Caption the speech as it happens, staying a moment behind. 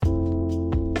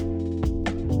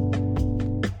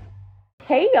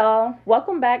Hey y'all,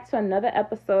 welcome back to another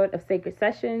episode of Sacred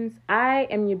Sessions. I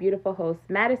am your beautiful host,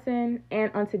 Madison,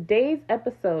 and on today's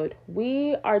episode,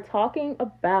 we are talking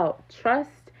about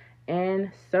trust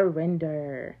and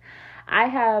surrender. I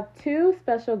have two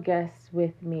special guests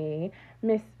with me,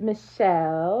 Miss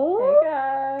Michelle Hey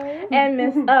guys. and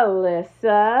Miss Alyssa.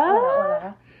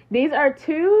 Hola. These are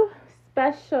two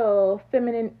special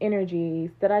feminine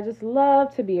energies that I just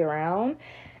love to be around.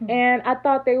 And I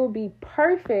thought they would be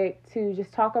perfect to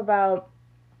just talk about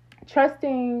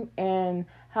trusting and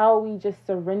how we just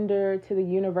surrender to the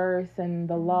universe and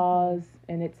the laws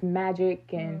and its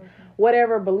magic and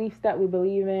whatever beliefs that we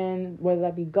believe in, whether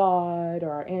that be God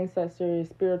or our ancestors,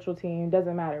 spiritual team,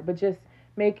 doesn't matter. But just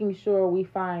making sure we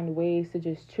find ways to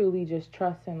just truly just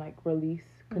trust and like release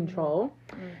control.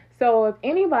 So if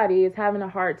anybody is having a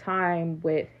hard time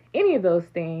with any of those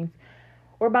things,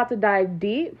 we're about to dive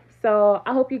deep. So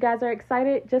I hope you guys are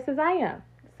excited just as I am.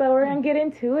 So we're going to get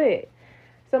into it.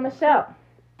 So Michelle,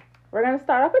 we're going to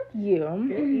start off with you.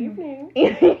 Good evening.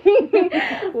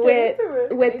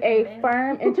 with a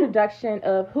firm introduction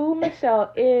of who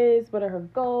Michelle is, what are her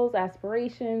goals,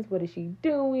 aspirations, what is she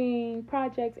doing,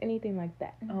 projects, anything like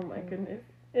that. Oh my goodness.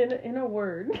 In a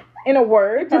word. In a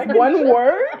word? Just one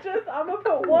word? I'm going to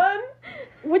put one.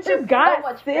 What you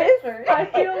got, sis? I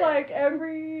feel like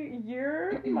every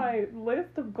year my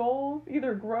list of goals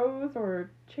either grows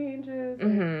or changes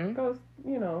or goes,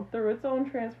 through its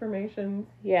own transformations.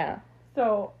 Yeah.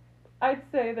 So I'd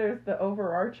say there's the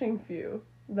overarching few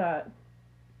that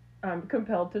I'm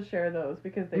compelled to share those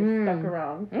because they've stuck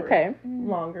around for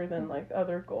longer than like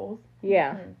other goals.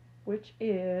 Yeah. Which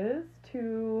is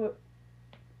to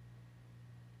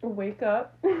wake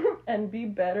up and be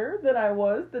better than I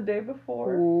was the day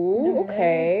before. Ooh,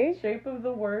 okay. Shape of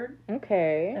the word.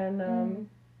 Okay. And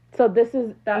so this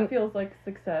is that feels like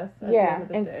success at the end of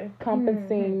the day.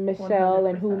 Encompassing Michelle 100%.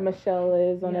 And who Michelle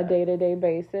is on a day-to-day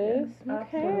basis. Yes,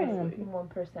 okay.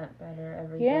 1% better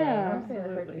every day. Yeah. I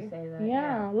heard you say that.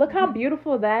 Yeah. Look how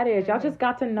beautiful that is. Y'all just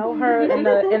got to know her in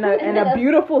a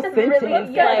beautiful sentence.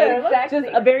 Really, just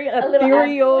a very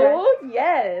ethereal.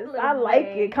 Yes. I like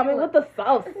vague. it. Coming with the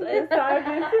sauce.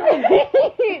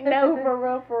 No, for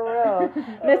real.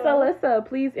 Miss Alyssa,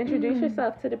 please introduce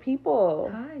yourself to the people.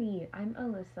 Hi, I'm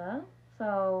Alyssa.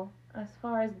 So, as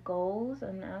far as goals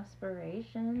and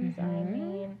aspirations, I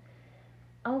mean,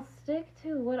 I'll stick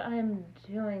to what I'm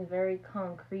doing very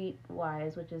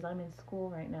concrete-wise, which is I'm in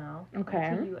school right now.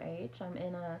 Okay. TUH. I'm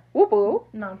in a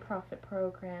nonprofit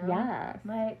program. Yes.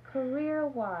 My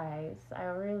career-wise, I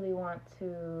really want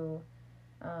to...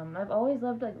 I've always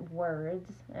loved like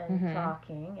words and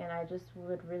talking, and I just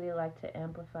would really like to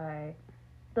amplify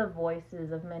the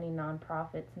voices of many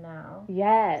nonprofits now.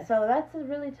 Yes. So that's a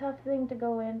really tough thing to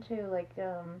go into, like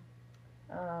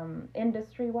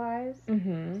industry-wise.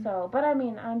 So, but I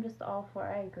mean, I'm just all for.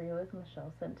 I agree with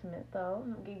Michelle's sentiment, though.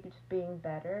 Just being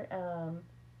better,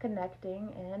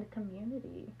 connecting, and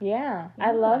community. Yeah,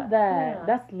 I love that. Yeah.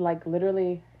 That's like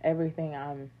literally everything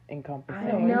I'm encompassing.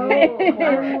 I know.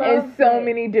 In so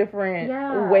many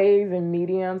different ways and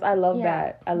mediums. I love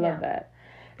that. I love that.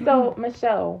 So,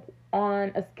 Michelle,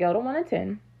 on a scale of 1 to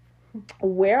 10,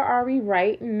 where are we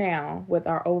right now with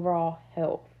our overall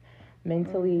health?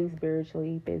 Mentally,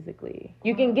 spiritually, physically.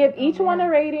 You can give each one a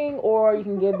rating, or you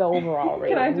can give the overall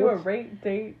rating. Can I do a rate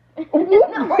date? A rate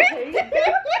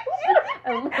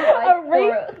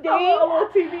date? A little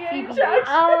TBA check?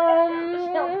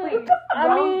 No, please.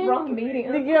 Wrong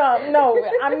meeting. Yeah, no,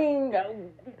 I mean,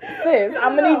 sis,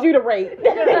 I'm gonna need you to rate.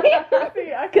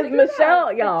 Because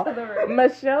Michelle, y'all,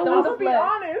 Michelle will be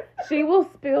honest. She will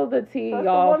spill the tea, That's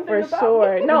y'all, for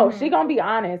sure. Me. No, she gonna be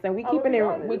honest, and we keep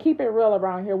it real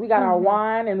around here. We got our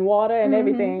wine and water and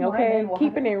everything, okay?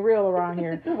 Keeping it real around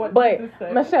here.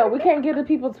 But Michelle, we can't give the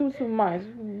people too much,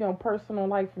 personal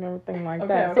life and everything like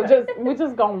that. Okay. So we're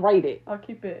just gonna rate it. I'll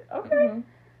keep it. Okay.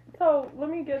 So let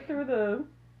me get through the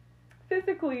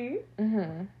physically.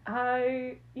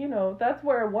 That's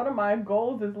where one of my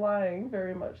goals is lying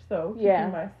very much so.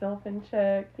 Keeping myself in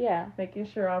check. Yeah. Making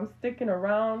sure I'm sticking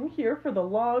around here for the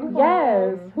long haul.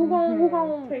 Yes. Who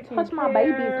gonna touch my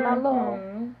babies, my love?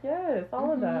 Yes,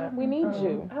 all of that. We need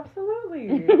you.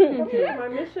 Absolutely. My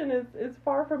mission is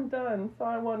far from done, so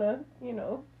I want to,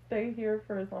 stay here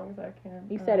for as long as I can.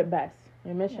 You said it best.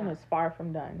 Your mission is far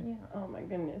from done. Yeah. Oh my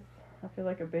goodness. I feel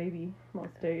like a baby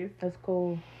most days. That's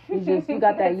cool. You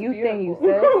got that youth thing, you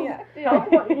said.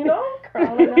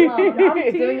 Crawling along.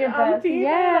 I'm doing your best.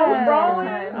 Yes. Crawling.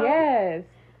 Yes.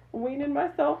 Weaning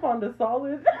myself onto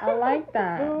solid. I like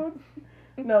that. Foods.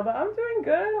 No, but I'm doing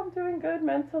good. I'm doing good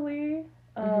mentally.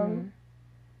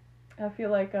 I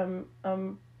feel like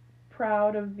I'm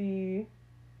proud of the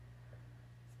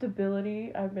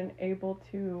stability I've been able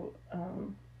to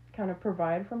kind of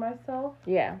provide for myself.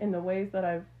 Yeah. In the ways that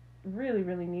I've really,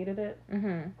 really needed it.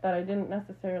 Mm-hmm. That I didn't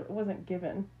necessarily, wasn't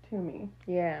given to me.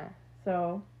 Yeah.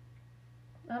 So,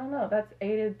 I don't know, that's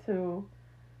aided to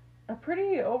a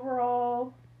pretty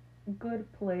overall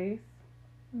good place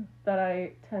that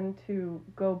I tend to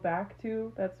go back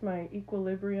to. That's my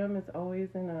equilibrium, is always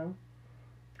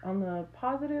on the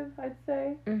positive, I'd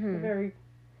say. Mm-hmm. Very,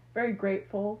 very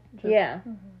grateful. Just,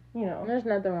 you know. There's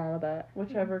nothing wrong with that.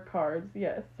 Whichever cards,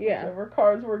 yes. Yeah. Whichever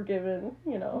cards were given,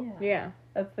 you know. Yeah.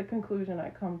 That's the conclusion I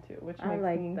come to, which I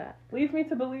like that. Leads me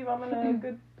to believe I'm in a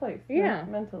good place. Yeah.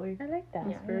 Mentally. I like that.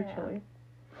 And spiritually.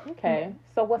 Okay.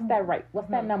 So what's that What's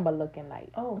that number looking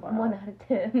like? Oh, wow. 1 out of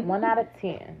 10. 1 out of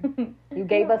 10. You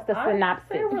gave us the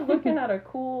synopsis. I'd say we're looking at a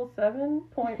cool 7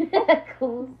 point.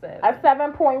 Cool 7. A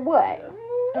 7 point what?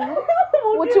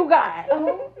 What you got?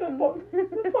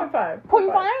 0.5.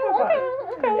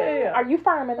 0.5? Okay. Yeah. Are you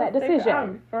firm in that decision?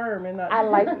 I'm firm in that. I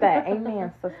like that.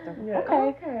 Amen, sister. Yeah.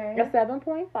 Okay. A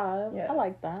 7.5. Yes. I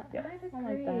like that. Yes. I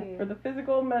like that. For the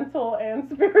physical, mental, and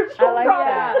spiritual. I like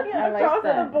that. Yeah, I like across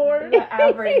that. the board. The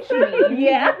average mean.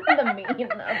 Yeah. The mean of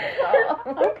it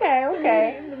all.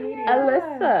 Okay. The median.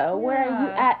 Alyssa, where are you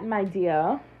Yeah. at, my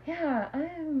dear? Yeah,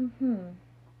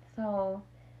 So,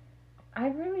 I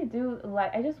really do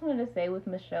like, I just wanted to say with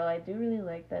Michelle, I do really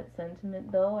like that sentiment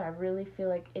though. I really feel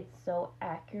like it's so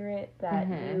accurate that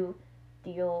you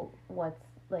deal with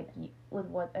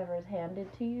whatever is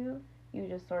handed to you. You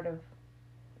just sort of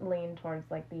lean towards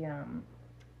like the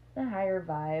higher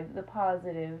vibe, the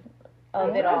positive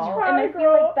of it all. And I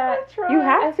feel like that You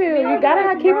have to. You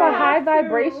gotta keep a high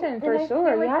vibration for and I sure.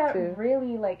 feel like You have that to.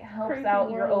 really like helps Crazy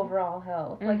out your world. overall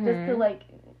health. Like just to like,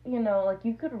 you know, like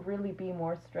you could really be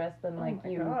more stressed than like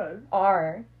you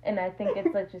are, and I think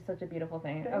it's such a beautiful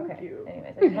thing. Thank okay. you.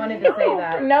 Anyways, I just wanted to say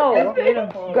that. No. It's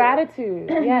beautiful. Gratitude.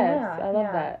 Yes. Yeah, I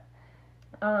love that.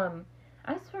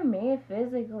 As for me,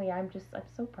 physically, I'm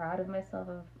so proud of myself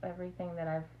of everything that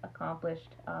I've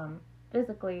accomplished,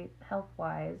 physically,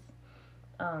 health-wise,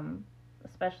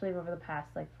 especially over the past,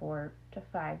 4 to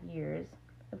 5 years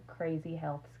of crazy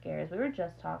health scares. We were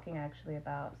just talking, actually,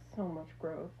 about So much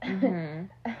growth.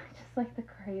 just, the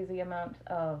crazy amount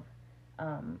of,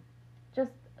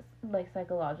 just,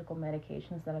 psychological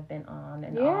medications that I've been on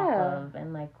and off of,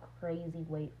 and, crazy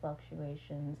weight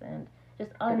fluctuations, and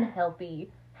just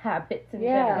unhealthy habits in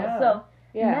general. Yeah. So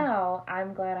now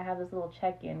I'm glad I have this little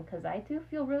check-in because I do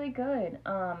feel really good.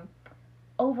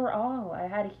 Overall, I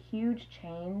had a huge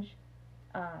change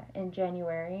in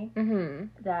January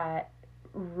that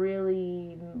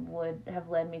really would have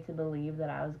led me to believe that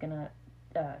I was gonna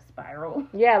spiral.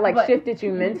 Yeah, shifted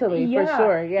you mentally for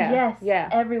sure. Yeah. Yes. Yeah.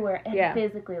 Everywhere and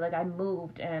physically, I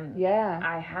moved and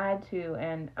I had to,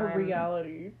 and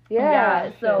reality.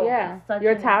 Yeah. So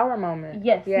your tower moment.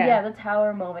 Yes. Yeah. The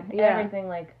tower moment. Yeah.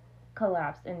 Everything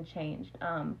collapsed and changed.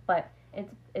 But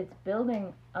it's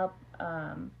building up.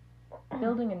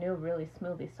 Building anew really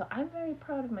smoothly. So I'm very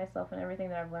proud of myself and everything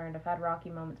that I've learned. I've had rocky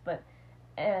moments, but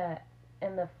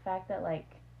and the fact that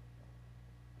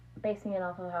basing it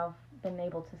off of how I've been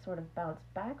able to sort of bounce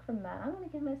back from that, I'm gonna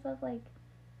give myself an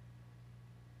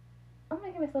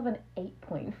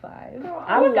 8.5.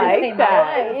 I like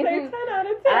that. Say 10 out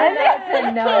of 10.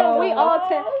 I know. We all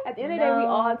 10. At the end of the day, we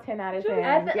all 10 out of 10.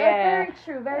 Very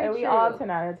true. Very true. We all 10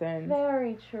 out of 10.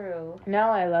 Very true. No,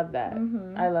 I love that.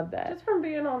 I love that. Just from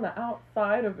being on the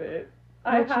outside of it,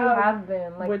 which you have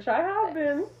been. Which I have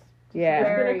been. Yeah.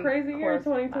 It's been a crazy year,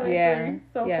 2023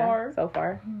 so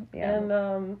far. Yeah.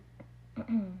 And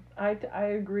I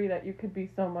agree that you could be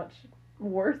so much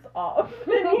worse off.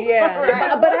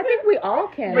 Right. But I think we all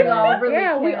can. We all really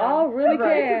can. We all really can.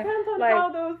 It depends on how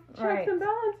those checks and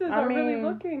balances are really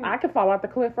looking. I could fall off the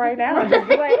cliff right now and just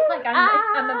be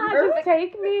I'm just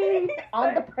take me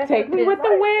on the precipice. Take me with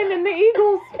the wind and the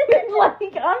eagles.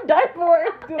 I'm done for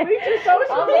it. Delete your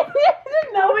social.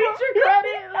 Delete your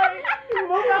credit.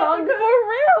 For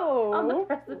real. On the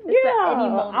precipice at any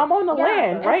moment. I'm on the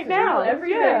land right now. Every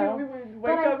day we would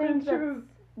wake up and choose.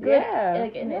 Good,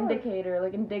 indicator,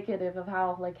 indicative of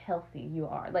how healthy you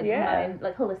are, mind,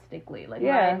 holistically,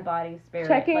 mind, body, spirit,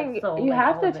 checking. Soul, you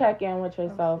have to check in with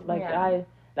yourself.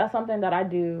 That's something that I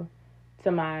do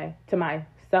to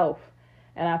myself,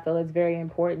 and I feel it's very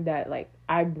important that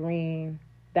I bring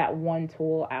that one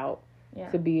tool out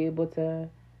to be able to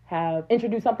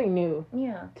introduce something new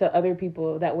to other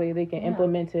people. That way they can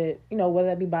implement it, whether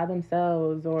that be by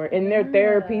themselves or in their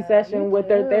therapy session with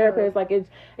their therapist.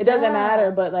 It doesn't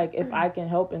matter, but if I can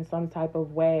help in some type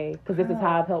of way, because this is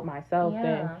how I've helped myself,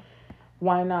 then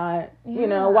why not, you Yeah.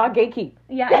 know, why gatekeep?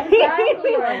 Yeah,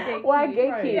 exactly. Why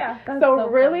gatekeep? Right. Yeah. So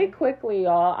really funny. quickly,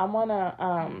 y'all, I'm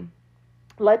gonna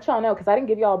let y'all know, because I didn't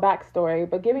give y'all a backstory,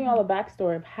 but giving y'all a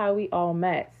backstory of how we all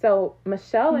met. So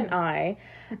Michelle and I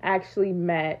actually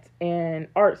met in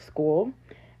art school,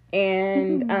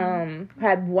 and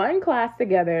had one class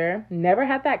together, never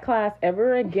had that class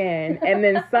ever again, and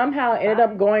then somehow ended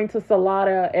up going to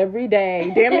Salada every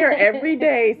day, damn near every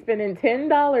day, spending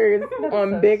 $10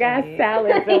 on so big ass sweet.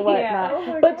 salads and whatnot. Yeah. Oh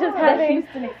my But just God. having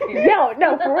Houston experience.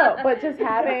 no, for real. But just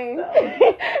having,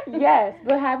 yes,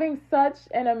 but having such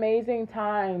an amazing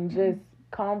time, just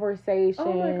conversations,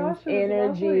 Oh my gosh, it was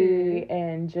energy, lovely.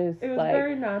 and just It was like,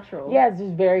 very natural. yeah, it's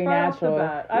just very Right off the natural.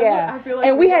 bat. Yeah, I feel like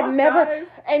and we had rock never guys.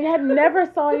 and had never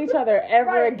saw each other ever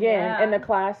Right, again yeah. in the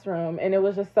classroom, and it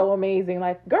was just so amazing.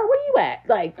 Like, girl, where you at?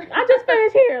 Like, I just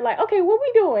finished here. Like, okay, what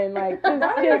we doing? Like,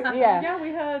 just yeah. Yeah, we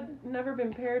had never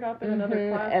been paired up in another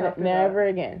Mhm, class and after never that.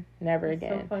 again, never It's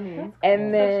again. so funny. And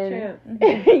Such then,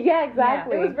 chance. yeah,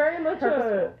 exactly. It was very much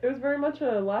Purposeful. it was very much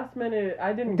a last minute.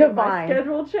 I didn't Divine. get my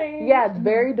schedule changed. Yeah, it's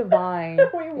very divine.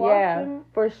 We walked Yeah, in.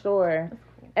 for sure.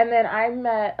 And then I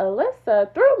met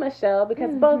Alyssa through Michelle,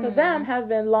 because both of them have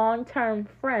been long-term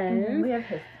friends. We have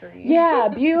history. Yeah,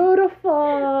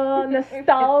 beautiful,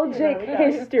 nostalgic You know, we got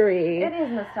history. It is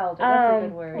nostalgic. That's a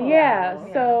good word. Yeah,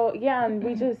 Yeah. so yeah, and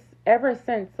we just, ever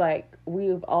since, like,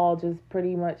 we've all just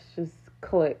pretty much just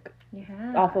click Yeah.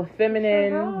 off of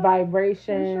feminine Sure have.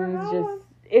 vibrations. We sure Just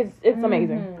it's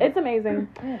amazing. Mhm. It's amazing.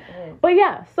 It is. But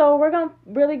yeah, so we're gonna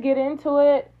really get into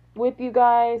it with you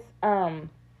guys.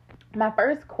 My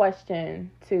first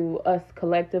question to us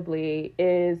collectively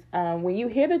is, when you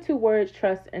hear the two words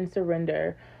trust and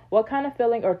surrender, what kind of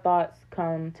feeling or thoughts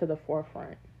come to the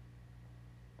forefront?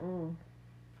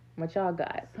 What y'all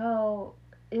got? So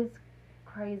it's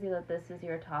crazy that this is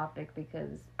your topic,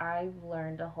 because I've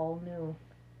learned a whole new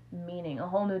meaning, a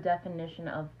whole new definition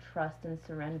of trust and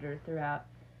surrender throughout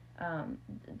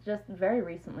just very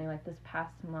recently, like this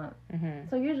past month. Mm-hmm.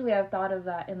 So usually I've thought of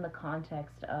that in the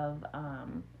context of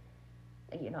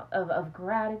of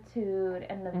gratitude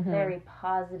and the very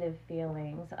positive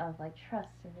feelings of like trust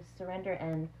and just surrender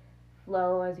and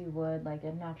flow as you would like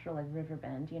a natural like river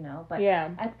bend, But Yeah.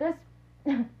 at this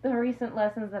the recent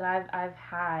lessons that I've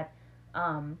had,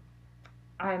 I'm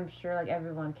sure like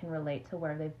everyone can relate to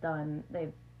where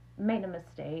they've made a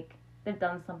mistake, they've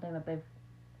done something that they've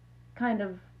kind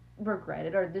of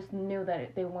regretted, or just knew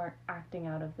that they weren't acting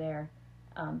out of their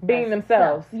Being best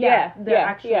themselves. selves. Yeah, their yeah,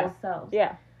 actual yeah. selves.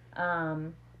 Yeah.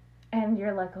 And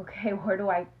you're like, okay,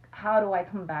 how do I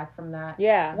come back from that?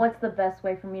 Yeah. What's the best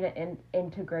way for me to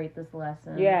integrate this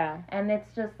lesson? Yeah. And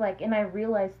it's just like, and I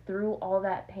realized through all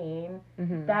that pain,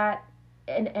 Mm-hmm. that,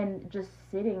 and just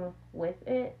sitting with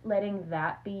it, letting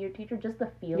that be your teacher, just the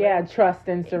feeling. Yeah, trust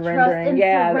and surrendering. Trust and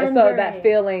yeah, so that surrendering.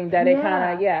 feeling that it Yeah.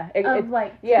 kind of, yeah. Of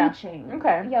like yeah. teaching.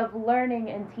 Okay. Yeah, of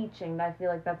learning and teaching. I feel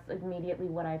like that's immediately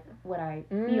what I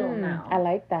feel now. I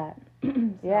like that.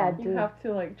 Yeah, I So, do. You have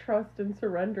to like trust and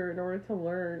surrender in order to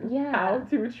learn Yeah. how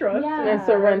to trust Yeah. And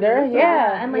surrender.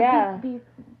 Yeah. and like yeah. be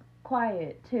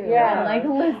quiet too. Yeah. And like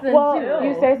listen Well, to.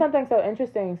 you say something so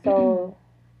interesting. So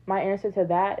my answer to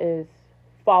that is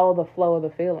follow the flow of the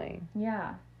feeling,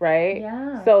 Yeah. right?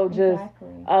 Yeah. So just exactly.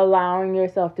 allowing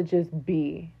yourself to just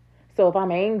be. So if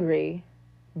I'm angry,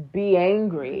 be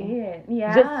angry.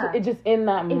 Yeah. Just in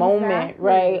that moment, Exactly.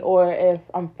 right? Or if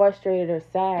I'm frustrated or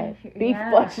sad, be Yeah.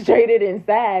 frustrated and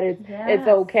sad. It's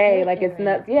okay. sit Like in it's it.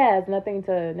 not. Yeah, it's nothing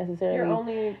to You're necessarily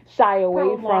only shy away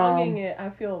prolonging from. it. I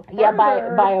feel Yeah,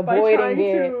 further by avoiding trying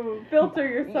it. to filter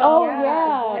yourself. Oh Yeah,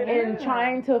 yeah, yeah. and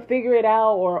trying to figure it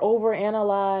out or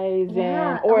overanalyze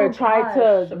Yeah, and or oh, try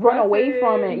gosh. to run away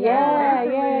from it. Yeah,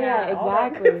 Yeah, all that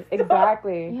exactly, good stuff.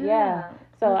 exactly. Yeah.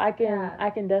 So I can Yeah. I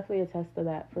can definitely attest to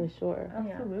that for sure.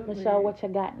 Absolutely. Michelle, what you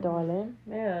got, darling?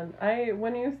 Man,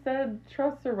 when you said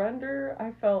trust surrender,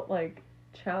 I felt like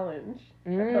challenged.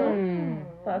 Mm.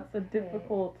 That's a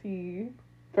difficulty.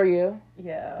 For you?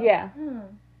 Yeah. Yeah. Hmm.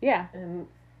 Yeah. And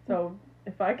so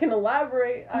if I can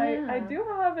elaborate, I Yeah. do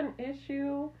have an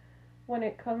issue when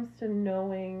it comes to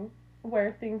knowing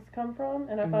where things come from.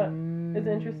 And I thought it's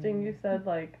interesting you said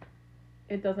like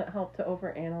it doesn't help to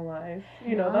overanalyze.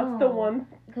 That's the No. one.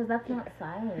 Because that's not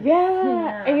silence.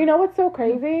 Yeah. And you know what's so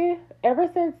crazy? Ever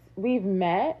since we've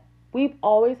met, we've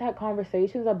always had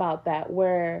conversations about that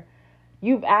where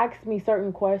you've asked me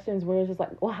certain questions where it's just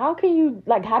like, well, how do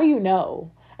you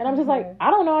know? And I'm just like, I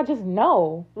don't know, I just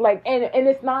know. Like, and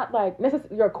it's not like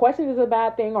your question is a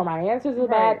bad thing or my answer is a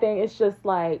bad Right. thing. It's just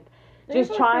like, You're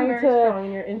just supposed trying be very to, strong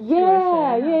in your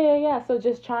intuition. yeah. So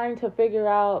just trying to figure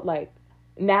out like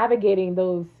navigating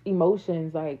those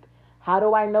emotions, like how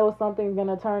do I know something's going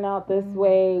to turn out this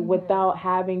way without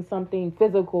having something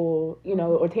physical, you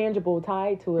know, or tangible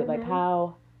tied to it? Like,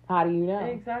 how do you know?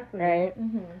 Exactly. Right?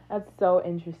 That's so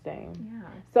interesting. Yeah.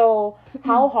 So,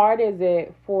 how hard is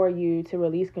it for you to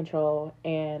release control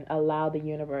and allow the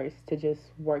universe to just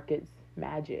work its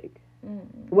magic?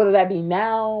 Whether that be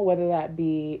now, whether that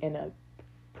be in a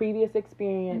previous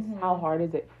experience, how hard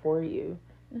is it for you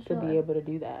to be able to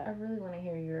do that? I really want to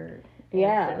hear your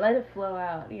Yeah. answer. Let it flow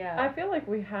out. Yeah. I feel like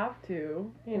we have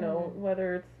to, you know,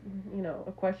 whether it's, you know,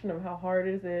 a question of how hard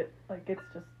is it, like it's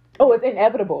just. Oh, it's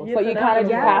inevitable. It's so you kind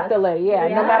of just have to let it,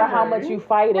 no matter how much you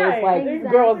fight it, it's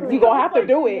like, girls, you going to have to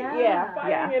do it. Yeah.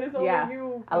 Fighting it is only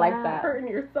you I like that. hurting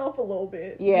yourself a little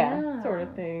bit. Yeah. Sort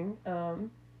of thing.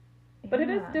 But it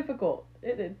is difficult.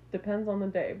 It depends on the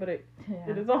day, but it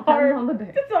is a hard. On the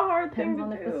day. It's a hard thing Depends to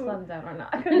on if do. the sun's out or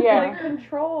not. Like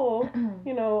control,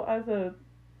 you know, as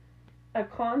a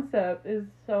concept is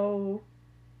so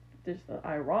just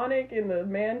ironic in the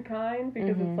mankind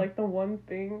because it's like the one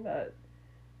thing that,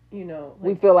 you know, like,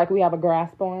 we feel like we have a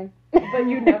grasp on. But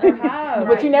you never have.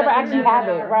 But you never actually have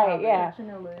it, never right? have Yeah. such an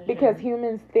illusion. Because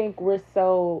humans think we're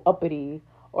so uppity,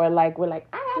 or like we're like,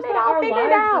 I have Just it that all our figured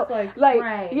lives out. is Like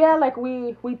Right. yeah, like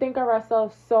we think of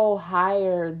ourselves so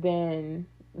higher than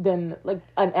like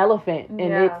an elephant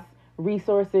and its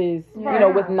resources, you know,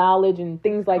 with knowledge and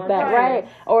things like that, right?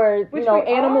 Or Which you know,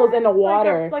 we animals are, in the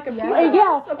water. Like a piece and of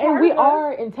us, a and part we of us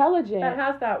are intelligent. that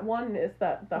has that oneness,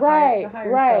 that the right,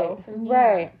 higher right, self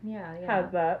right. Yeah.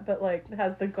 has that, but like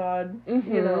has the God,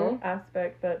 you know,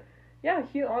 aspect that,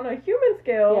 on a human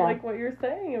scale, like what you're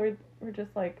saying, we're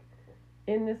just like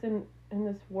in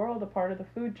this world, a part of the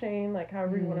food chain, like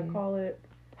however you want to call it.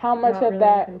 How much Not of really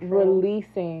that in control.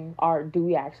 releasing art do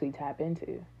we actually tap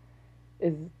into?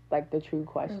 Is like the true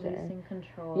question. Releasing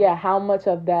control. Yeah, how much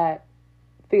of that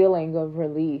feeling of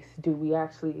release do we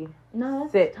actually No,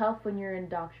 that's tough when you're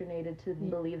indoctrinated to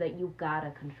believe that you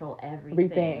gotta control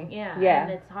everything. Yeah.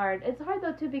 And it's hard. It's hard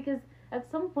though too because at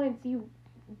some points you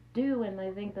do, and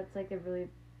I think that's like a really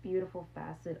beautiful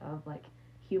facet of like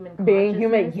human consciousness. Being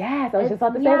human, yes. I was just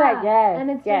about to say that, yes. And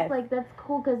it's yes. just like that's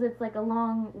cool because it's like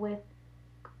along with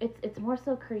it's more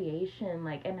so creation,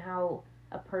 like, and how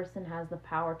a person has the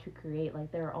power to create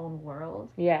like their own world.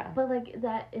 Yeah. But like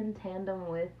that in tandem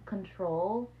with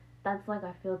control, that's like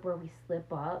I feel like where we slip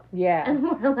up. Yeah. And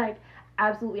we're like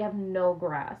absolutely have no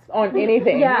grasp on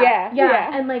anything.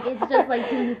 Yeah. And like it's just like,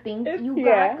 do you think you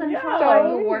got control? Yeah.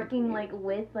 Are you working like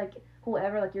with like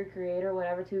whoever, like your creator,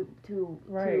 whatever,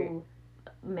 to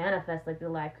manifest like the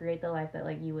life, create the life that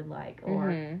like you would like,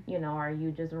 or you know, are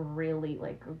you just really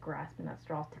like grasping at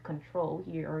straws to control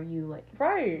here, or are you like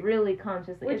really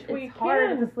conscious? Which it's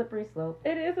hard. It's a slippery slope.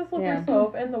 It is a slippery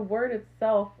slope, and the word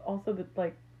itself also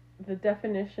the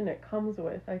definition it comes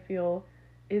with, I feel,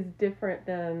 is different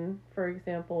than, for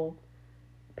example,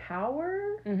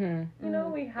 power. You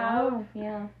know, we have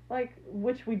like,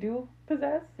 which we do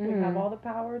possess. We have all the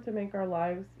power to make our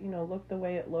lives, you know, look the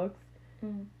way it looks.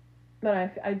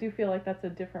 But I do feel like that's a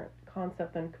different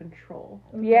concept than control.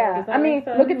 Yeah. I mean,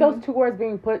 look at those two words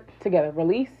being put together: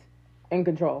 release and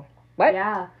control. What?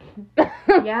 Yeah.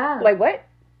 Like what?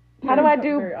 How do I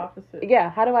do? Very opposite.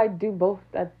 Yeah. How do I do both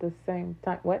at the same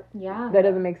time? What? Yeah. That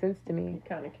doesn't make sense to me. You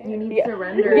kind of can. You need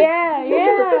surrender.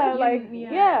 Yeah. Like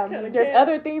Kinda there's can.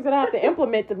 other things that I have to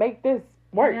implement to make this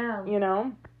work. Yeah. You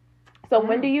know. So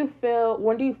when do you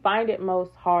find it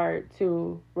most hard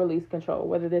to release control?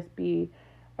 Whether this be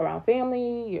around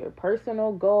family, your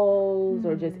personal goals,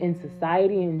 or just in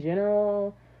society in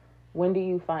general, when do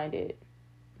you find it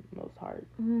most hard?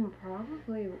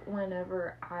 Probably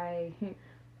whenever I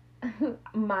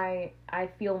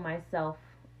feel myself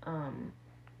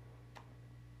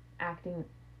acting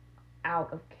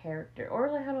out of character,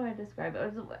 or like, how do I describe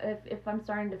it? If I'm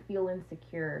starting to feel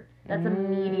insecure, that's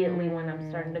immediately when I'm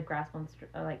starting to grasp on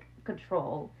like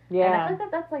control. Yeah. And I feel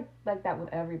like that's like that with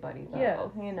everybody though. Yes.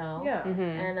 You know. Yeah.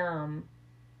 And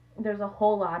there's a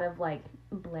whole lot of like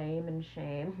blame and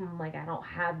shame. Like, I don't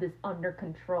have this under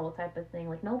control type of thing.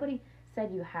 Like, nobody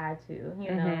said you had to,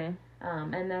 you know.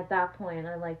 And at that point,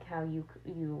 I like how you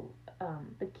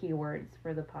the keywords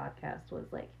for the podcast was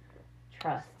like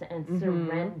trust and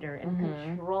surrender and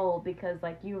control, because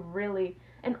like you really,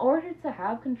 in order to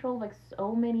have control, like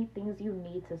so many things you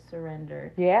need to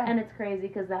surrender. Yeah. And it's crazy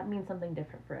because that means something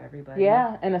different for everybody.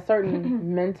 Yeah, and a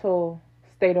certain mental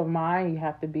state of mind you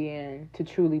have to be in to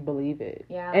truly believe it.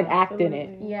 Yeah. And act in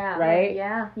it. Yeah. Right?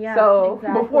 Yeah. So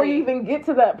exactly. before you even get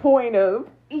to that point of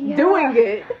doing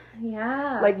it,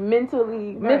 like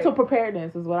mental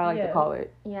preparedness is what I like to call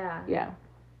it. Yeah. Yeah.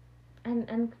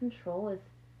 And control is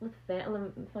with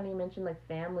funny you mentioned like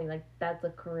family, like that's a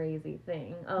crazy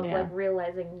thing of Yeah. like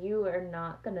realizing you are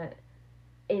not gonna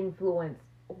influence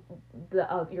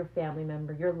your family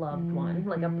member, your loved one,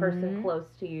 like a person Mhm. close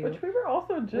to you. Which we were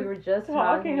also just, we were just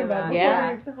talking about before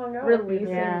Yeah. we hung out. with releasing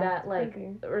you. Yeah. that like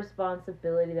Crazy.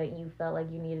 responsibility that you felt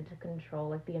like you needed to control,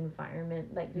 like the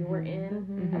environment that you were in.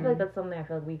 Mhm. I feel like that's something I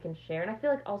feel like we can share, and I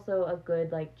feel like also a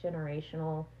good like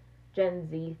generational Gen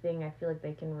Z thing. I feel like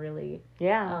they can really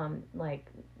Yeah. like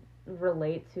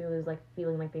relate to is like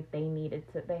feeling like they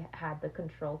had the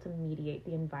control to mediate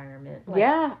the environment. Like,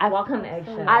 Yeah. walk on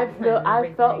eggshells. I and felt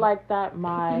everything. like that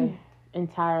my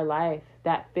entire life.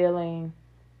 That feeling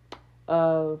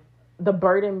of the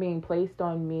burden being placed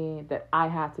on me that I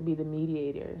had to be the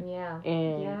mediator Yeah.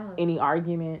 in Yeah. any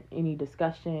argument, any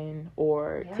discussion,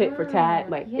 or tit for tat.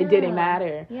 Like Yeah. it didn't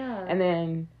matter. Yeah. And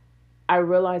then I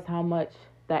realized how much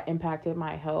that impacted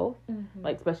my health, Mhm.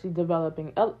 like especially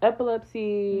developing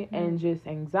epilepsy and just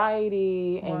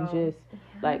anxiety and Wow. just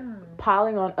like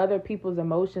piling on other people's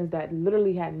emotions that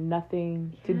literally had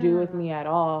nothing to do with Yeah. me at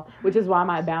all, which is why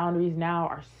my boundaries now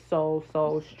are so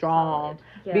strong. Solid.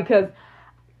 Yeah. Because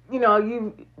you know,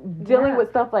 you dealing Yeah. with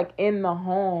stuff like in the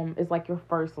home is like your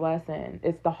first lesson.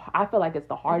 I feel like it's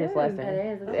the hardest is. lesson. It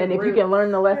is. It's And the if you can roots.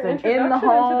 learn the lesson in the Introduction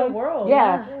home, into the world.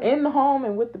 yeah, Yeah. in the home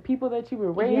and with the people that you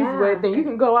were raised Yeah. with, then you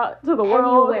can go out to the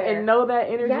world Anywhere. and know that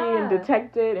energy Yeah. and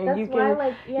detect it, and That's you why, can.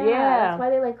 like, yeah, yeah. that's why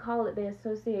they like call it. They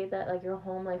associate that like your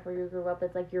home life where you grew up.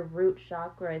 It's like your root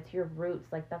chakra. It's your roots.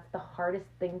 Like that's the hardest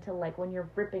thing to like when you're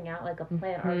ripping out like a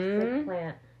plant or a Mhm. sick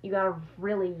plant. You gotta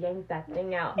really yank that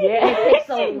thing out. Yeah, And it takes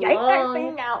a yank that long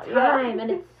thing out. time,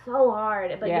 and it's so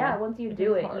hard. But Yeah. yeah, once you It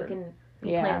do is it, you hard. can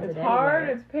Yeah. plant It's it hard,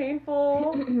 anywhere. it's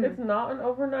painful, it's not an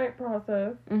overnight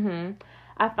process.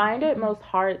 I find it most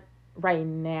hard right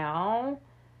now,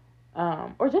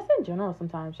 or just in general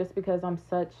sometimes, just because I'm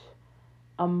such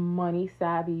a money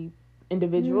savvy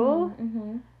individual,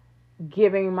 Mm-hmm.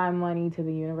 giving my money to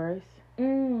the universe.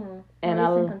 And And in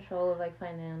I, control of like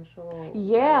financial.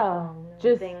 yeah,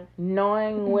 just thing.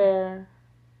 knowing where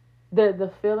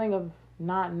the feeling of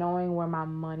not knowing where my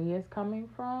money is coming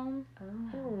from.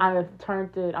 Oh.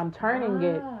 I'm turning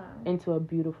it Ah, into a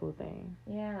beautiful thing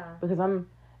Yeah. because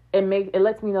it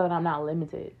lets me know that I'm not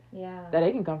limited, Yeah. that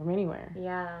it can come from anywhere.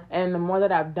 Yeah. And the more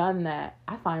that I've done that,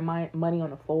 I find my money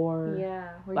on the floor. Yeah.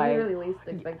 Where like- you really least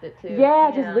expect it to.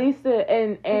 Yeah, just lease it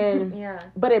and Yeah.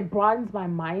 but it broadens my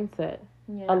mindset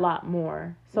Yeah. a lot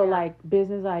more. So Yeah. like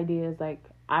business ideas, like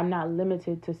I'm not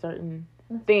limited to certain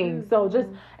That's things. true. So just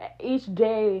each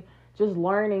day, just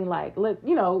learning, like, look,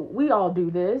 you know, we all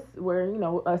do this. Where, you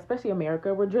know, especially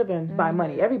America, we're driven by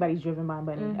money. Everybody's driven by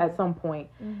money at some point.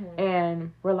 Mm-hmm.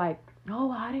 And we're like, oh,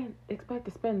 I didn't expect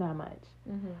to spend that much.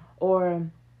 Mm-hmm. Or,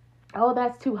 oh,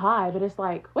 that's too high. But it's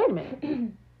like, wait a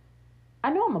minute.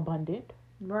 I know I'm abundant.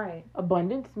 Right.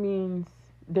 Abundance means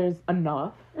there's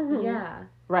enough, Mhm. Yeah.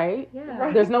 right? Yeah.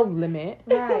 Right. There's no limit.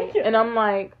 Right. Yeah. And I'm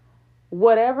like,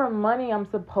 whatever money I'm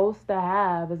supposed to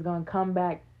have is going to come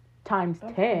back times 10.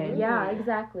 Absolutely. Yeah,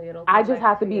 exactly. It'll I come just back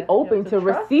have to be you. open You have to to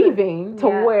trust receiving to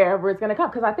Yeah. wherever it's going to come.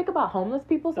 Because I think about homeless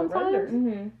people Surrender. sometimes.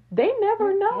 Mm-hmm. They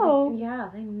never know. Yeah,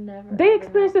 they never. They ever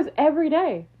experience know. this every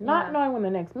day. Not Yeah. knowing when the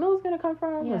next meal is going to come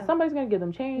from. Yeah. When somebody's going to give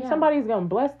them change. Yeah. Somebody's going to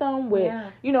bless them with, Yeah.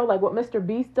 you know, like what Mr.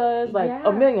 Beast does. Like Yeah.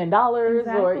 $1 million or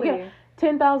Exactly.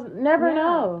 10,000. Never Yeah.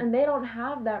 know. And they don't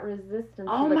have that resistance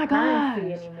Oh to the my currency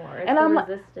gosh. anymore. It's And the I'm like-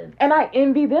 resistance. And I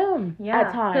envy them Yeah.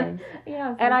 at times.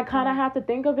 Yeah. And I kind of have to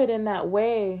think of it in that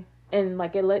way. And,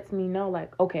 like, it lets me know,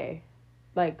 like, okay,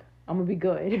 like, I'm going to be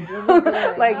good. You'll be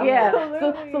good. Like, yeah.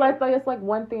 Absolutely. So like, it's, like,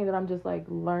 one thing that I'm just, like,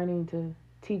 learning to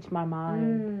teach my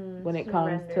mind when it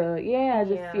comes surrender.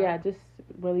 to, just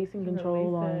releasing control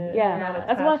Release on, it, yeah. not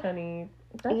That's attach what, any.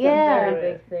 That's Yeah. a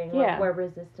very big thing. Like Yeah. where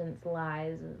resistance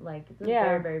lies. Like it's a Yeah.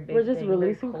 very, very big We're just thing.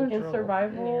 releasing very control. In cultural.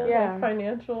 survival, Yeah. like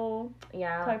financial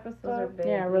Yeah. type of Those are stuff. big.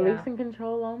 yeah, releasing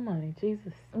control on money.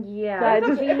 Jesus. Yeah. That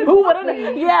just, Jesus, who would have,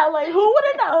 please. yeah, like, who would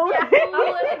have known? Yeah, who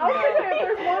would've I was gonna say, if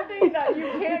there's one thing that you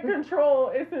can't control,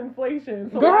 it's inflation.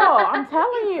 So Girl, I'm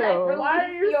telling Like, you. why are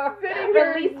you your, sitting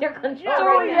here? release your control Yeah, Oh,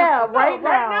 right yeah, now. right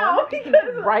now.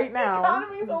 because Right the now.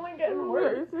 economy's only getting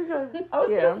worse. I was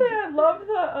Yeah. gonna say I love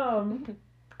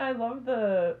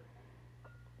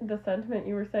the sentiment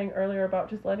you were saying earlier about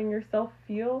just letting yourself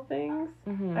feel things.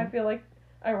 Mhm. I feel like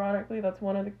ironically that's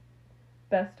one of the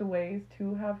best ways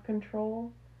to have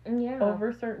control Yeah.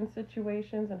 over certain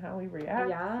situations and how we react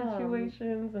Yeah. to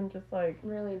situations and just like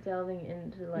Really delving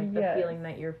into like the Yes. feeling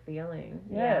that you're feeling.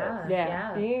 Yes. Yeah.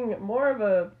 Yeah. being more of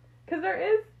a, because there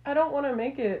is, I don't want to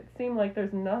make it seem like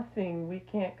there's nothing we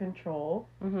can't control.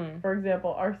 Mhm. For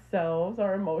example, ourselves,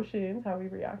 our emotions, how we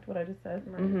react, what I just said.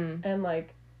 Right. Mhm. And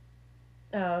like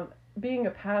being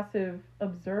a passive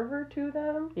observer to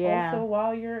them. Yeah. Also,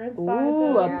 while you're inside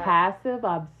Ooh, them. a passive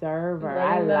observer. Letting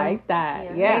I them- like that.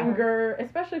 Yeah. Yeah. Anger,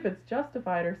 especially if it's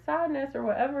justified, or sadness, or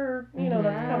whatever, you know,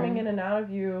 that's Mhm. coming in and out of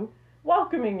you,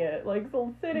 welcoming it, like,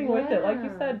 so sitting with it, like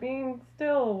you Yeah. said, being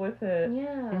still with it,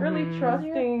 Yeah. really Mhm. Those are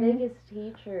trusting. your biggest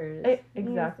teachers.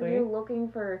 Exactly. You're looking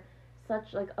for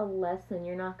such like a lesson.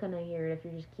 You're not gonna hear it if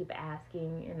you just keep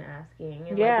asking and asking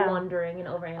and Yeah. like wondering and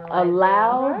overanalyzing.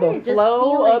 Allow Right, the just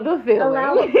flow of the feeling.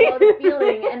 Allow the flow of the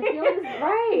feeling, and feelings,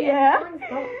 right? Yeah. And feelings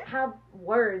don't have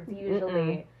words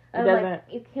usually. It And doesn't. like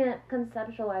you can't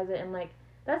conceptualize it, and like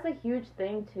that's a huge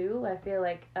thing too. I feel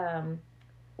like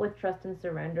with trust and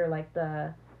surrender, like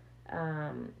the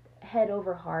head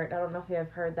over heart. I don't know if you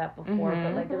have heard that before,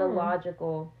 but like the Mhm.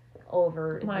 logical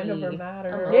over Mind the over matter.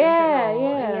 emotional. Yeah,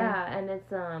 yeah. Yeah, and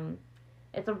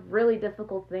it's a really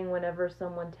difficult thing whenever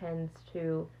someone tends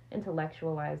to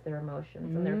intellectualize their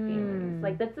emotions and their feelings.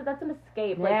 Like that's an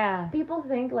escape. Like Yeah. people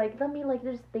think like let me like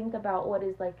just think about what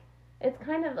is like. It's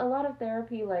kind of a lot of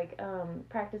therapy like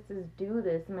practices do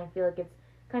this, and I feel like it's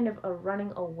kind of a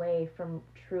running away from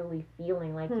truly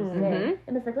feeling, like you said. Mhm.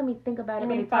 And it's like let me think about it. I Let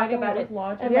mean, me talk fighting about it it. with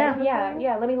logic. And Yeah. like,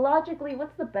 yeah. Let me logically,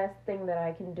 what's the best thing that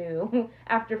I can do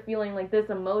after feeling like this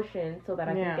emotion so that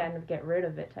I Yeah. can kind of get rid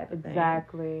of it, type of thing.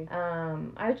 Exactly.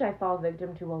 Which I fall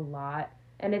victim to a lot,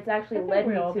 and it's actually I think led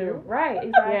we me all to do. right,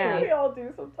 exactly, Yeah. We all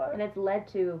do sometimes. and it's led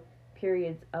to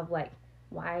periods of like,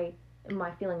 why am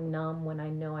I feeling numb when I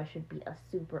know I should be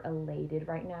super elated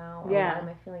right now? Or Yeah. why am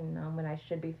I feeling numb when I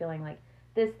should be feeling like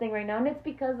this thing right now? And it's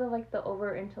because of like the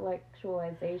over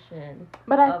intellectualization.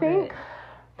 But I of think, it.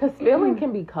 because feeling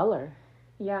can be color.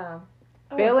 Yeah.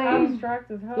 Oh, feeling- it's abstract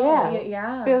as hell. Yeah.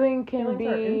 Yeah. Feeling can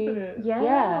Feelings are be. infinite.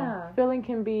 Yeah. Feeling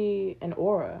can be an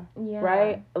aura, Yeah.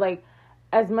 right? Like,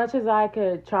 as much as I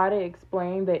could try to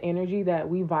explain the energy that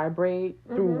we vibrate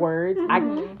through Mhm. words,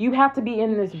 Mhm. you have to be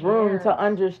in this room Yes. to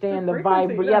understand The the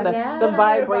frequency, vibration. yeah, Yeah, yeah. the Yeah.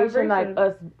 vibration, like Vibration.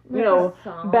 us, you Like know, a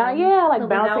song, like but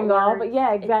bouncing without off. But words.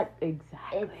 yeah, It's- exactly.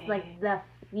 It's like the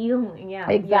feeling. Yeah.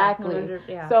 Exactly. Yeah.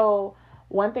 Yeah. So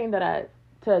one thing that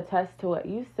to attest to what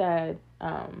you said,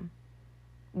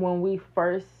 when we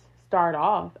first start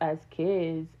off as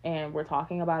kids and we're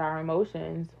talking about our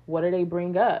emotions, what do they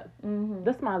bring up? Mhm.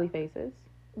 The smiley faces.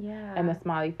 Yeah. And the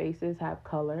smiley faces have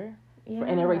color, yeah.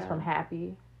 and it rates from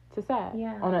happy to sad.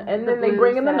 Yeah. And The then they blue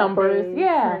bring in the sad numbers, face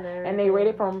yeah, and and they rate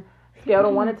it everything. from scale to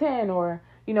 1 to 10, or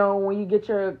you know, when you get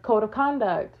your code of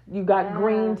conduct, you got Yeah.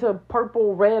 green to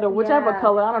purple, red, or whichever Yeah.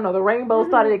 color. I don't know. The rainbow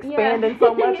started Yeah. expanding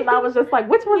so much, and I was just like,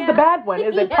 which one's the Yeah. bad one?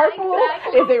 Is it Yeah, purple?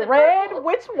 exactly. Is it red?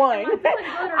 Which one? Am I feeling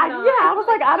good or I, not? yeah, I was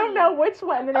Like, like, I don't know which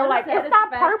one. And then they were like, it's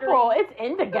not Unsatisfactory. purple, it's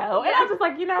indigo. And I was just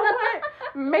like, you know what?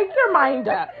 Make your mind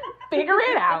up. Figure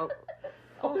it out.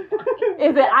 Oh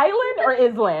Is it island or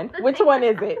island? Which one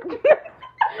is it?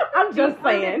 I'm just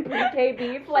saying. PK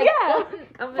beef, like Yeah,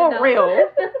 coming for up. real.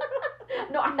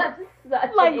 No, I have such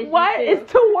an Like, issue what? too.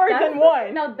 It's 2 words That's- in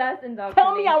one. No, that's indoctrination.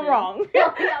 Tell me I'm wrong.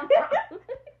 Tell me I'm wrong.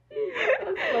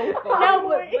 That's so funny. No,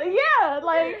 but yeah,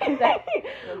 like,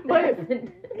 but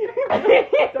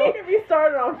Don't get me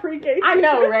started on pre-K. I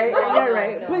know, right? I know, I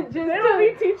right? know. But They just don't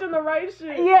be teaching the right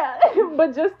shit. yeah,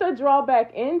 but just to draw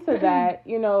back into that,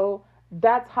 you know,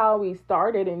 that's how we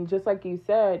started, and just like you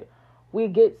said, we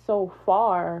get so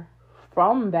far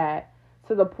from that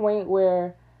to the point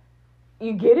where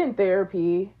you get in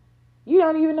therapy, you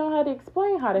don't even know how to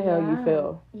explain how the hell you Yeah.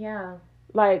 feel. Yeah.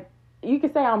 Like, you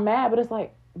can say I'm mad, but it's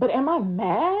like, but am I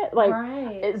mad? Like,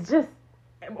 right. it's just,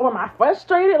 or am I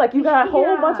frustrated? Like, you got a whole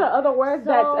Yeah. bunch of other words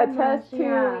So that attest much,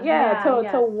 to, yeah, to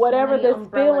so whatever many this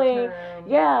umbrella feeling. terms.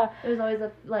 Yeah. There's always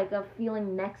a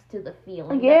feeling next to the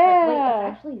feeling. That's Yeah. like, wait,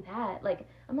 it's actually that. Like,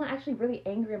 I'm not actually really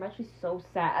angry. I'm actually so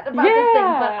sad about this thing,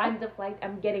 but Yeah. I'm deflected.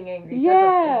 I'm getting angry. because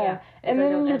of- Yeah. And so I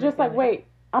then don't you're just like, understand it. wait,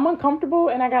 I'm uncomfortable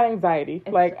and I got anxiety.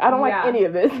 It's- Like, I don't like yeah. any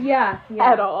of this Yeah.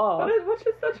 Yeah. at all. But which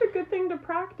is such a good thing to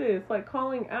practice, like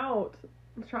calling out,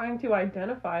 trying to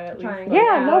identify at Trying- least.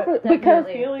 Yeah, like, no, what for- Definitely, because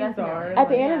feelings are. definitely. at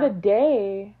the like, end of the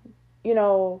day, you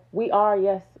know, we are,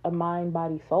 yes, a mind,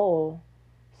 body, soul.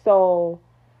 So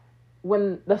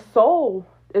when the soul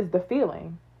is the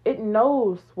feeling, it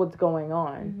knows what's going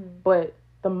on. Mhm. But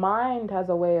the mind has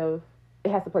a way of,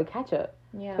 it has to play catch up.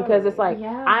 Yeah. Because it's like,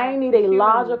 Yeah. I need a the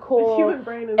logical human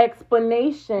brain is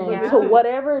explanation Yeah. to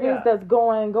whatever it is Yeah. that's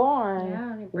going on. Yeah,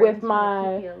 your brain's With trying to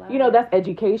my, keep you alive. you know, that's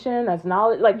education, that's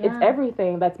knowledge, like it's Yeah.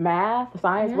 everything, that's math,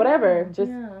 science, Yeah, whatever, just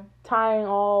yeah. tying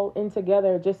all in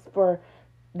together just for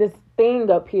this thing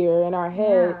up here in our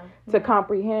head Yeah. to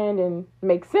comprehend and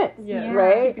make sense, Yeah.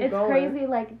 right? Keep you It's going. crazy,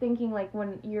 like thinking like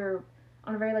when you're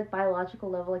on a very like biological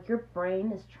level, like your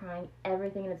brain is trying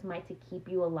everything in its might to keep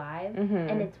you alive,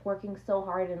 and it's working so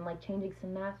hard and like changing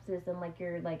synapses and like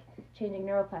you're like changing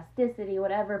neuroplasticity,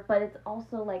 whatever. But it's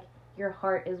also like your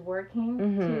heart is working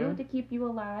too to keep you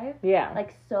alive. Yeah.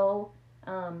 Like so,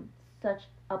 such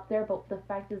up there. But the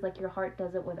fact is, like your heart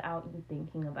does it without you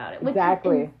thinking about it. Which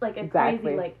Exactly. is like a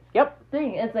crazy like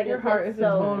thing. It's like Your heart is it's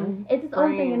its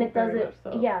own thing, and it does very it. much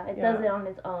so. Yeah, it does it on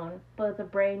its own. But the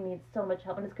brain needs so much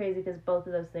help, and it's crazy because both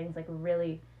of those things like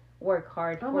really work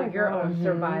hard for your own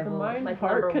survival. The mind like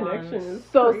heart number connection one. is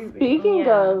So crazy. speaking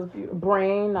of Beautiful.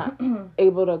 brain not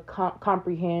able to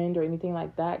comprehend or anything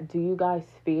like that, do you guys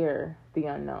fear the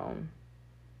unknown?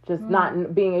 Just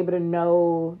not being able to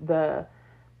know the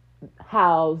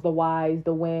hows, the whys,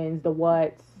 the whens, the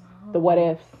whats, the what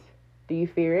ifs. Do you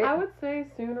fear it? I would say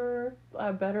sooner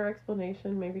a better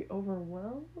explanation, maybe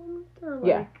overwhelmed or like,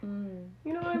 Yeah.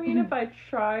 you know what I mean? If I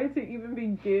try to even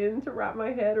begin to wrap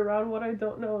my head around what I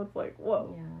don't know, it's like,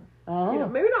 whoa. Yeah. Oh. You know,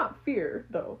 maybe not fear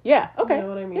though. Yeah. Okay. You know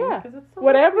what I mean? Yeah. 'Cause it's so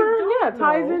Whatever. much we don't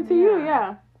Ties know. into you. Yeah.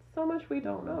 Yeah. So much we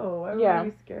don't know. I would Yeah.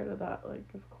 be scared of that. Like,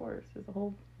 of course, there's a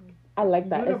whole I like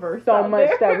that. universe It's so out much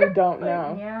there. that we don't Like,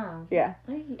 know. Yeah. Yeah.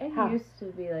 I How? used to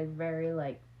be like very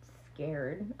like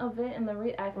scared of it, and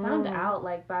I found out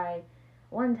like by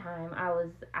one time I was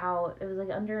out. It was like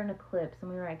under an eclipse,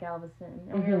 and we were at Galveston,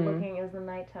 and we were looking. It was the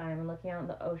nighttime, and looking out in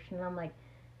the ocean. And I'm like,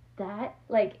 that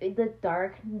like the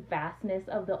dark vastness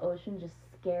of the ocean just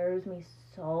scares me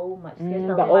so much. Scares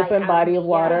The light open out body of of me,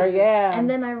 water. Yeah. And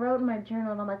then I wrote in my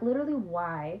journal, and I'm like, literally,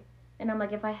 why? And I'm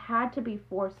like, if I had to be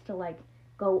forced to like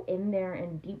go in there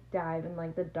and deep dive in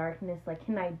like the darkness, like,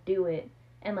 can I do it?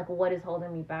 And like, what is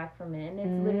holding me back from it? And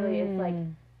it's literally, it's like,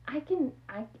 I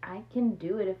can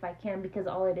do it if I can, because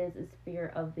all it is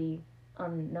fear of the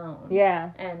unknown. Yeah.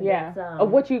 And Yeah. it's,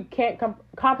 Of what you can't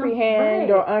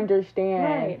comprehend or understand.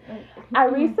 Right. I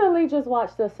recently just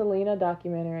watched the Selena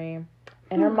documentary,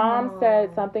 and her mom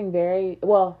said something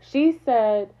she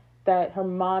said that her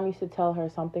mom used to tell her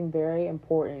something very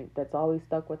important that's always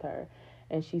stuck with her.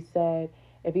 And she said,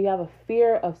 if you have a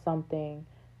fear of something,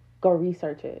 go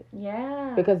research it.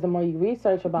 Yeah. Because the more you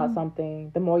research about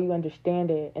something, the more you understand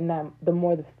it, and that the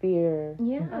more the fear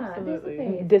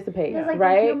Absolutely. dissipates, Because like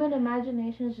right? the human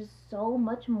imagination is just so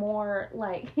much more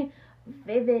like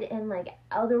vivid and like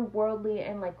otherworldly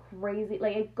and like crazy.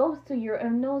 Like it goes to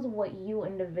it knows what you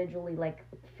individually like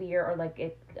fear or like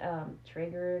it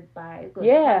triggered by. Like,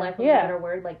 Yeah. a better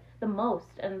word, like the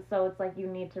most. And so it's like you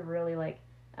need to really like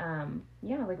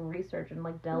like research and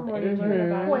like delve into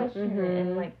the question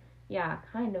and like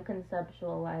kind of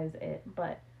conceptualize it.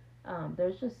 But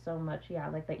there's just so much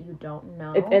like that you don't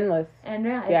know. It's endless. And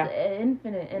it's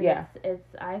infinite, and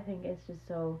it's I think it's just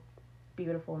so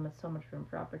beautiful, and there's so much room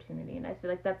for opportunity, and I feel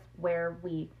like that's where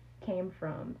we came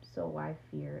from. So why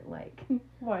fear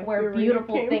where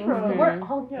beautiful things where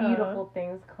all beautiful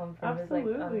things come from is like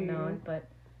unknown. But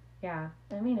I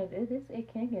mean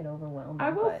it can get overwhelming. I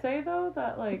will say though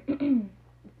that like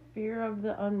fear of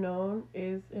the unknown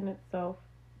is in itself,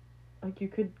 like you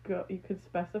could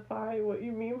specify what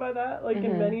you mean by that, like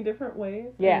in many different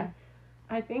ways. Yeah. And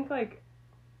I think like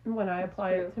when I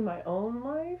apply it to my own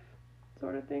life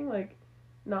sort of thing, like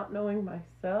not knowing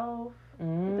myself,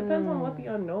 it depends on what the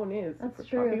unknown is. That's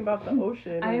if we're talking about the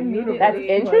ocean I and the immediately, universe. That's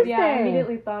interesting. Yeah, I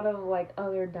immediately thought of like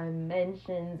other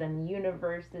dimensions and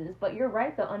universes, but you're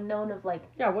right, the unknown of like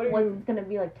what's it's gonna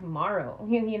be like tomorrow,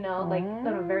 you know, like on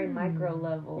a very micro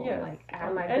level. Yes, like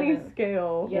on any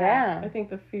scale. Yeah. I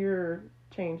think the fear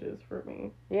changes for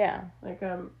me. Yeah. Like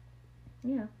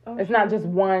It's not just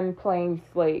one plain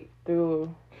slate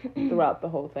throughout the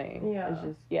whole thing. Yeah. It's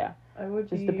just I would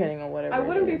just be, depending on whatever. I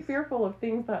wouldn't it be is. fearful of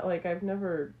things that like I've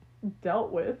never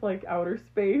dealt with, like outer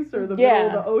space or the middle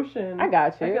of the ocean. I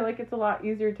got you. I feel like it's a lot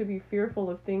easier to be fearful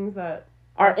of things that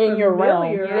are in your realm.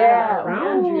 familiar Yeah.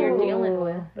 around you. You're dealing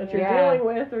with. That you're dealing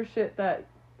with, or shit that,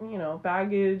 you know,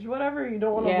 baggage, whatever you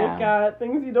don't want to look at,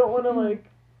 things you don't want to like.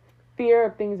 Fear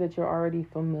of things that you're already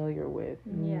familiar with.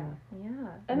 Yeah.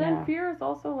 And then fear is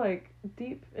also like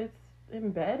deep, it's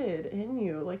embedded in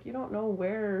you. Like you don't know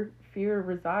where fear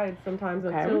resides sometimes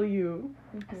until you.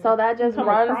 So that just come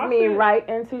runs across me it. right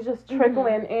into just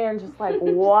trickling in, just like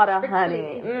water,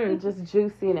 honey. Just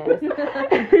juiciness.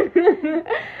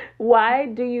 Why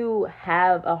do you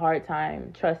have a hard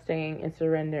time trusting and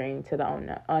surrendering to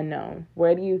the unknown?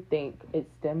 Where do you think it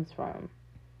stems from?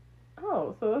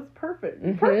 Oh, so that's perfect.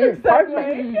 Perfect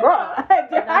segue. Girl,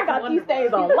 I got these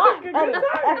things on lock. Good timing.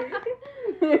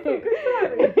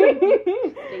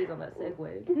 Stays on that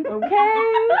segue.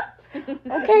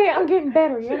 Okay, I'm getting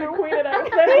better, you She's know. the queen of that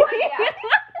segue.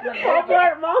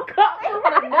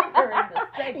 Never in the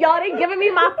Y'all didn't giving me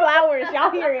my flowers.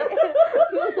 Y'all hear it.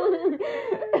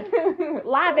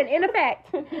 Live and in effect.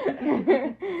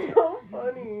 So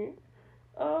funny.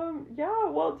 Yeah,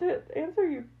 well, to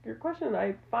answer your question,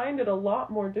 I find it a lot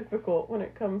more difficult when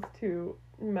it comes to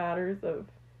matters of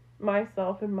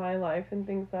myself and my life and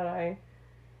things that I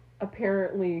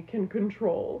apparently can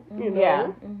control, you know? Yeah.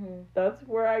 Mm-hmm. That's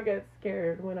where I get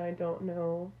scared, when I don't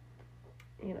know,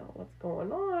 you know, what's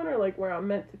going on, or like where I'm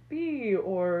meant to be,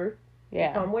 or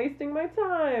if I'm wasting my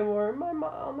time, or am I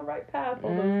on the right path?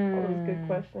 All those good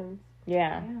questions.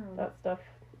 Yeah. That stuff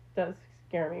does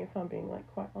scare me, if I'm being like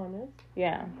quite honest.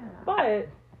 Yeah. But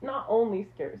not only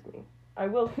scares me, I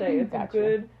will say it's Gotcha. a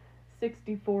good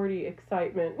 60-40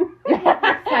 excitement.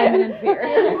 Excitement and fear.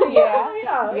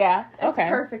 Yeah. Yeah. It's Okay.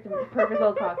 perfect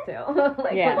little cocktail.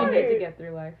 Like Yeah. what you need to get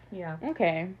through life. Yeah.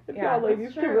 Okay. If Yeah, y'all ladies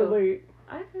that's can true. relate.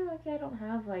 I feel like I don't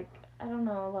have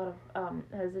a lot of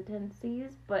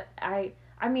hesitancies, but I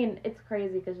mean, it's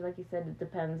crazy because like you said, it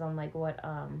depends on like what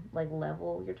like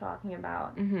level you're talking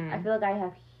about. Mm-hmm. I feel like I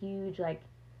have huge like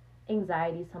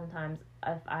anxiety sometimes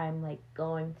if I'm like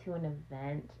going to an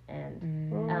event and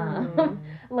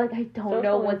like I don't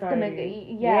know Social what's anxiety.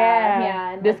 gonna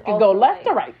yeah and this like, could go also, left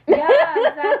like, or right. yeah,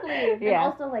 exactly. And Yeah.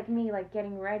 also like me like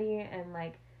getting ready and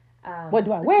like What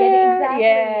do I wear? exactly.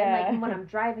 Yeah. And like when I'm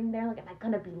driving there, like am I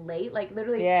gonna be late? Like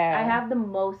literally, Yeah. I have the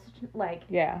most like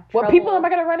Yeah. What people trouble. am I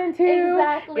gonna run into?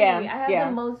 Exactly. Yeah. I have Yeah.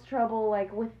 the most trouble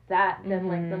like with that than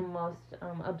like the Mhm. most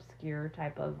obscure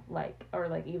type of like or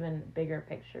like even bigger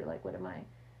picture. Like what is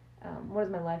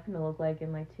my life gonna look like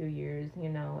in like 2 years? You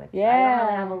know, I don't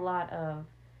really have a lot of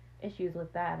issues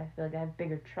with that. I feel like I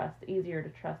have easier to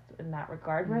trust in that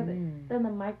regard, rather than the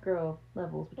micro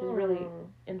levels, which is really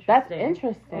interesting. That's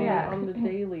interesting. Yeah. On the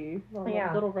daily, on the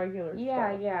little regular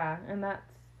stuff. Yeah, and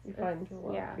that's You find a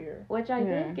lot of fear. which I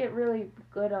did get really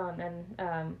good on,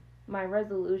 and my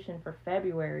resolution for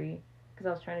February, because I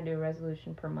was trying to do a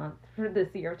resolution per month for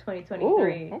this year of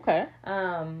 2023. Ooh, okay.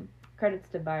 Credits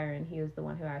to Byron. He was the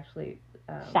one who actually.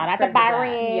 Shout out to credited Byron.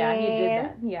 that. Yeah, he did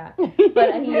that. Yeah,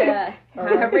 but he Byron.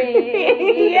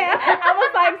 Yeah, I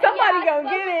was like, somebody gonna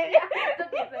get it.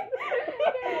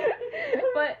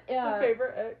 But The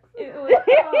favorite ex. it was oh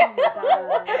my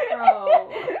god, bro.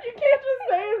 You can't just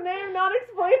say his name, not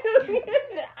explain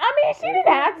it. I mean, she didn't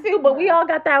have to, but we all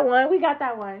got that one. We got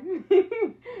that one.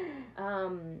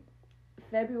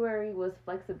 February was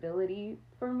flexibility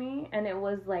for me, and it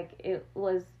was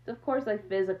of course like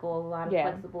physical, a lot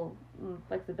of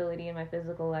flexibility in my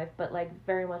physical life, but like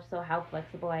very much so how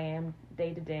flexible I am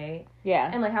day to day. Yeah.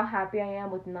 And like how happy I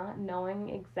am with not knowing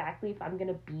exactly if I'm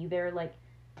gonna be there like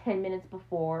 10 minutes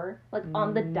before, like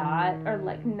on the dot, or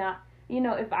like not, you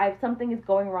know, if something is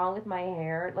going wrong with my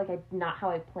hair, like not how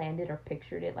I planned it or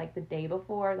pictured it like the day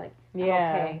before, like I'm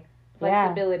okay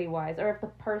flexibility wise. Or if the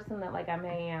person that like I'm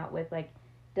hanging out with like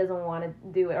doesn't want to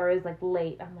do it or is like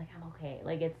late, I'm like, I'm okay,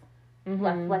 like it's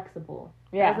flexible.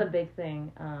 Yeah, that's a big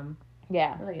thing.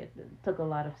 Yeah, like it took a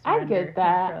lot of I surrender get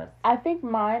that. and trust. I think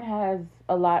mine has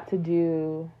a lot to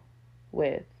do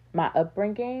with my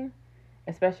upbringing,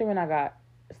 especially when I got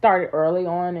started early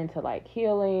on into like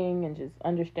healing and just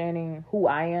understanding who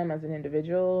I am as an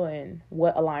individual and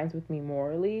what aligns with me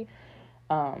morally,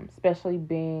 especially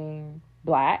being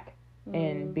Black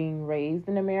and being raised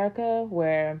in America,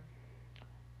 where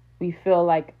we feel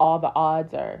like all the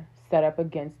odds are set up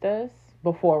against us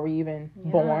before we even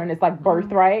born. It's like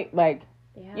birthright, like,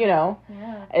 you know,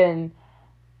 and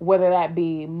whether that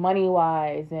be money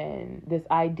wise and this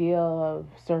idea of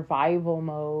survival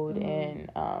mode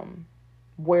and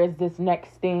where's this next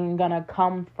thing gonna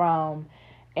come from,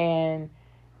 and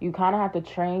you kind of have to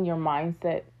train your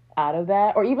mindset out of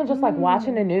that, or even just like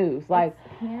watching the news, like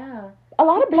a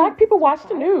lot of Black people watch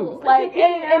the news, like,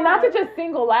 and not to just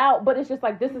single out, but it's just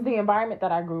like, this is the environment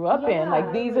that I grew up in.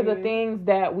 Like, these are the things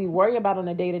that we worry about on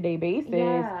a day-to-day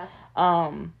basis,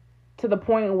 to the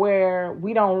point where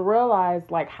we don't realize,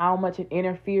 like, how much it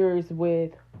interferes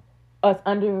with us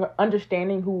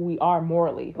understanding who we are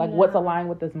morally, like, what's aligned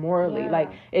with us morally.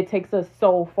 Like, it takes us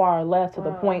so far left to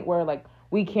the point where, like,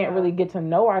 we can't really get to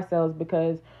know ourselves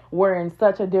because we're in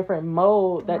such a different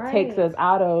mode that takes us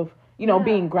out of, you know,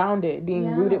 being grounded,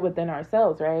 being rooted within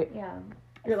ourselves, right? Yeah.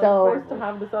 You're like So- forced to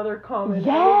have this other common.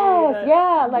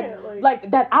 Like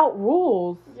that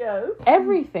outrules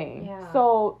everything. Yeah.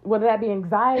 So whether that be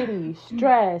anxiety,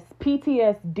 stress,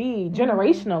 PTSD,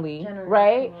 generationally,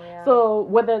 right? Yeah. So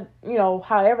whether, you know,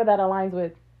 however that aligns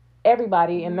with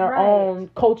everybody in their own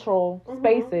cultural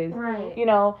spaces, Right. you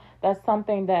know, that's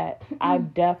something that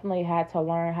I've definitely had to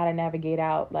learn how to navigate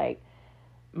out. Like,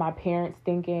 my parents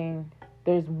thinking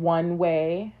there's one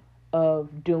way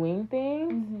of doing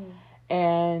things,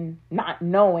 and not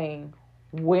knowing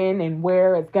when and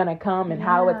where it's gonna come and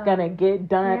how it's gonna get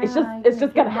done. It's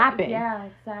just gonna happen. Yeah,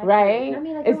 exactly. Right? I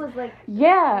mean, like, it's, it was like,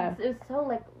 yeah, it's so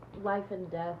like life and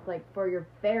death, like for your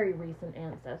very recent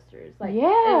ancestors. Like,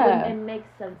 yeah, it makes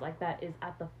sense. Like that is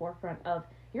at the forefront of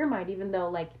your mind, even though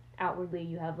like outwardly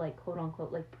you have like quote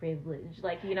unquote like privilege,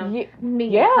 like, you know,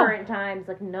 current times.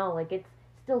 Like, no, like it's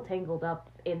still tangled up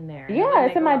in there. Yeah,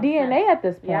 it's in my DNA at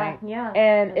this point. Yeah.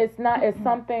 And it's not. It's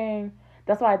something.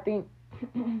 That's why I think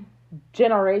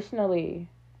generationally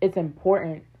it's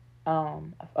important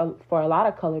for a lot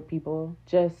of colored people,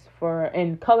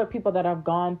 and colored people that have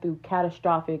gone through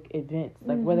catastrophic events,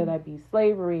 like whether that be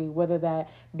slavery, whether that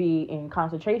be in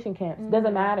concentration camps,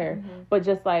 doesn't matter. But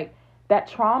just like that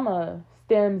trauma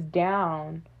stems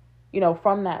down,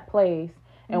 from that place.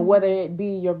 And whether it be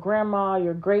your grandma,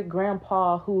 your great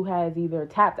grandpa who has either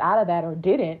tapped out of that or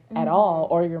didn't at all,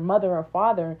 or your mother or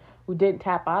father who didn't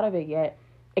tap out of it yet,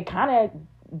 it kind of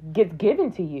gets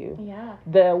given to you.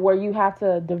 Yeah. Where you have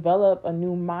to develop a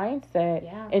new mindset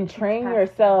and train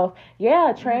yourself.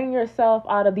 Yeah, train yourself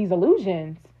out of these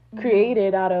illusions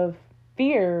created out of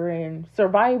fear and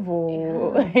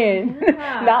survival and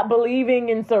not believing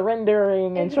and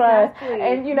surrendering and trust.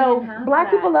 And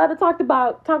black people love to talk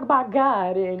about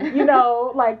God and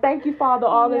like thank you Father,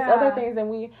 all these other things, and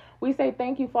we say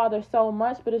thank you Father so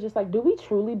much, but it's just like, do we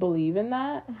truly believe in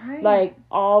that? Right. Like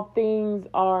all things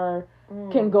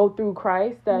can go through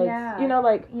Christ. That's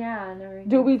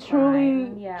do we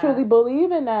truly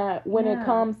believe in that when it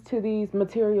comes to these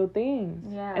material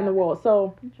things in the world?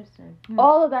 So interesting.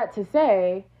 All of that to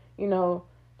say,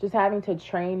 just having to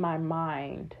train my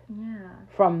mind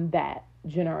from that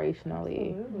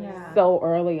generationally so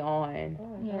early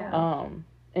on.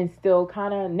 And still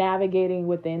kind of navigating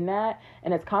within that,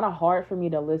 and it's kind of hard for me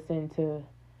to listen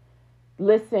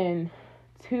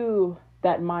to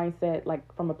that mindset, like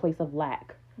from a place of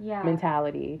lack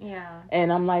mentality.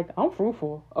 And I'm like, I'm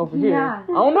fruitful over here. I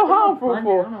don't know how I'm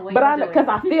fruitful, but because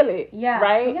I feel it.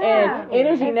 Right? And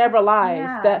energy never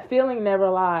lies. That feeling never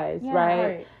lies.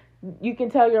 Right? You can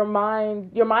tell your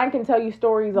mind can tell you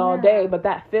stories all day, but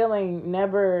that feeling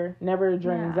never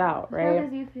drains out. Right?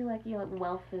 Because you feel like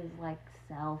wealth is like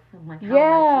self and like for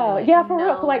real.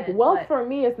 Like wealth for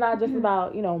me, it's not just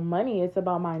about money. It's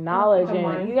about my knowledge and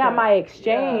my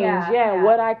exchange.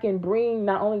 What I can bring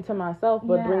not only to myself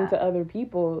but bring to other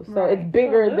people. So it's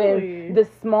bigger than this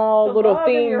small little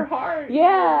thing. In your heart.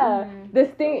 This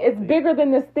thing, it's bigger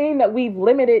than this thing that we've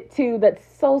limited to. That's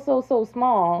so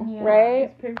small,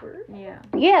 right? It's paper.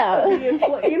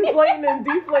 Inflating and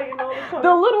deflating all the time.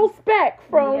 The little speck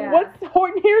from what's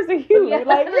Horton Hears a Hue.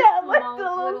 Like the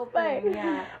little speck.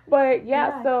 But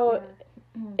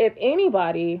if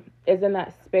anybody is in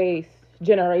that space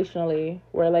generationally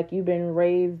where like you've been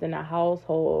raised in a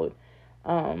household,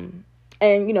 and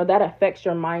that affects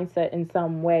your mindset in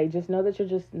some way, just know that you're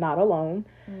just not alone.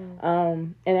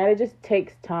 And that it just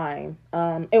takes time,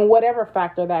 and whatever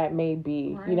factor that may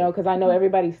be, because I know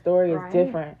everybody's story is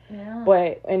different,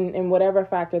 but in whatever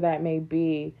factor that may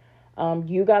be,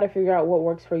 you got to figure out what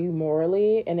works for you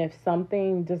morally. And if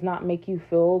something does not make you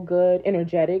feel good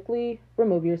energetically,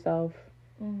 remove yourself.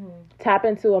 Tap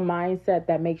into a mindset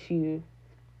that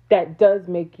does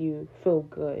make you feel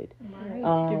good.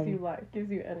 Gives you life,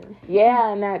 gives you energy.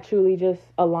 And that truly just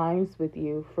aligns with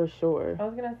you for sure. I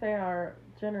was going to say our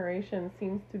generation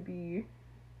seems to be,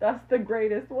 that's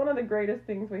one of the greatest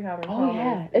things we have in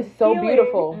common. It's so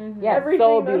beautiful. Everything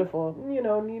so beautiful.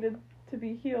 Needed to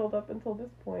be healed up until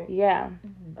this point.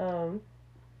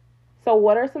 So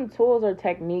what are some tools or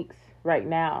techniques right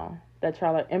now that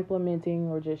y'all are implementing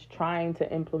or just trying to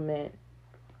implement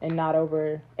and not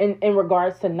in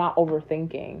regards to not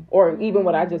overthinking, or even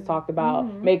what I just talked about,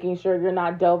 making sure you're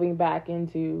not delving back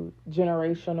into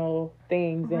generational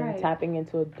things and tapping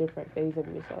into a different phase of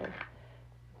yourself?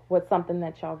 What's something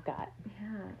that y'all got?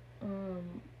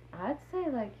 I'd say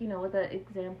with the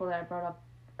example that I brought up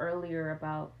earlier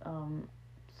about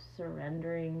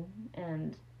surrendering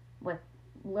and with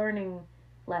learning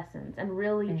lessons and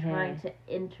really trying to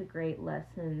integrate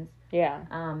lessons.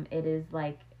 It is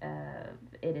like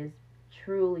it is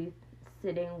truly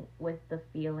sitting with the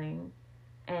feeling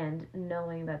and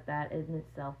knowing that in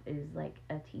itself is like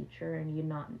a teacher, and you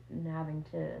don't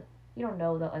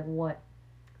know that like what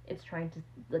it's trying to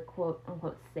the quote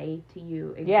unquote say to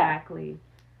you exactly.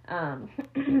 And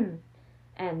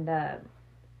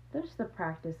there's the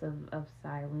practice of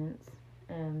silence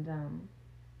and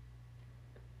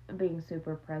being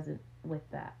super present with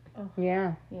that.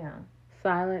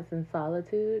 Silence and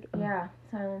solitude.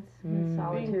 Silence and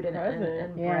solitude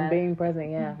and breath. Being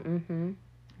present.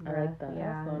 I like that.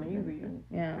 Yeah, That's not easy.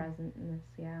 Yeah. Presentness,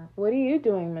 yeah. What are you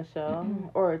doing, Michelle?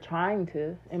 Or trying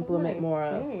to implement many more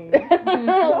of? things.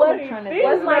 What- many trying to things,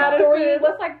 think. Madison.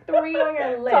 What's like three on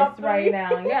your list Top three. right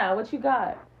now? Yeah, what you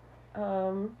got?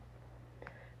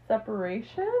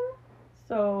 Separation.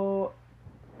 So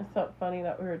it's not funny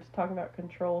that we were just talking about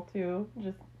control too.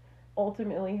 Just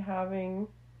ultimately having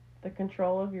the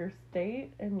control of your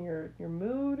state and your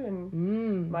mood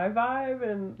and my vibe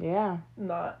and Yeah,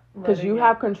 not because you letting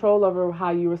have it- control over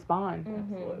how you respond.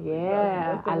 Absolutely.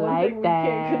 Yeah, That's the I one like thing we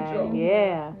can't that. control.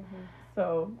 Yeah,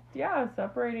 So yeah,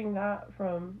 separating that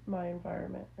from my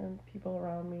environment and people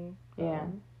around me. Yeah.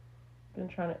 Been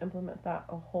trying to implement that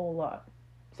a whole lot.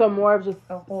 so more of just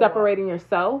A whole separating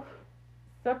yourself,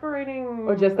 Separating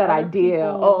or just that other idea.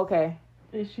 people's Oh, okay.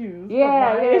 Issues.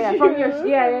 Yeah, from my yeah. From your issues,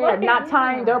 yeah, and, yeah. like, Not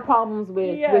tying their problems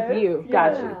with you.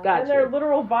 Got you. And their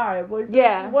literal vibe, like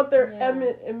Yeah. what they're Yeah.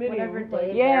 emitting. Whatever day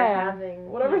like, Yeah. they're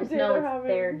having. Whatever you just day know they're it's having.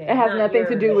 their day. It has not nothing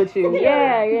to do yours. with you.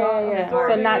 Yeah. Yeah, Not yeah, yeah. So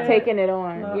absorbing not it, taking it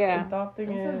on. not Yeah.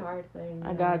 adopting It's it. a hard thing.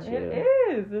 I got you. It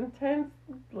is intense,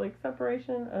 like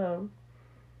separation.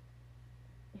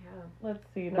 Yeah. Let's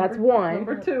see. That's one.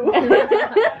 Number two.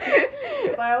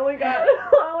 I only got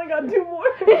two more.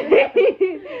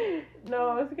 No,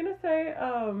 I was gonna say,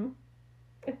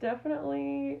 it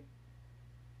definitely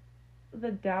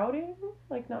the doubting,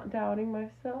 like not doubting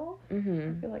myself.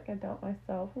 Mhm. I feel like I doubt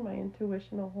myself and my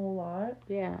intuition a whole lot,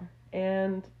 Yeah.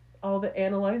 and all the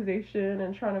analyzation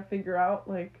and trying to figure out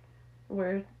like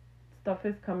where stuff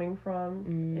is coming from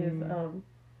is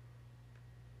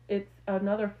it's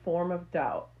another form of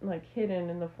doubt, like hidden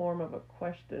in the form of a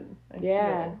question. I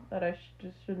feel that I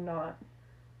should not,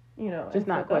 Just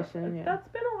not question. Yeah. That's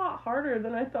been a lot harder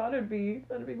than I thought it'd be.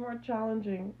 That'd be more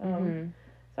challenging.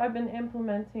 So I've been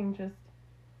implementing just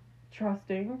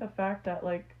trusting the fact that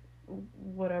like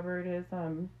whatever it is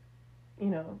I'm,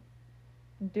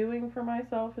 doing for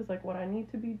myself is like what I need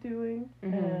to be doing,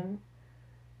 and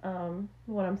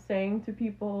what I'm saying to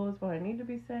people is what I need to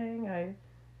be saying. I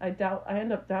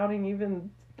end up doubting even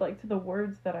like to the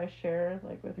words that I share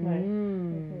like with my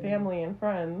family and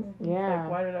friends. It's Yeah. like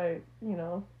why did I,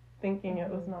 thinking it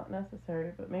was not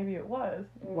necessary, but maybe it was.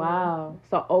 Wow.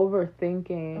 So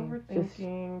overthinking. Just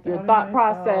Overthinking, your doubting thought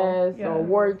myself. process or Yes.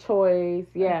 word choice.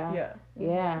 Yeah. Yeah,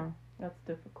 Yeah. that's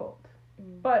difficult.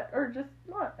 But, or just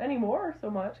not anymore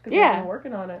so much, because Yeah. I've been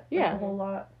working on it Yeah. a whole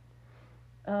lot.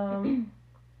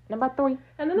 Number 3.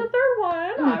 And then the third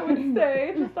one, I would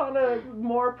say, just on a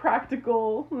more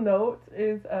practical note,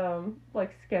 is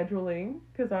like scheduling,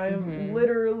 because I am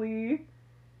literally,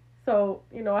 so,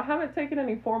 I haven't taken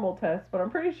any formal tests, but I'm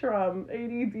pretty sure I'm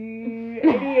ADD,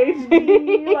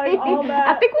 ADHD, like all that.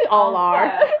 I think we all are.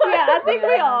 Yeah. Yeah, I think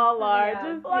we all are. Yeah.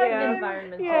 Just Like, yeah.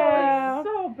 environment. Yeah.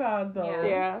 So bad though. Yeah.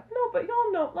 Yeah. No, but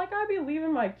y'all know, like I be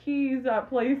leaving my keys at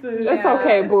places. It's Yeah.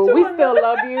 okay, boo. To We still another-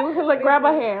 love you. Like, grab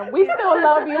a hand. We still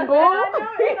love you, boo. I know,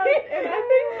 and I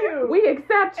thank you. We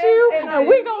accept you, And and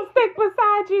we gonna stick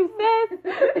beside you, sis.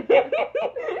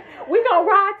 We gonna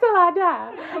ride till I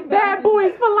die. Bad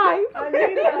boys for life. I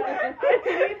need that.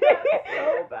 I need that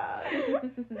so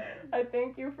bad. I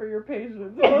thank you for your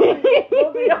patience. Both of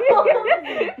y'all,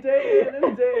 day in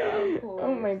and day out.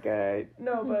 Oh my god.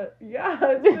 No, but yeah,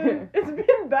 it's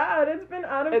been bad. It's been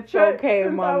out of It's check okay,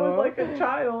 since I mama. was like a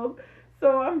child.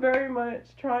 So I'm very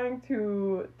much trying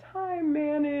to time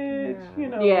manage,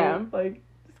 Yeah. like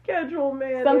schedule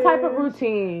manage. Some type of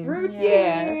routine.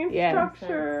 Routine, Yeah.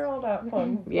 structure, all that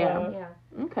fun Yeah. stuff.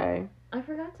 Yeah. Okay. I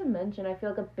forgot to mention. I feel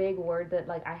like a big word that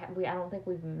like I don't think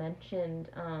we've mentioned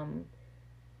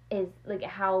is like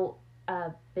how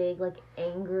big like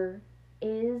anger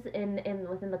is in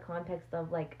within the context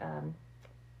of like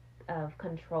of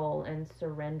control and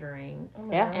surrendering Oh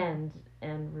my Yeah. God.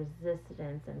 and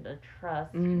resistance and a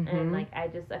trust Mhm. and like I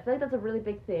feel like that's a really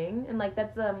big thing and like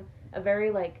that's a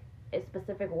very like a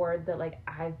specific word that like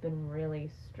I've been really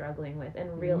struggling with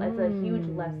and it's a huge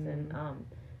lesson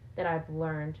that I've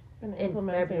learned Been in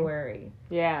implementing. February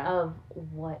Yeah. of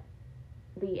what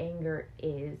the anger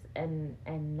is and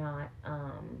not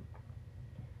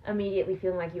immediately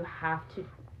feeling like you have to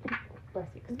bless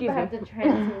you Excuse you have me. to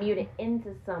transmute it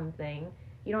into something.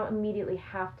 You don't immediately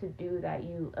have to do that.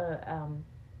 You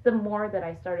the more that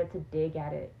I started to dig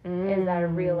at it is that I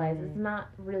realized it's not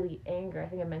really anger. I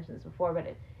think I mentioned this before, but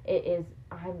it is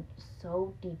I'm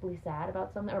so deeply sad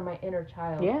about something, or my inner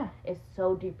child Yeah. is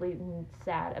so deeply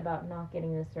sad about not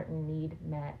getting a certain need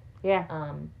met. Yeah.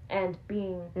 And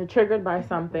being You're triggered by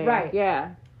something. Right.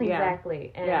 Yeah. Yeah.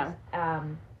 exactly, and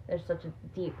there's such a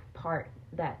deep part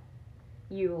that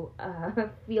you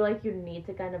feel like you need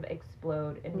to kind of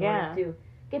explode in Yeah. order to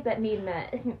get that need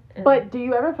met. But do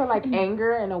you ever feel like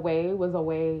anger in a way was a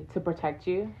way to protect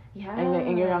you yeah,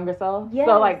 in your younger self? Yes,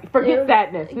 So like forget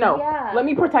sadness. No. Yeah. Let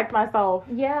me protect myself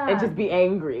yeah, and just be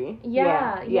angry.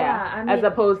 Yeah. I mean, as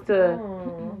opposed to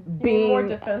being more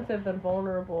defensive than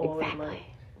vulnerable. Exactly.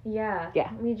 And like,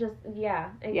 Yeah. We just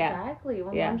exactly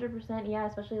 100%. Yeah,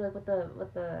 especially like with the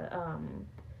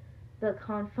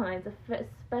confines,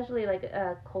 especially like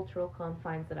cultural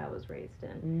confines that I was raised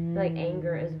in. Like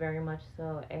anger is very much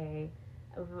so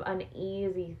an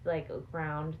easy like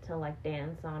ground to like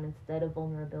dance on instead of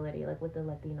vulnerability, like with the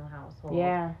Latino household.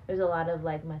 Yeah. There's a lot of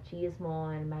like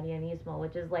machismo and marianismo,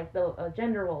 which is like the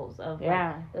gender roles of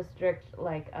like the strict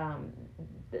like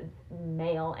the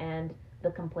male and the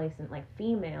complacent like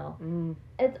female.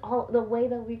 It's all the way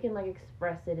that we can like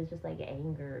express it is just like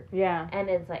anger. Yeah. And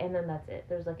it's like, and then that's it.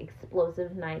 There's like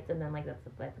explosive nights, and then like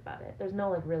that's about it. There's no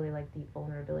like really like deep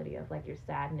vulnerability of like your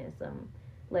sadness,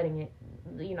 letting it,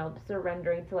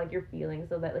 surrendering to like your feelings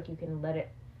so that like you can let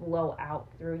it flow out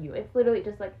through you. It's literally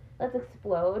just like, let's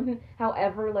explode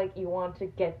however like you want to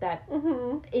get that.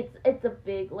 It's a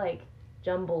big like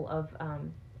jumble of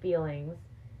feelings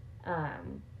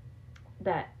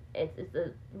that it's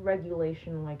a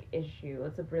regulation like issue.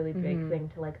 It's a really big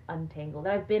thing to like untangle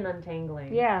that I've been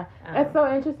untangling. Yeah. It's so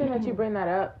interesting that you bring that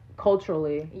up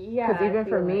culturally. Yeah, because even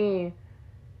for me,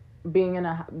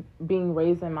 being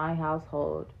raised in my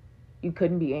household, you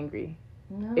couldn't be angry.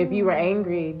 No. If you were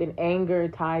angry, then anger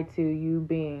tied to you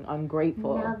being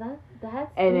ungrateful. Now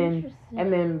that's and interesting.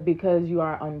 then because you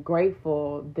are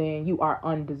ungrateful, then you are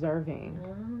undeserving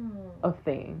of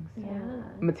things. Yeah.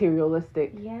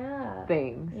 Materialistic Yeah.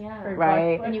 things. Yeah.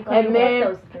 Right? And you And then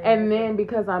those things. and then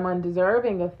because I'm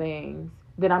undeserving of things,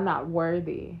 then I'm not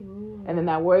worthy. And then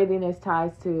that worthiness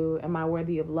ties to, am I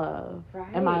worthy of love?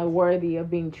 Right. Am I worthy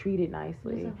of being treated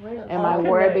nicely? Am I all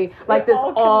worthy? connects. Like this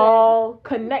all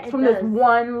connects It from this does.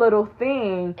 one little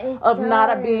thing It of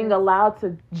not does. being allowed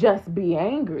to just be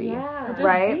angry. Yeah. just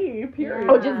Right? be, period.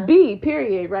 Or just be,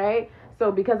 period, right?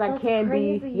 So because I That's can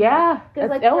crazy. be, yeah, 'Cause, that's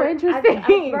like, so for-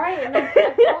 interesting. Right, and I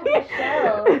told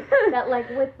Michelle that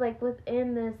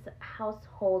within this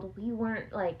household, we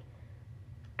weren't like,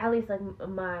 at least like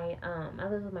my I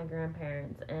lived with my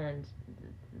grandparents, and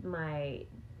my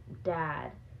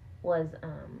dad was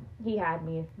he had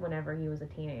me whenever he was a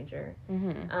teenager.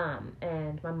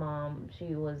 And my mom,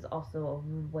 she was also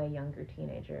a way younger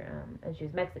teenager, and she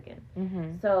was Mexican.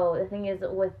 So the thing is,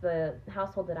 with the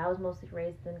household that I was mostly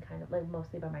raised in, kind of like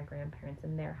mostly by my grandparents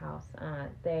in their house,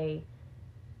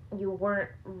 you weren't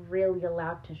really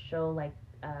allowed to show like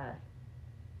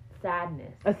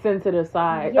sadness, A sensitive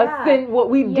side. Yeah. What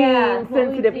we deem what we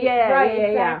sensitive. deem- Yeah, right, yeah,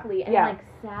 exactly. yeah. And like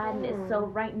sadness. So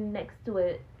right next to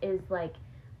it is like,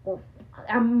 well,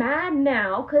 I'm mad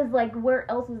now because like where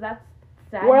else is that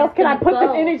sadness? Where else can I gonna put this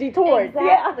go? energy towards?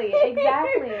 Exactly, Yeah.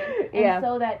 exactly. And Yeah.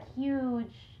 so that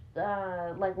huge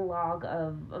like log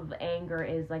of anger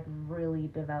is like really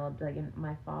developed. Like in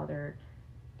my father,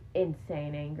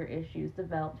 insane anger issues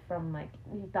developed from like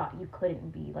he thought you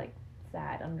couldn't be like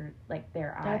sad under like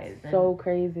their eyes. That's so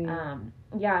crazy.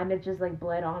 Yeah, and it just like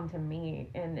bled onto me,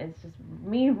 and it's just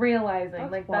me realizing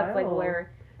That's like that's like wild.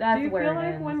 where that's Do you where feel it like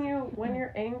ends. when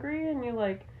you're angry and you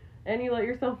like and you let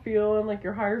yourself feel and like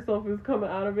your higher self is coming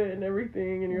out of it and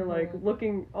everything and you're like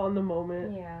looking on the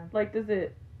moment, Yeah. like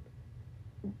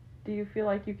do you feel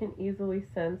like you can easily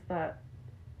sense that,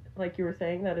 like you were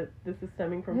saying, that this is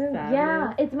stemming from sadness?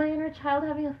 Yeah, it's my inner child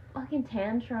having a fucking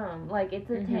tantrum. Like it's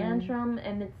a tantrum,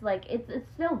 and it's like it's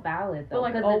still valid though. But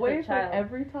like 'cause always, it's a like child.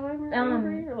 every time you're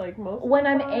angry, or like most When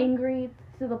of I'm the time? angry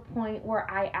to the point where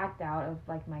I act out of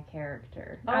like my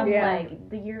character, Oh, I'm yeah. like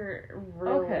you're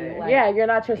really Okay. like Yeah, you're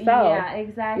not yourself. Yeah,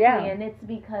 exactly. Yeah. And it's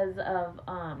because of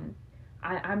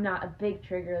I'm not a big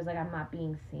trigger is like I'm not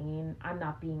being seen, I'm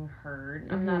not being heard,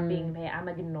 I'm not being paid, I'm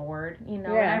ignored, And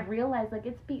Yeah. I realized like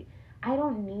I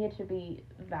don't need to be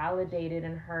validated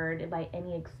and heard by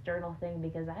any external thing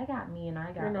because I got me and I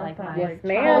You're got not like that, my Yes, like,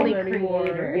 ma'am. child holy anymore.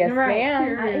 creator. Yes, right.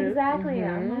 ma'am. Exactly.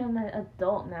 Mhm. I'm an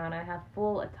adult now and I have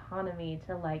full autonomy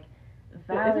to like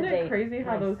But validate isn't it crazy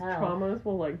how those myself. traumas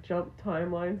will like jump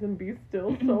timelines and be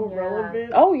still so Yeah.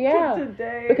 relevant Oh, yeah. to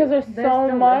today? Because there's They're so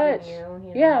still much. living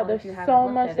you, Yeah, if there's you haven't so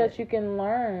looked much at that it. you can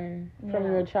learn from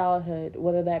Yeah. your childhood,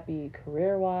 whether that be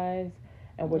career wise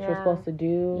and what you're Yeah. supposed to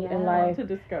do Yeah. in I life. want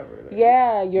to discover that.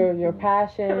 Yeah, your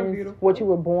passions, beautiful. what you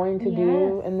were born to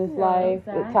do Yes, in this yeah, life,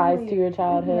 it ties to your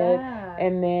childhood. Yeah.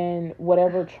 And then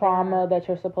whatever trauma Yeah. that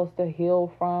you're supposed to heal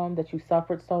from, that you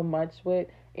suffered so much with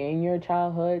in your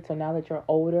childhood. So now that you're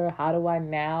older, how do I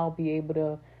now be able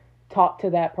to talk to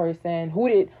that person? Who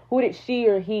did she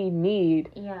or he need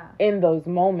Yeah. in those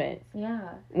moments? Yeah.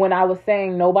 When I was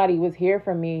saying nobody was here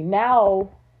for me, now,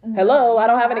 hello, I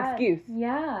don't have an excuse.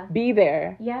 Yeah. Be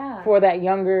there Yeah. for that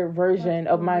younger version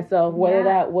of myself, whether Yeah.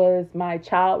 that was my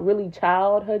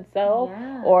childhood self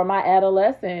Yeah. or my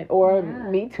adolescent or Yeah.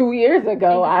 me 2 years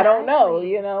ago. I don't know,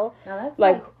 Exactly. Now that's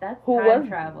like, that's who time was-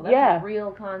 travel. That's yeah. a real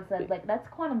concept. Like that's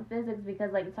quantum physics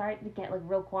because like it's hard to get like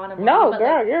real quantum. No, but,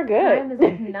 girl, like, you're good. Time is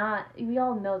like not. We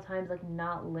all know time's like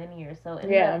not linear. So in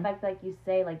Yeah. the effect, like you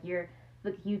say, like you're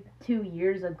like you 2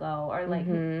 years ago, or like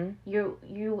Mhm.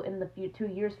 you in the 2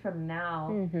 years from now,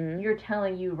 Mhm. you're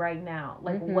telling you right now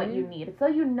like what Mhm. you need. So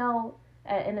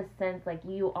in a sense, like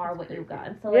you are what you got.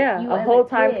 And so like Yeah, you a as whole a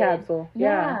time kid, capsule.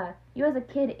 Yeah. you as a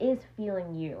kid is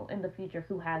feeling you in the future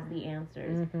who has the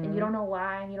answers, and Mhm. you don't know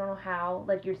why, you don't know how.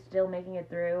 Like you're still making it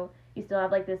through. You still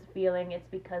have like this feeling. It's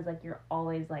because like you're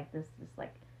always like this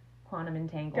like quantum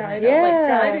entanglement. Guiding, Yeah. like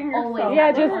guiding Always yourself. Yeah,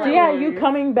 That's just what yeah, I you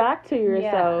coming back to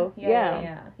yourself.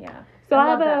 Yeah. So I I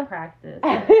love have that a practice.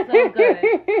 It's so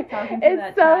good. Talking to it's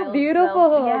that so child beautiful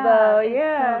self. though. It's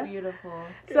Yeah. so beautiful.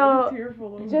 So,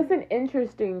 tearful. just an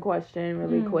interesting question,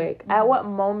 really quick. At what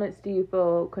moments do you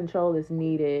feel control is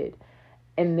needed?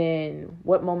 And then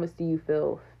what moments do you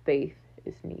feel faith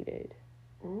is needed?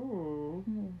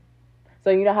 So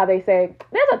you know how they say,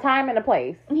 there's a time and a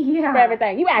place Yeah. for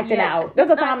everything. You acting out. There's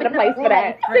a time and a place for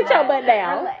that. Sit your butt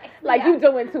down. Like you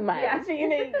doing too much. Yeah.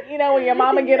 You know when your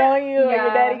mama get on you or your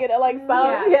daddy get like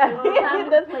so. Yeah. There's a time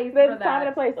and a place There's for a time and a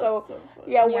that. place. So funny.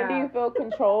 yeah, when Yeah. do you feel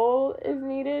control is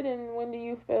needed, and when do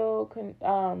you feel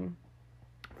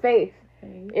faith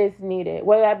is needed?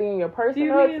 Whether that be in your Do personal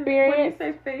you mean, experience. when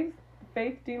you say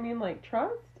faith, do you mean like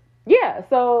trust? Yeah.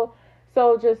 So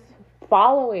just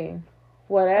following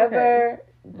whatever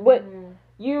what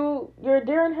you're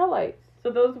deer in headlights. So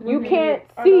those You would be- can't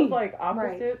are see. those like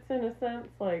opposites in a sense,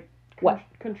 like What?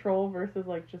 control versus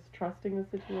like just trusting the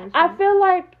situation. I feel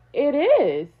like it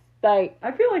is like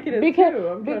I feel like it is because too.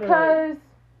 I'm trying to, because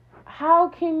how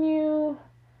can you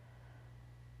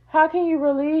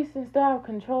release and still have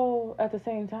control at the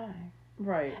same time?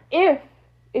 right. If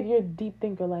you're a deep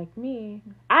thinker like me,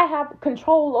 I have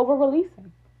control over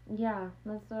releasing. Yeah,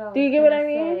 that's what I was Do you get what I gonna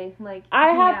mean? say. Like I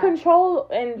have yeah. control,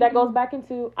 and that goes back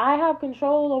into I have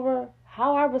control over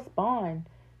how I respond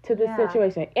to this Yeah.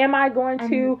 situation. Am I going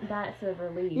to And that's a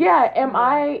release. Yeah, am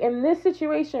I in this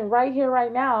situation right here,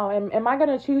 right now? Am I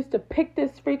gonna choose to pick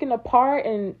this freaking apart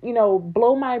and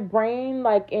blow my brain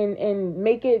like and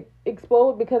make it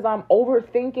explode because I'm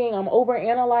overthinking, I'm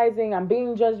overanalyzing, I'm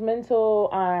being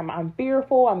judgmental, I'm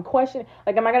fearful, I'm questioning?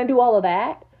 Like, am I gonna do all of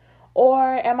that, or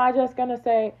am I just gonna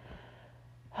say,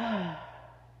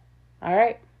 all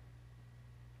right,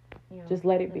 Yeah. just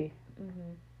let it be,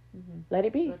 let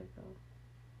it be, Let it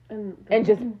go. and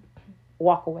just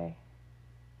walk away,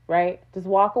 right? Just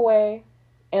walk away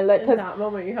and let. In that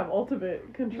moment, you have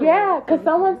ultimate control. Yeah, because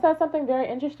someone said something very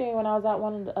interesting when I was at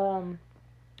one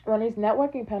of these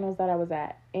networking panels that I was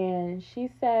at, and she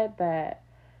said that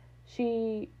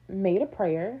she made a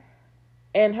prayer,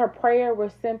 and her prayer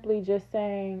was simply just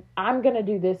saying, "I'm gonna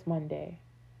do this one day,"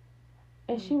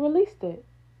 and she released it,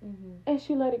 and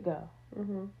she let it go,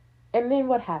 and then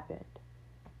what happened?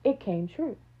 It came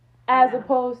true, as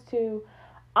opposed to,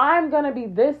 "I'm gonna be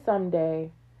this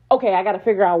someday." Okay, I got to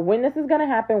figure out when this is going to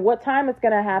happen, what time it's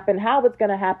going to happen, how it's going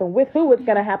to happen, with who it's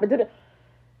going to happen.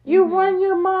 You run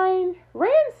your mind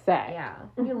ransack. Yeah,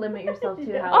 you limit yourself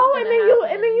to how. Oh, it's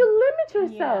and then gonna you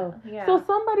limit yourself. Yeah. So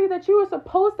somebody that you were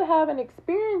supposed to have an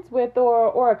experience with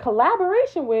or a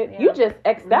collaboration with, you just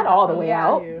X that all the way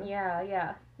out.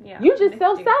 Yeah. You just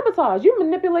self-sabotage. You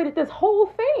manipulated this whole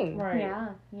thing. Right.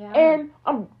 Yeah. And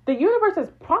the universe is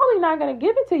probably not going to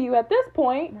give it to you at this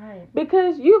point, Right.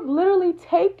 because you've literally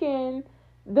taken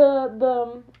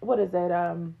the what is it,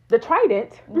 the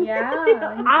trident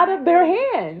Yeah. out of their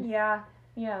hands. Yeah.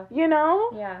 You know?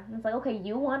 Yeah. It's like, okay,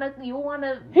 you wanna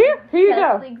Here you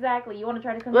go. Exactly. You wanna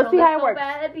try to control Let's see this how it so works.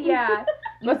 bad? Yeah.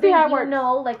 Let's see how it works. You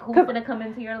know, like who's gonna come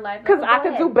into your life? Because Like, I go could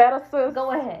ahead. do better, sis.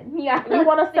 Go ahead. Yeah. You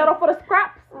want to settle for the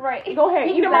scraps? Right. Go ahead.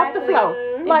 Eat them off the Exactly.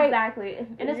 floor. Like, Exactly.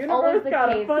 And The it's always universe the got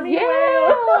a case. funny Yeah. way.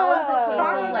 It's always the case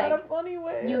Karma of, got like, a funny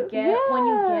way. you get when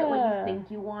you get what Yeah. you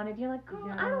think you wanted, you're like, girl,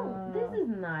 I don't. Yeah. This is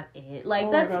not it. Like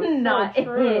Oh my that's God, so not it.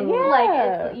 true. Like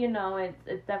Yeah.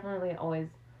 it's definitely always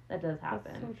that does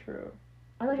happen. That's so true.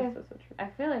 I like That's so true. I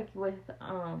feel like with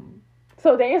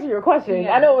So to answer your question,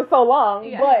 Yeah. I know it was so long,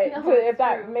 Yeah. but No, if it's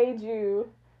that true. made you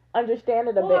understand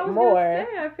it a I bit was more. gonna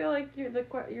say, I feel like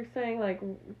you're saying like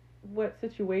what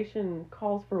situation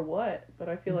calls for what, but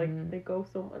I feel like they go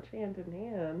so much hand in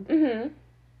hand Mm-hmm.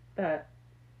 that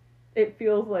it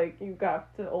feels like you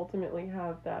got to ultimately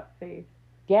have that faith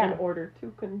Yeah. in order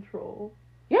to control,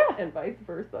 Yeah. and vice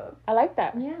versa. I like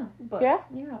that. Yeah. But Yeah.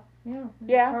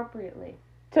 Yeah. Appropriately.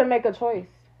 To make a choice.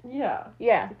 yeah,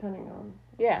 Yeah. depending on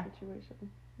Yeah. the situation.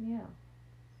 Yeah.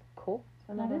 Cool.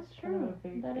 I know That that's is kind of true. a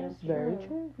vague That is answer. Very true.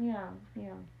 true.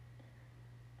 Yeah.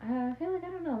 I feel like, I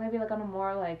don't know, maybe like on a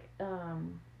more like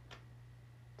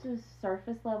just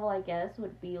surface level, I guess,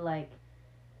 would be like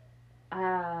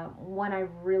when I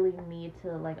really need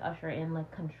to like usher in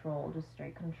like control, just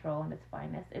straight control and its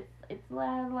finest. It's a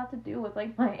lot to do with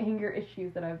like my anger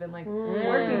issues that I've been like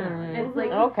working on. It's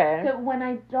like Okay. when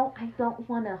I don't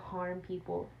want to harm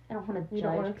people. I don't want to You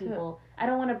don't want judge it to people.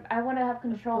 I want to have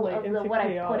control escalate of into what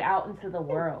chaos. I put out into the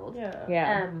world. Yeah.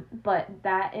 Yeah. But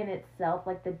that in itself,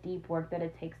 like the deep work that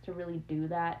it takes to really do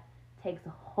that, takes a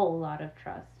whole lot of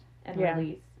trust and Yeah.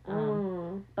 release.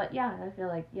 But yeah, I feel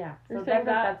like You're So saying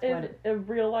that's that what is it. a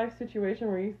real life situation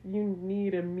where you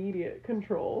need immediate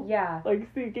control. Yeah. Like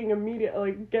seeking immediate,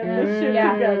 like get Mm. the shit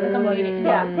Yeah. together. Like Like, immediate-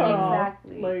 not yeah, cut off.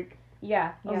 exactly. Like,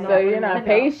 Yeah. I'm So you're not No.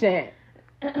 patient.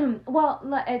 Well,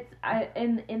 it's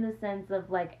in the sense of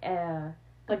like Like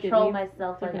it control needs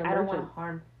myself. like Like an I don't want to emergence.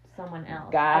 harm someone else.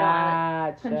 I Gotcha.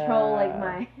 don't want to control like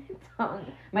my tongue.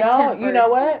 My No, temper, you know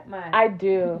what? My, I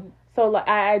do. So like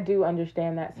I do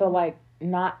understand that. So like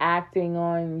not acting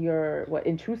on your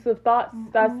intrusive thoughts.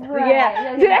 That's Right.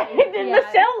 yeah. Yeah.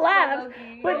 Michelle laughs.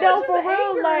 But yeah, no, just for real,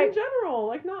 anger like in general,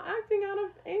 like not acting out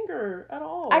of anger at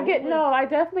all. I get Like, no, I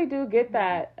definitely do get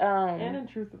that. and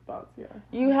intrusive thoughts. Yeah.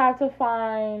 You have to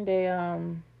find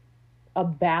a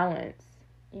balance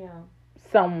Yeah.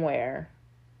 somewhere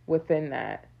within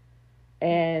that,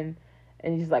 and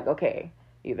you're just like, okay,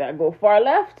 either I go far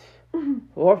left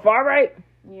or far right,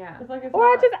 Yeah. It's like or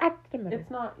I just act in the middle.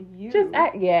 it's not you. Just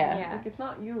act, yeah. Yeah. Like it's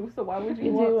not you, so why would you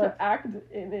You want do to it. act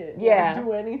in it? Yeah. Or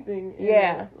do anything. In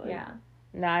Yeah. It? Like, Yeah.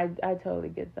 No, I totally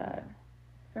get that.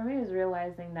 For me, it was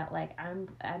realizing that like I'm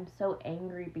so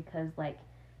angry because like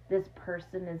this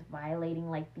person is violating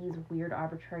like these weird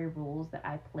arbitrary rules that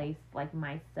I place like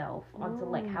myself onto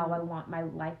like how I want my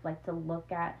life like to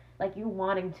look at, like you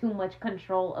wanting too much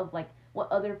control of like what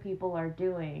other people are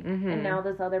doing, and now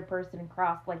this other person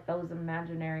crossed like those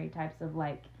imaginary types of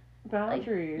like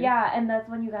boundaries. yeah, and that's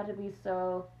when you got to be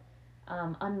so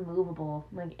unmovable,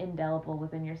 like indelible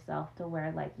within yourself, to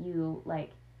where like you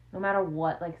like no matter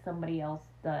what like somebody else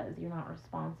does, you're not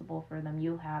responsible for them.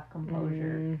 You have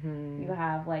composure. Mm-hmm. You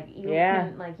have like you Yeah.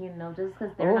 can like just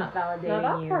because they're not validating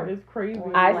Now that you. part is crazy.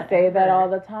 Or I say that whatever. all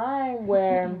the time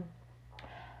where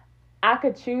I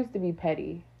could choose to be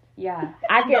petty. Yeah.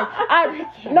 I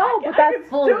can. No, but that's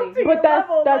fully. But that's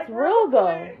like, real though.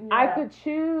 quick. I Yeah. could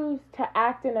choose to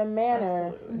act in a manner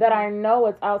Absolutely. that I know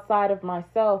it's outside of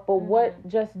myself, but what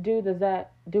does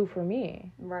that do for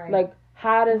me? Right. Like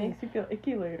how It does makes you feel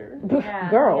icky later. Yeah,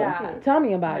 girl yeah. tell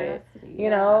me about it? Curiosity, You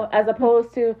know, as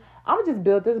opposed to I'm gonna just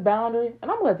build this boundary and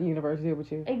I'm gonna let the universe deal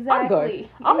with you. Exactly. I'm good.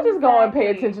 I'm gonna just go and pay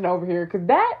Exactly. attention over here because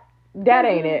that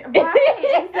ain't it.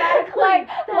 Right, exactly. like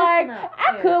That's not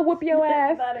I it. could whoop your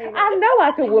ass. That ain't I know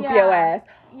I could whoop Yeah. your ass.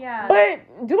 Yeah.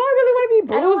 But do I really want to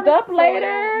be I don't bruised wanna up soil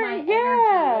later? my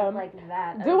Yeah. energy with, like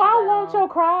that. Do as I well. want your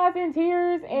cries and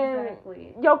tears and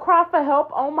Exactly. your cry for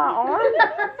help on my arm?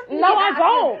 No, I Yeah,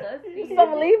 don't. dusty.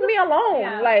 So leave me alone.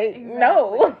 Yeah, like, exactly.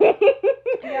 no.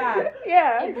 Yeah.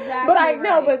 Yeah. Exactly. But I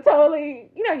know, right. but totally,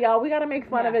 y'all, we got to make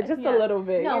fun of Yeah, it just yeah. a little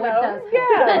bit. No, you it know? does. help.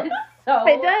 Yeah. It's so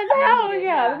It does help, needed,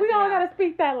 yeah. We all yeah. gotta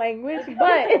speak that language,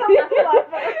 but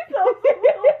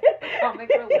Comic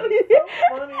relief.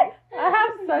 So funny. I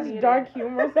have such Needed. dark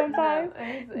humor sometimes. No,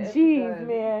 it's Jeez, good.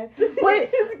 man. But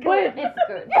It's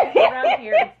good. Around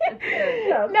here, it's good.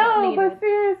 Yeah, no, It's but needed.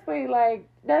 seriously, like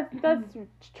that's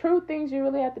true things you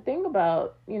really have to think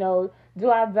about. Do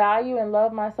I value and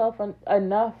love myself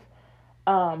enough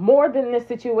more than this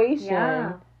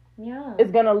situation Yeah.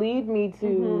 is gonna lead me to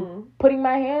Mhm. putting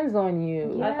my hands on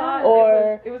you? Yeah. I thought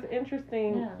Or- it was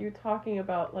interesting Yeah. you talking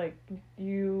about like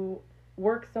you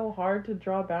work so hard to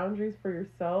draw boundaries for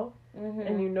yourself Mm-hmm.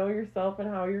 and you know yourself and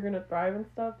how you're gonna thrive and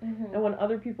stuff. Mm-hmm. And when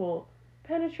other people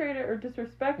penetrate it or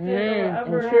disrespect it or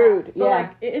whatever, Intrude, but yeah.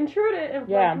 like intrude it and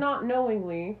Yeah. like not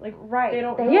knowingly, like Right. they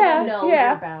don't They know Yeah, don't know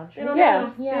yeah. your boundaries. they don't Yeah. know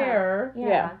it's Yeah. there.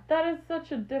 Yeah. That is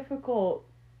such a difficult.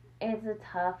 It's a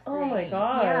tough thing. Oh my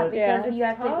God. Yeah, because Yeah. you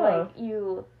have to Tough.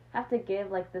 you have to give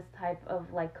like this type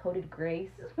of like coded grace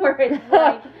where it's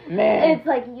like Man. it's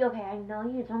like okay, I know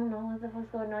you don't know what the fuck's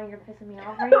going on, you're pissing me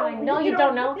off right now. I know you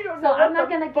don't know. you don't So know I'm what not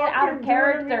the gonna get fuck out you're of doing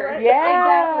to me character. right Yeah.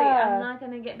 Exactly. I'm not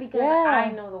gonna get because Yeah.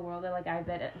 I know the world that like I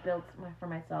built for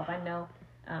myself. I know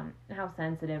how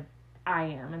sensitive I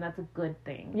am, and that's a good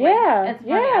thing. Yeah, it's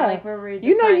funny. yeah. Like we're really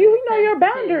you know your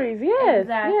boundaries. Yes,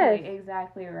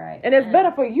 exactly right. And it's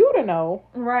better for you to know,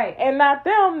 right, and not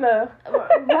them to.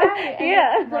 Right.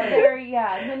 Yeah. It's a very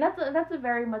and that's a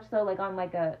very much so like on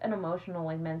like an emotional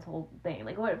like mental thing.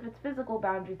 Like what if it's physical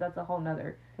boundaries? That's a whole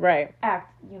nother right.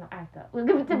 Act up.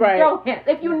 Right. Throw hands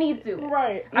if you need to.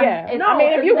 Right. Yeah. I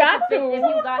mean, if you got to, if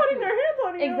you got putting to. their hands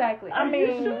on you. Exactly. I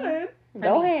mean, you should.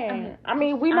 Go ahead. I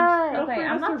mean, we not. Okay,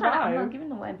 I'm not survive. I'm not giving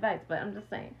them advice, but I'm just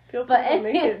saying. Feel free to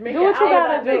make it do what you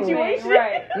gotta do. Situation.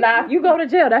 Right. Nah, if you go to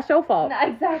jail, that's your fault. No,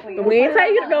 exactly. We ain't tell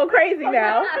you to go crazy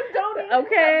now. Don't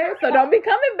Okay, so don't be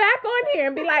coming back on here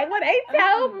and be like, "Well, they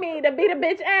told me to beat a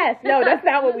bitch ass." No, that's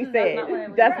not what we said.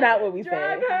 That's not what we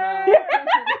said.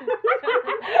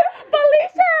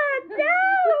 Felicia, no.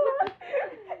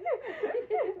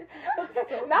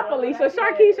 Not Felicia,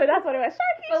 Sharkeisha. That's what it was.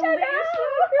 Sharkeisha, no.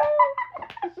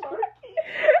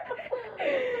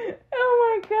 Oh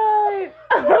my god.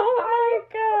 Oh my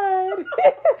god.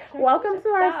 Welcome to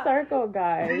our circle,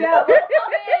 guys. Yeah.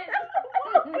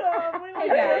 Hey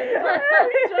guys.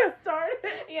 We just started.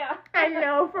 Yeah. I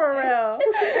know, for real.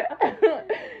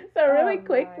 So really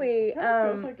quickly,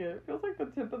 It feels like the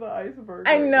tip of the iceberg.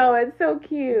 I know, it's so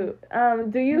cute.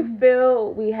 Do you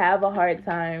feel we have a hard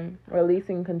time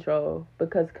releasing control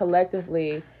because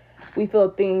collectively we feel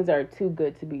things are too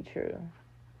good to be true?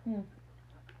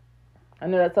 I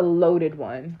know that's a loaded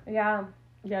one. Yeah.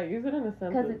 Yeah, use it in a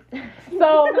sentence. Because it's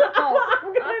So,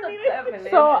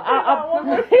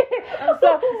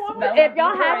 if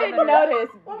y'all haven't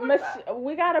noticed,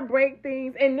 we gotta break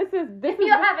things, and this is if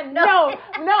you haven't noticed.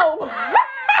 No.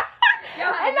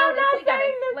 And I'm not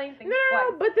saying this.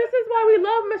 No, but this is why we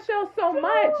love Michelle so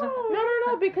much.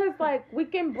 No, because like we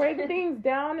can break things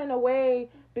down in a way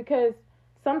because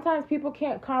sometimes people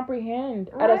can't comprehend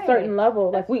at a certain level.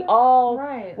 Like we all,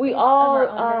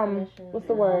 what's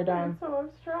the word? So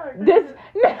abstract.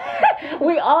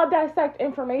 We all dissect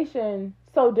information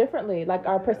so differently. Like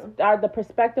the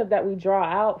perspective that we draw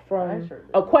out from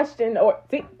a question or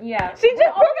see. Yeah. She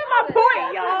just proved my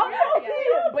point, y'all.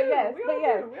 But yes.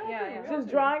 Yeah. Just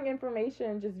drawing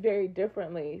information just very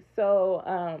differently. So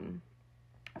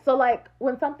like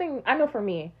when something, I know for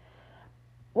me,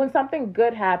 when something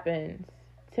good happens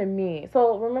to me.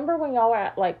 So remember when y'all were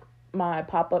at like my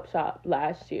pop-up shop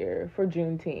last year for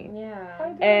Juneteenth?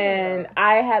 Yeah. And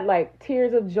I had like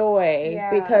tears of joy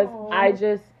because I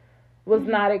just was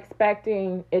not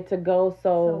expecting it to go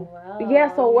so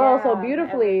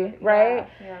beautifully, right?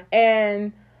 Yeah.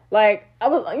 And like I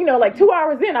was, like 2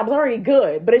 hours in, I was already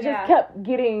good, but it just kept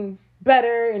getting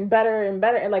better and better and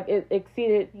better, and like it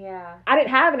exceeded. Yeah. I didn't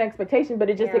have an expectation, but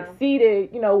it just exceeded,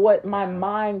 what my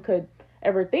mind could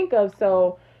ever think of.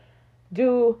 So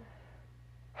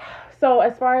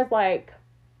as far as like,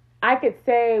 I could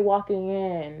say walking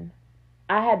in,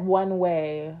 I had one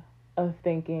way of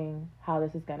thinking how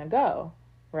this is gonna go,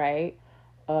 right?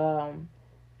 Am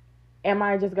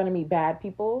I just gonna meet bad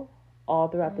people all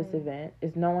throughout this event?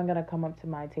 Is no one gonna come up to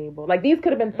my table? Like, these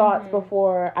could have been thoughts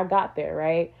before I got there,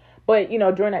 right? But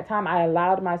during that time, I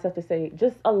allowed myself to say,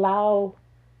 just allow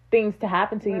things to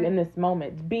happen to you in this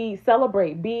moment.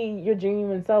 Celebrate, be your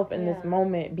genuine self in this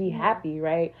moment, be happy,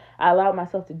 right? I allowed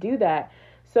myself to do that.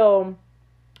 So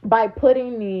by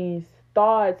putting these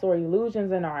thoughts or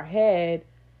illusions in our head,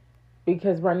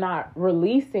 because we're not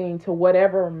releasing to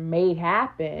whatever may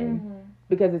happen,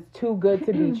 because it's too good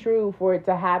to be true for it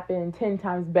to happen 10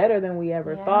 times better than we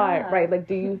ever thought, right? Like,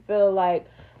 do you feel like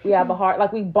we have a heart,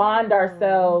 like we bond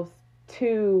ourselves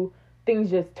to things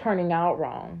just turning out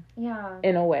wrong. Yeah.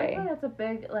 In a way. I think that's a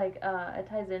big, like, it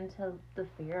ties into the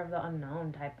fear of the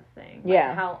unknown type of thing. Yeah.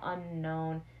 Like how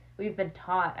unknown, we've been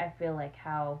taught, I feel like,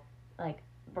 how, like,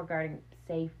 regarding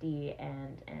safety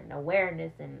and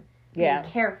awareness and being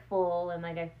careful, and,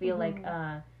 like, I feel like,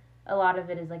 a lot of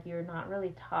it is, like, you're not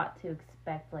really taught to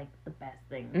expect, like, the best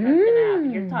thing that's gonna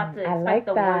happen. You're taught to expect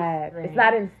the worst thing. It's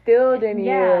not instilled in you.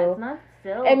 Yeah, it's not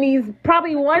instilled. And these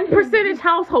probably 1%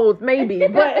 households, maybe,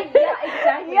 but yeah,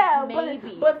 exactly. yeah,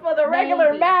 maybe. but for the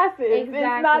regular masses, it's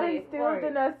not instilled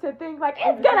in us to think like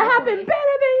it's gonna happen better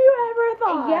than you ever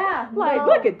thought. Yeah, like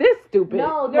look at this stupid they're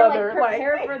mother. Like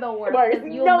prepare for the worst.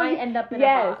 You might end up in a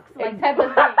box, like type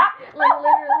of thing. Like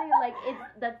literally, like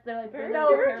they're like very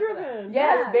fear driven.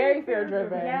 Yes, very fear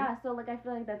driven. Yeah, so like I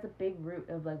feel like that's a big root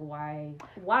of like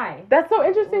why. That's so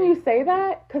interesting you say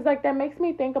that, because like that makes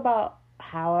me think about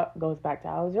how it goes back to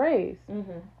how I was raised.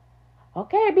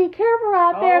 okay, be careful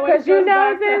out there, Always because you goes know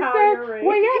back to this. how you're raised.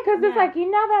 Well, yeah, because it's Yeah. like, you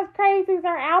know, those crazies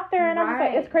are out there, and I'm just like,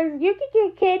 Right. it's crazy. You could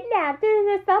get kidnapped,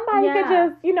 and somebody could Yeah.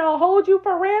 just, you know, hold you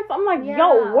for ransom. I'm like, Yeah.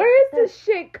 yo, where is this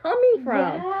shit coming from?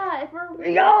 Yeah, for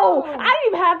real. Yo, I didn't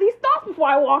even have these thoughts before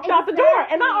I walked out the door,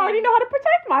 and I Exactly. already know how to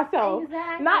protect myself.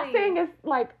 Exactly. Not saying it's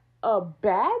like a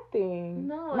bad thing,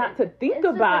 No, not to think it's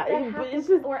just about like that it, but happens it's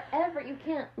just, wherever. You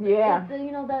can't. yeah,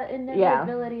 You know, the Yeah.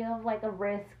 inevitability of like a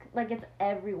risk, like it's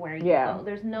everywhere you Yeah. go.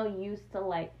 There's no use to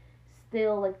like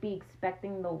still like be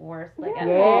expecting the worst like at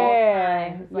all yeah,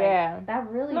 times. Like, yeah. that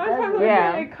really 9 does. times out of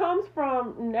Yeah. 10, it comes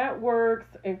from networks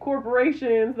and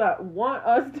corporations that want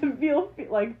us to feel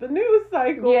like the news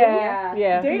cycle. Yeah,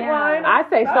 yeah. Dateline. I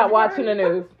say stop That's watching the right.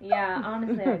 news. Yeah,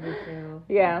 honestly, I do too.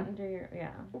 Yeah. Yeah.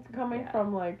 It's coming Yeah.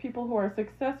 from like people who are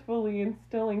successfully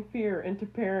instilling fear into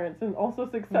parents, and also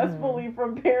successfully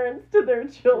from parents to their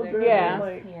children. Yeah.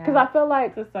 Like, Because I feel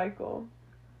like it's a cycle.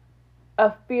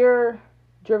 a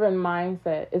fear-driven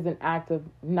mindset is an act of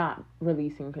not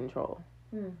releasing control.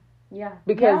 Yeah.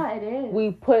 Because yeah, it is.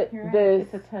 We put You're right. this,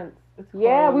 It's a tense. It's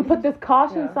yeah, we closed. put this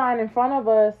caution Yeah. sign in front of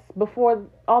us before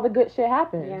all the good shit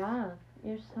happens. Yeah,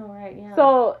 you're so right. Yeah.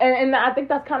 So, and I think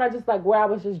that's kind of just like where I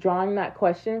was just drawing that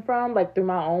question from, like through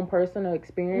my own personal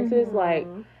experiences. Mhm. Like,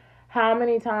 how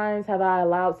many times have I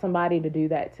allowed somebody to do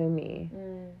that to me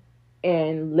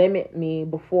and limit me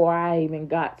before I even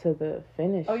got to the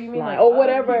finish Oh, you mean line like or other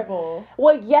whatever? people?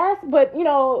 Well, yes, but you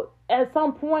know, at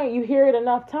some point you hear it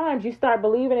enough times, you start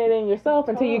believing it in yourself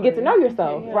until you get to know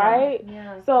yourself, Yeah. right?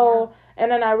 Yeah. So,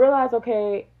 and then I realized,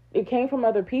 okay, it came from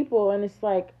other people, and it's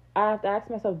like, I have to ask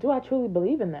myself, do I truly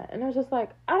believe in that? And I was just like,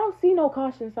 I don't see no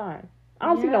caution sign. I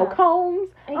don't see no Yeah. cones.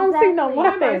 I don't see no Exactly. Why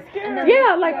am I nothing. scared? And then-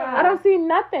 Yeah, like, Yeah. I don't see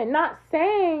nothing. Not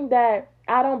saying that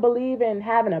I don't believe in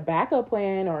having a backup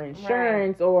plan or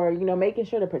insurance or, you know, making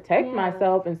sure to protect Yeah.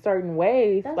 myself in certain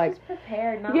ways. That's like, just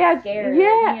prepared, not Yeah, scared.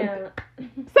 yeah.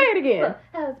 say it again.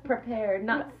 I was prepared,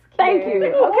 not scared. Thank you.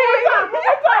 Okay. One more time.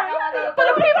 No, For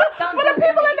the people, don't for the do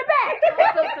people me. in the back.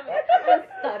 I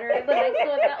stuttered. The next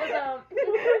one, that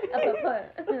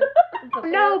was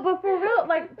No, but for real,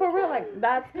 like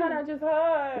that's kind of just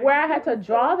where I had to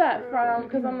draw that from,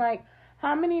 because I'm like,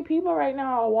 how many people right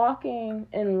now are walking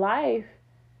in life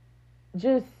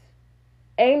just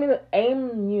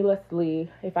aimlessly,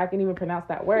 if I can even pronounce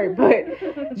that word, but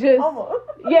just Almost.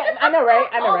 yeah, I know, right?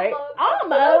 Almost.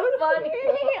 Funny.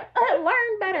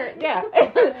 Learn better, yeah.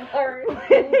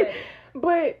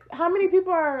 But how many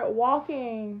people are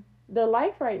walking their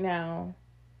life right now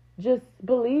just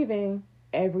believing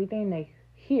everything they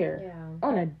hear Yeah.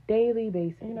 on a daily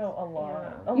basis? You know,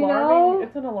 alarm. Yeah. You Alarming. know?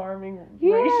 It's an alarming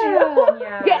Yeah. ratio.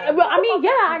 Yeah, well, I mean,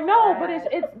 yeah, I know,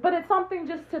 Right. but it's something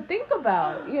just to think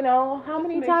about. You know, how Just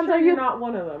many make times sure are you're you? not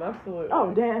one of them? Absolutely.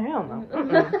 Oh damn, hell no.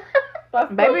 Mm-mm.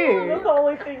 That's Baby. That's the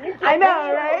only thing you can I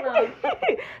know, control.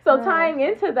 right? So tying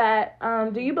into that,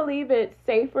 do you believe it's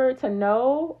safer to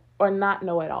know or not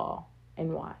know at all,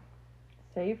 and why?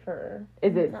 Safer.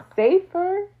 Is it No.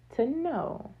 safer to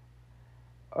know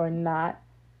or not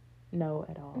know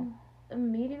at all?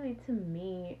 Immediately to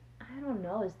me, I don't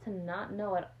know, is to not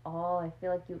know at all. I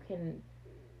feel like you can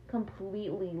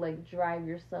completely like drive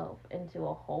yourself into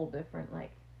a whole different like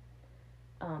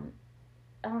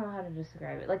I don't know how to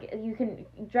describe it. Like you can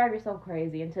drive yourself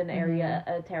crazy into an area,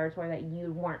 a territory that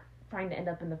you weren't trying to end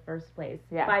up in the first place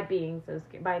by being so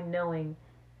scared, by knowing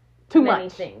Too many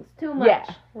much. things. Too much. Yeah.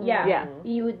 Yeah. Yeah.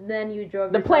 You drove The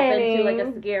yourself planning. into like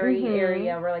a scary Mhm.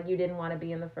 area where like you didn't want to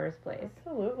be in the first place.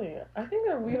 Absolutely. I think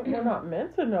that we're not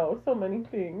meant to know so many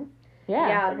things.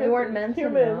 Yeah. we Because weren't as meant to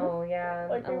humans, know. Yeah,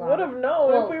 Like a we lot. would have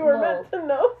known Well, if we were well. meant to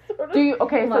know. Sort of. Do you?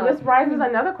 Okay, so Love. this raises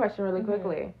another question really Mhm.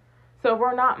 quickly. So if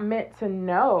we're not meant to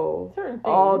know Certain things.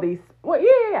 all these. Well,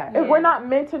 yeah. If Yeah. we're not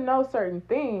meant to know certain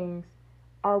things,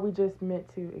 are we just meant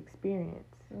to experience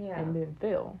Yeah. and then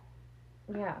feel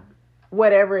Yeah.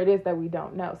 whatever it is that we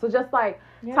don't know? So just like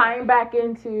Yeah. tying back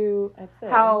into I'd say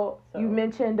how so. you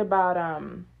mentioned about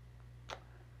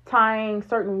tying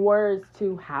certain words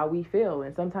to how we feel,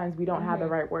 and sometimes we don't have the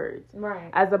right words, Right.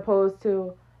 as opposed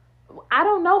to I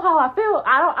don't know how I feel.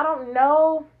 I don't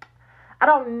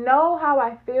know how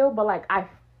I feel, but like I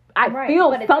Right,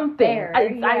 feel but it's something. there.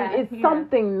 It's Yeah.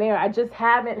 something there. I just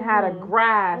haven't had a Mhm.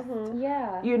 grasp,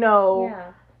 Yeah. you know,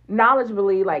 Yeah.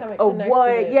 knowledgeably, like Haven't of connected what.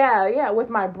 it. Yeah, with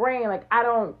my brain, like I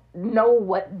don't know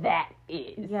what that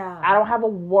is. Yeah. I don't have a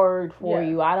word for Yes.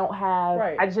 you. I don't have.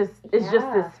 Right. It's just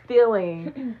Yeah. this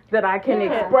feeling that I can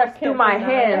Yeah. express You through can't my deny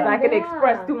hands. it. I can Yeah.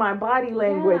 express through my body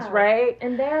language, Yeah. right?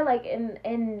 And they're like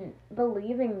in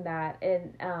believing that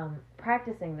and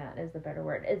practicing that is the better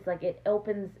word. It's like it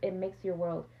makes your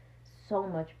world so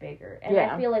much bigger. And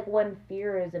Yeah. I feel like when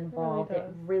fear is involved, it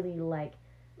does.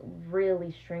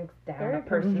 really shrinks down Very a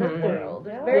person's constricting. world.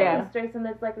 It's Yeah. very Yeah. constricting. And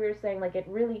that's like we were saying, like it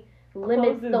really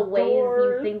limits Closes the ways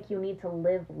doors. you think you need to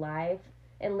live life.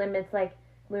 It limits like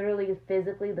literally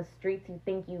physically the streets you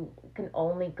think you can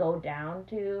only go down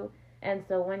to. And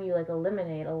so when you like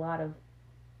eliminate a lot of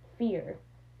fear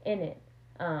in it,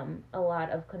 a lot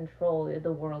of control,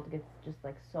 the world gets just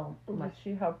like so much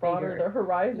You see how broader bigger. the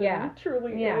horizon Yeah.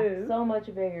 truly is. so much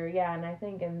bigger. Yeah, and I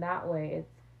think in that way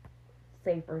it's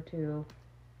safer to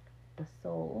the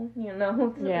soul, Yeah.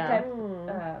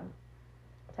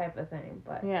 type of thing.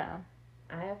 But Yeah.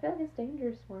 I feel like it's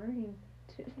dangerous worrying.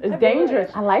 It's dangerous.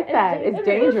 I like that. It's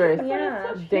dangerous.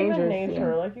 Yeah. It's such Dangerous, human nature.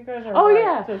 yeah. Like you guys are Oh, right,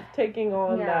 yeah. just taking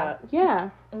on Yeah. that. Yeah.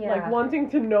 Yeah. Like wanting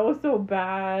to know so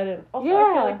bad, and also I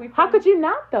Yeah. feel like we How find, could you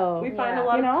not though? we find Yeah. a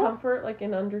lot You of know? comfort like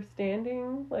in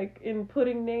understanding, like in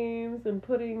putting names and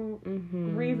putting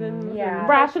Mhm. reasons, Yeah. and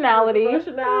Rationality.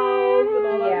 rationales, and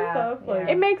all that Yeah. stuff. Yeah. Like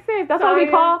It makes sense. That's what we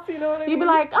call. science, you know what I You'd be mean?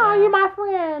 like, oh, Yeah. you're my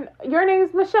friend. Your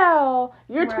name's Michelle.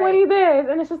 You're Right. 20 this.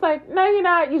 And it's just like, no, you're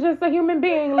not. You're just a human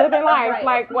being living life. Right.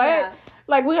 Like, what? Yeah.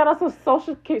 Like, we got us a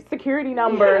social security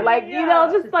number. Yeah, like, you know,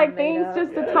 yeah. just Just like made things up.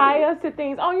 just to Yeah. tie us to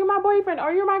things. Oh, you're my boyfriend.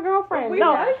 Or you're my girlfriend. we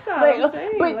no. like that. But, I'm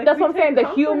saying. but Like, that's we what I'm saying. take The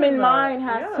comfort in human that. mind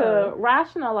has Yeah. to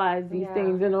rationalize these Yeah.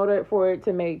 things in order for it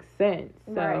to make sense.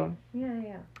 So Right.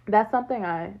 Yeah. that's something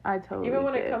I totally Even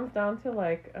when get. it comes down to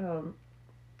like,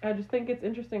 I just think it's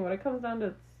interesting when it comes down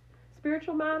to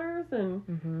spiritual matters and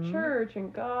Mhm. church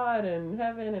and God and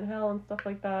heaven and hell and stuff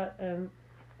like that. And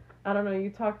I don't know, you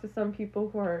talk to some people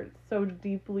who are so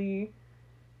deeply,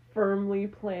 firmly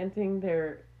planting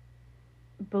their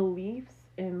beliefs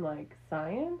in like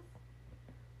science,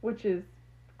 which is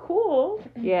cool.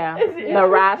 Yeah. It's The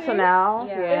interesting. rationale.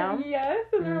 Yeah. Yeah. And yes,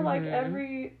 and they're like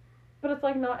Mhm. but it's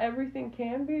like not everything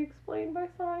can be explained by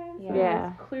science. And Yeah.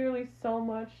 there's clearly so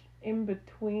much in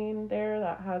between there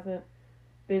that hasn't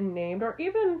been named, or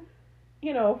even,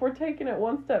 if we're taking it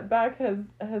one step back,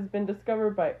 has been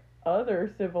discovered by other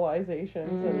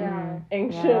civilizations and Yeah.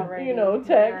 ancient, Yeah. Already.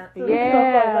 texts and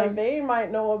Yeah. stuff like they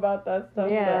might know about that stuff.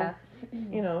 Yeah.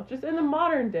 But, just in the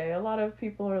modern day, a lot of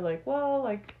people are like, well,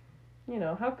 like,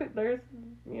 how could there's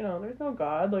no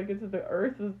God, like it's the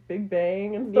Earth is Big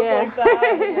Bang and stuff Yeah. like that.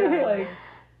 And it's Yeah. like,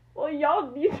 well,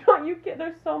 y'all, you can't.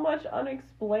 There's so much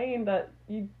unexplained that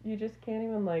you just can't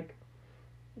even like.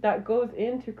 That goes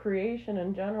into creation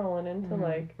in general and into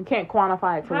like. You can't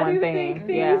quantify it to How one do you thing. think things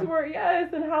Yeah. were?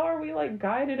 Yes, and how are we like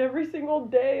guided every single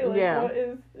day? Like, Yeah. what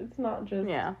is? It's not just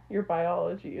Yeah. your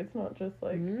biology. It's not just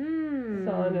like Mm.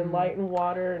 sun and light and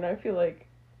water. And I feel like,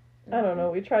 I don't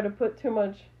know, we try to put too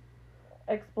much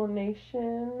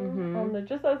explanation Mhm. on the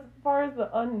just as far as the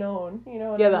unknown. You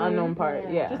know what Yeah, I the mean? unknown part. Yeah.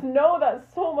 Yeah. Just know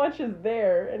that so much is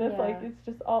there, and it's Yeah. like it's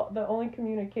just all the only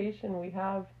communication we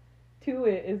have to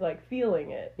it is like feeling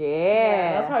it.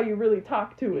 Yeah. That's how you really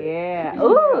talk to it. Yeah. You know,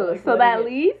 Ooh, like so letting that it-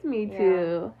 leads me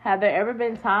to, have there ever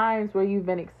been times where you've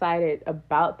been excited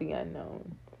about the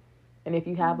unknown? And if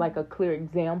you have like a clear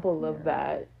example of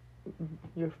that,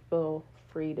 you're feel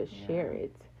free to share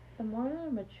it. The more that I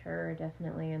mature,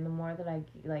 definitely, and the more that I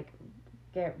like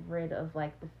get rid of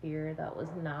like the fear that was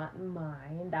not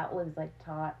mine, that was like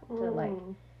taught to like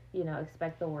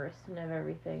expect the worst and of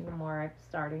everything. The more I'm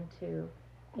starting to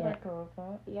let go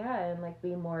of that. and like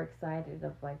be more excited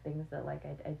of like things that like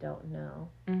I don't know.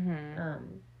 Mm-hmm.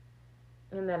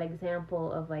 And that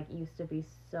example of like used to be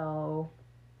so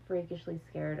freakishly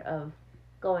scared of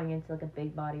going into like a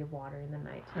big body of water in the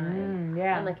nighttime.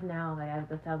 Yeah. And like now,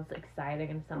 that sounds exciting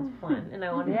and sounds fun, and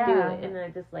I want to do Yeah. it. And I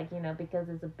just like because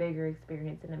it's a bigger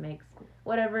experience, and it makes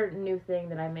whatever new thing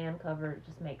that I may uncover, it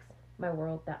just makes my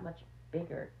world that much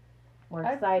bigger, more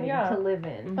exciting to live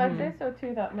in. So I'd say so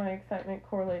too that my excitement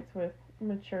correlates with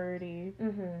maturity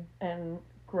Mhm. and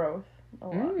growth a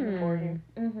lot. The more you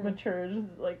Mhm. mature,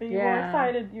 just like the more Yeah.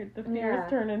 excited, the fears Yeah.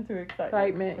 turn into excitement.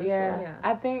 Excitement, for yeah. sure. Yeah.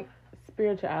 I think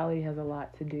spirituality has a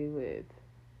lot to do with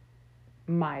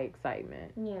my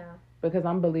excitement Yeah. because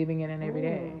I'm believing in it every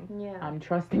day. Yeah. I'm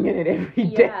trusting in it every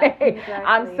day. Yeah, exactly.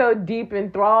 I'm so deep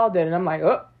enthralled in it. I'm like,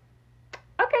 oh,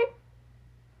 okay,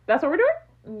 that's what we're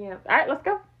doing. Yeah. All right, let's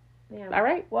go. Yeah. All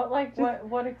right.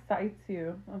 What excites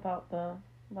you about the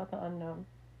unknown?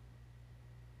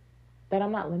 That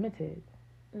I'm not limited.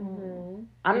 Mhm.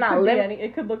 I'm It not could be limited.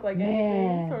 It could look like Man.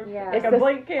 anything. Sort of, Yeah. like It's a just-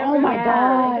 blank canvas. oh my Yeah,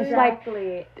 gosh, like-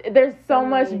 exactly. There's so So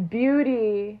much many-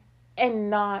 beauty in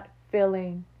not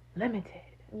feeling limited.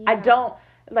 I Yeah. don't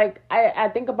I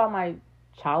think about my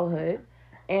childhood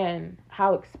and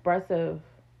how expressive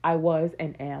I was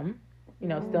and am,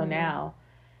 still Mhm. now.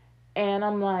 And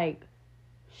I'm like,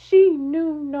 she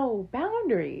knew no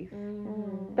boundaries.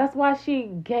 Mm-hmm. That's why she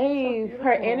gave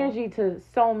her energy to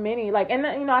so many, like, and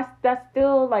you know, that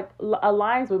still like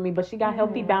aligns with me. But she got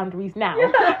healthy boundaries now,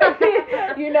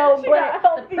 you know. She but got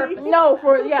healthy. no,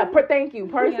 thank you,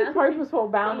 purposeful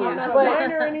boundaries. I'm not a but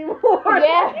minor anymore.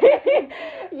 yeah,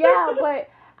 yeah. But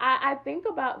I think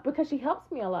about, because she helps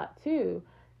me a lot too.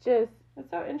 Just It's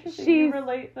so interesting. You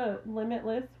relate the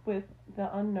limitless with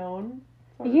the unknown.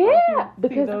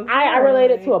 Because I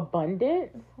relate it to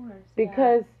abundance. Of course.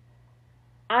 Because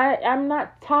I'm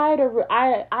not tied or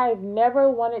I've never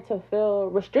wanted to feel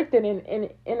restricted in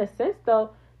a sense,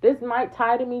 though. This might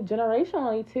tie to me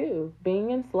generationally too,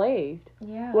 being enslaved.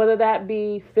 Yeah. Whether that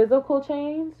be physical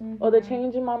chains or the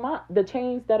change in my mind, the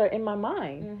chains that are in my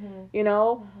mind. You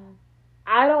know,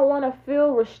 I don't want to feel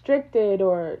restricted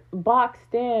or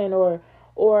boxed in or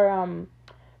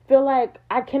feel like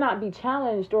I cannot be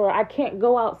challenged or I can't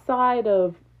go outside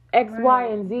of X, Y,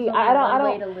 and Z. I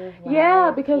don't.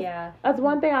 Yeah, because that's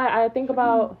one thing I think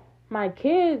about my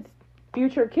kids,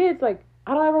 future kids. Like,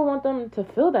 I don't ever want them to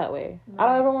feel that way. I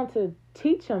don't ever want to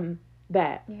teach them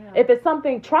that. If it's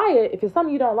something, try it. If it's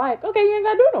something you don't like, okay, you ain't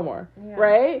gotta do it no more.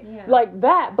 Right? Like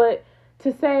that. But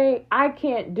to say I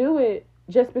can't do it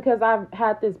just because I've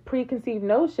had this preconceived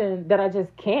notion that I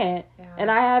just can't, and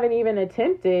I haven't even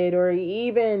attempted or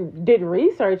even did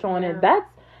research on it, that's,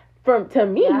 to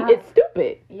me, it's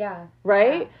stupid. Yeah.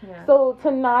 Right? Yeah. So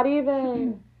to not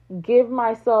even give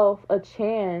myself a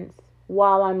chance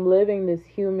while I'm living this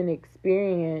human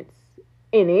experience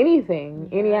in anything,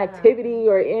 any activity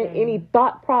or in any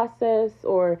thought process,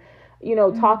 or, you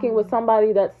know, talking with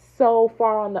somebody that's so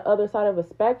far on the other side of a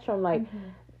spectrum, like,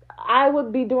 I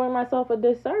would be doing myself a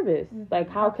disservice. Like,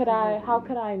 how could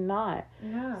I not?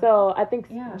 Yeah. So I think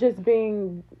just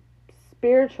being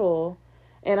spiritual,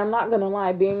 and I'm not gonna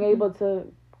lie, being able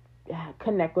to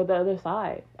connect with the other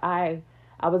side. I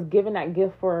was given that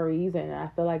gift for a reason, and I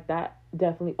feel like that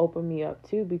definitely opened me up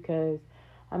too, because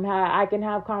I can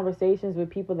have conversations with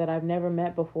people that I've never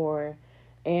met before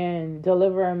and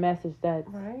deliver a message that's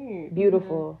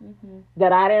beautiful,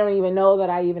 that I don't even know that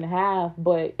I even have,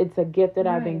 but it's a gift that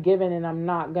I've been given, and I'm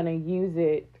not gonna use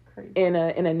it in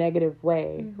a negative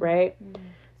way, right?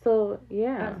 So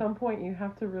at some point you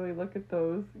have to really look at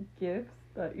those gifts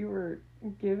that you were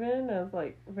given as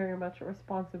like very much a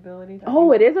responsibility.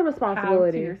 It is a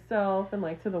responsibility to yourself and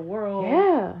like to the world.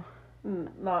 Yeah.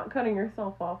 Not cutting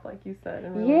yourself off, like you said,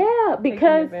 and really because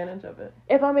taking advantage of it.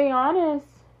 If I'm being honest,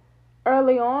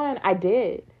 early on, I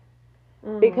did.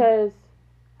 Because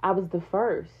I was the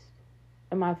first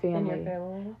in my family. In your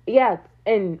family? Yeah,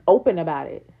 and open about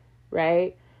it,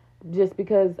 right? Just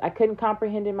because I couldn't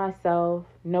comprehend it myself.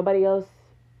 Nobody else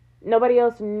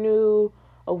knew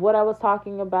of what I was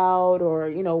talking about, or,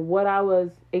 you know, what I was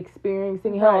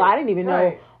experiencing. Hell, I didn't even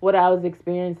know what I was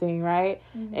experiencing, right?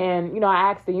 And, you know,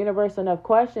 I asked the universe enough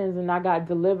questions, and I got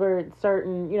delivered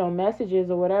certain, you know,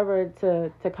 messages or whatever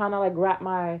to kind of like wrap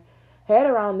my head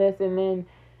around this. And then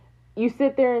you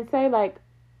sit there and say, like,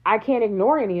 I can't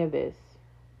ignore any of this.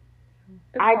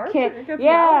 I can't. It gets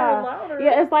louder and louder.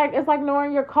 Yeah. It's like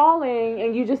knowing you're calling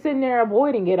and you just sitting there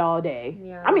avoiding it all day.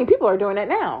 Yeah. I mean, people are doing that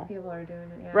now. People are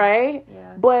doing it. Yeah. Right.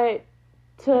 Yeah. But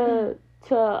to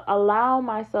allow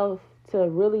myself to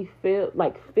really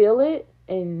feel it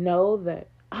and know that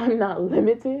I'm not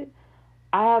limited.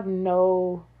 I have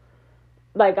no,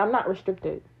 like, I'm not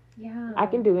restricted. Yeah. I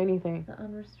can do anything. The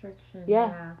unrestriction.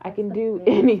 Yeah. I can do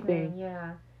anything.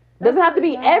 Yeah. Doesn't have to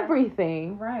be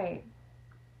everything. Right.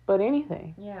 But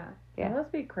anything. Yeah. It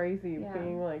must be crazy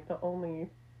being like the only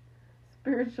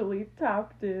spiritually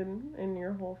tapped in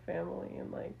your whole family,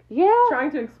 and like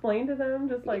trying to explain to them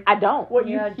just like I don't what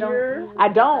you hear. I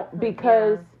don't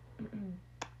because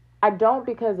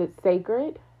it's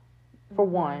sacred, for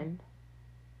one.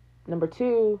 Number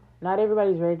two, not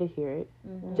everybody's ready to hear it.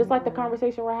 Just like the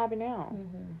conversation we're having now.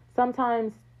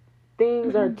 Sometimes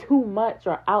things are too much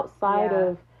or outside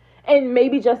of, and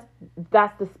maybe just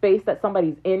that's the space that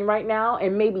somebody's in right now,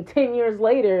 and maybe 10 years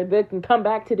later they can come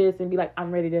back to this and be like,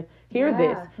 I'm ready to hear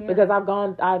this because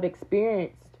I've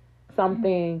experienced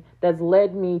something that's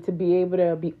led me to be able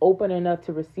to be open enough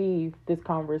to receive this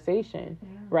conversation,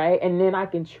 right? And then I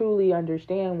can truly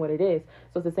understand what it is.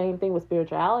 So it's the same thing with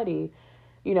spirituality.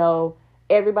 You know,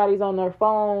 everybody's on their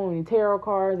phone and tarot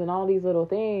cards and all these little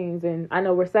things, and I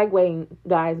know we're segueing,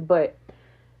 guys, but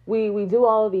we do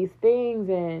all of these things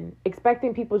and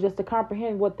expecting people just to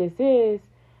comprehend what this is,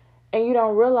 and you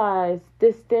don't realize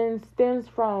this stems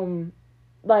from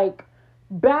like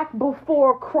back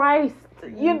before Christ.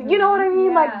 You know what I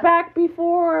mean? Like back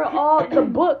before all the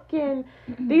book, and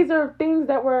these are things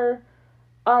that were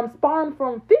spawn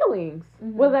from feelings,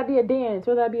 Mhm. whether that be a dance,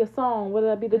 whether that be a song, whether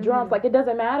that be the drums. Mhm. Like, it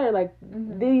doesn't matter. Like,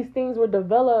 these things were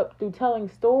developed through telling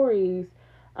stories.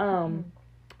 And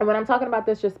when I'm talking about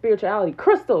this, just spirituality,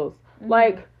 crystals,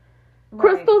 like,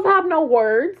 crystals have no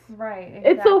words. Right.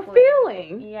 Exactly. It's a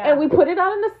feeling. Yeah. And we put it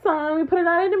out in the sun, we put it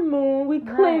out in the moon, we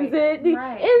cleanse it. The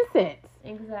incense.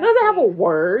 Exactly. It doesn't have a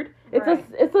word. It's Right.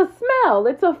 it's a smell.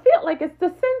 It's a feel. Like, it's the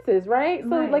senses, right?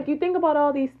 So, Right. like, you think about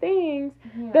all these things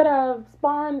that have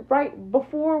spawned right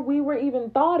before we were even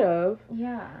thought of,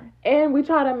 Yeah. and we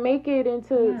try to make it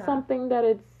into something that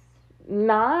it's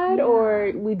not,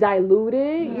 or we dilute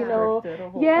it. You know,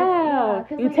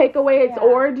 you like, take away its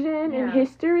origin and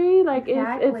history. Like,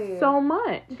 Exactly. it's so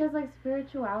much. Because like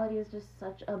spirituality is just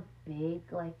such a big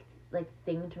like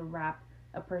thing to wrap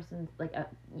a person's like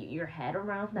your head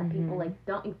around that people like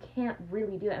you can't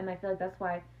really do it. And I feel like that's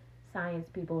why science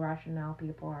people, rationale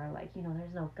people are like, you know,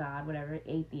 there's no God, whatever,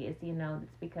 atheists, you know.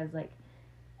 It's because like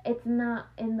it's not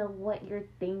in the what you're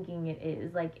thinking it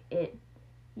is. Like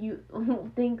you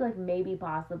think like maybe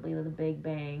possibly the Big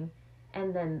Bang,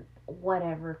 and then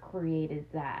whatever created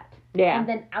that. Yeah. And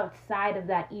then outside of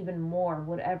that, even more,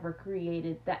 whatever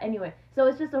created that. Anyway, so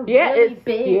it's just a really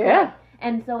big. Yeah. Like,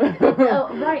 and so it's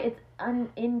right. It's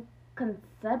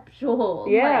inconceptual.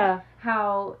 Yeah. Like,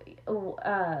 how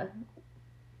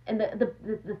and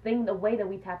the thing, the way that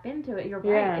we tap into it, you're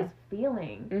right, is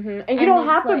feeling. And you don't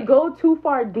have to go too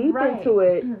far deep into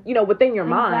it, you know, within your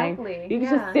mind. Exactly. You can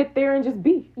just sit there and just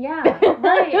be. Yeah,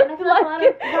 right. And I feel like a lot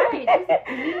of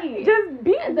just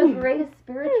be. And the greatest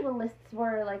spiritualists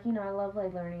were like, you know, I love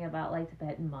like learning about like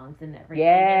Tibetan monks and everything.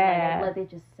 Yeah. And, like they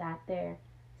just sat there,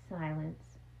 silence,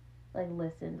 like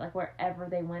listened, like wherever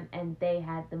they went, and they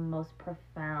had the most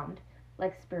profound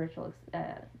like spiritual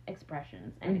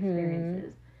expressions and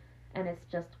experiences. And it's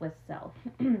just with self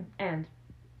and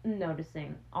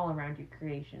noticing all around you,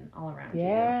 creation all around you.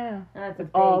 Yeah. That's a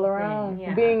big all around. thing.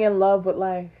 Yeah. Being in love with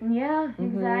life. Yeah,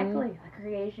 exactly. Like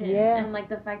creation. Yeah. And like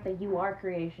the fact that you are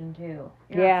creation too.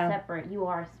 You're not separate. You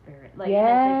are spirit. Like, yes.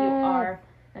 and it's like you are.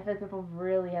 I feel like people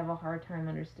really have a hard time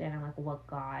understanding like what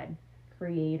God,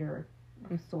 creator,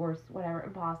 source,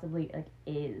 whatever, possibly like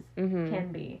is,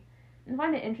 can be. And I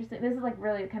find it interesting. This is like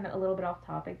really kind of a little bit off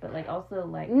topic, but like also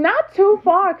like not too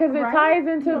far, because it ties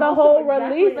into the whole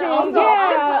releasing. On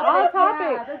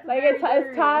topic. Yeah, like it's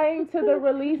tying to the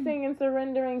releasing and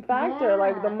surrendering factor. Yeah.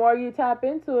 Like the more you tap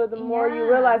into it, the more you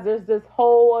realize there's this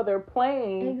whole other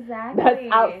plane that's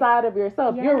outside of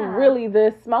yourself. Yeah. You're really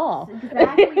this small.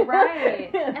 Exactly right.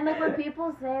 And like when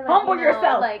people say like humble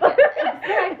yourself, like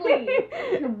exactly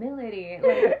humility,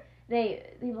 like.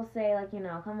 People say like, you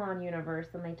know, come on universe,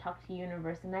 and they talk to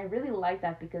universe, and I really like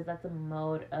that because that's a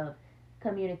mode of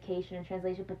communication and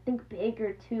translation, but think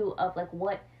bigger too of like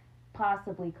what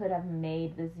possibly could have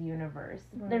made this universe.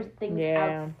 There's things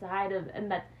outside of,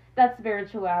 and that's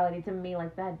spirituality to me,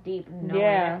 like that deep knowing.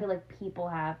 I feel like people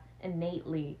have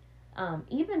innately,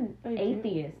 even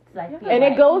atheists, I feel and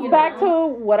like, it goes back to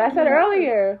what I said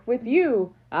earlier with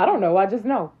you. I don't know, I just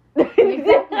know.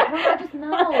 Exactly. I just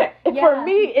know. For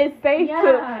me, it's safe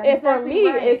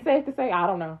it's safe to say I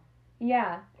don't know.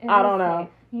 Yeah. I don't know.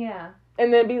 Yeah.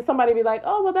 And then somebody be like,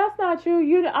 oh, well, that's not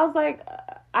you. I was like,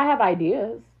 I have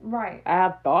ideas. Right. I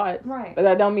have thoughts. Right. But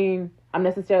that don't mean I'm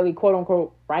necessarily quote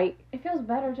unquote right. It feels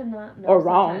better to not know. Or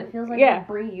wrong. Sometimes. It feels like you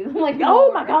breathe. Like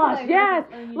oh my gosh, yes.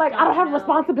 Like I don't have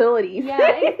responsibilities. Yeah,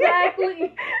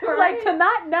 exactly. Like to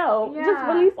not know. Yeah. Just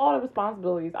release all the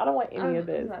responsibilities. I don't want any of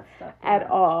this at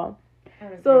all.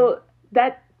 So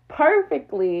that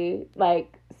perfectly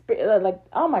like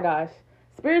oh my gosh,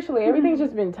 spiritually everything's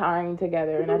just been tying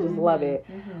together, and I just love it.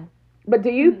 But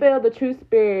do you feel the true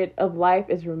spirit of life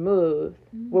is removed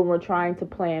when we're trying to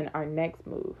plan our next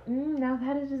move? Now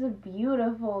that is just a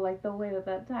beautiful, like the way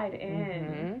that tied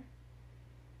in.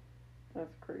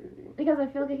 That's crazy. Because I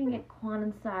feel like it can get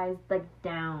quantum-sized, like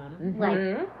down.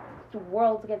 Like the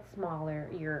worlds get smaller.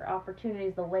 Your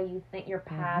opportunities, the way you think, your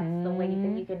paths, the way you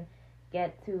think you can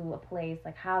get to a place,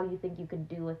 like how you think you could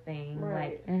do a thing.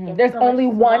 Like there's so only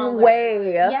one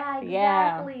way. Yeah,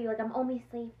 exactly. Like I'm only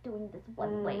safe doing this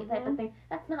one way type of thing.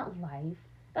 That's not life.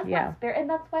 That's not spirit. And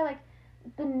that's why like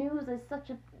the news is such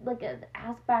a like an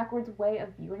ass backwards way of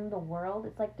viewing the world.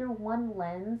 It's like through one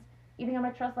lens. You think I'm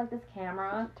gonna trust like this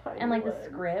camera and like the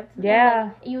script?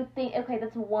 Yeah. Like, you think okay,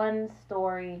 that's one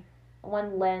story,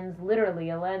 one lens, literally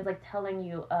a lens like telling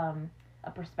you a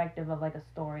perspective of like a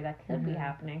story that could be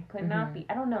happening, could not be.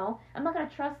 I don't know. I'm not gonna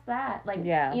trust that. Like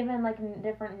even like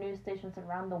different news stations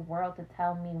around the world to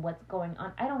tell me what's going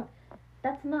on. I don't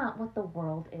that's not what the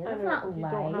world is. That's And not you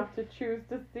life. don't have to choose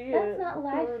to see That's it. not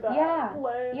life. through that Yeah.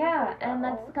 lens Yeah, at and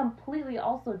all. that's completely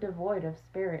also devoid of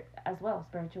spirit as well,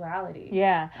 spirituality.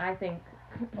 Yeah. I think.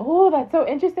 Oh, that's so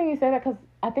interesting you say that, because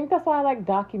I think that's why I like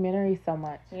documentaries so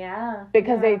much. Yeah.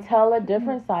 Because yeah. they tell a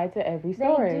different side to every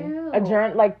story. They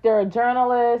do. Like they're a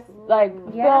journalist, like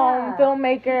Yeah.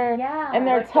 filmmaker, Yeah. and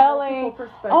they're Like the telling. multiple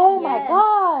perspectives. Oh my Yes.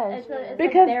 gosh! It's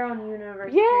Because- like their own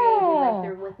universe Yeah. created, like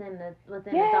they're within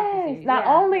the Yes. docuseries. Not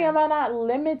Yeah, only yeah. am I not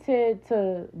limited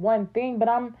to one thing, but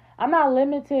I'm not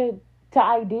limited to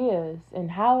ideas and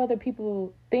how other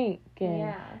people think and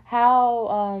Yeah.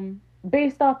 how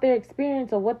based off their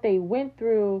experience of what they went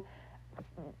through,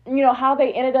 how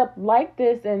they ended up like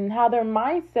this and how their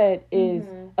mindset is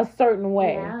a certain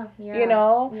way. Yeah,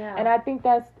 yeah, yeah. And I think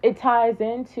it ties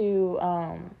into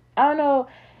I don't know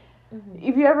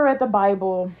if you ever read the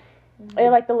Bible.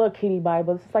 Like the little kitty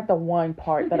Bible. This is like the one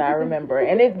part that I remember,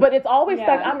 and it's always Yeah.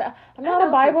 stuck. I'm not a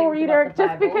Bible reader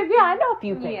just because I know a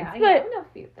few things. Yeah, but I know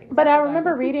a few things. but I about the remember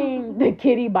Bible. reading the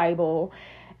kitty Bible,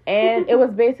 and it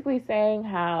was basically saying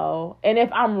how, and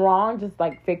if I'm wrong, just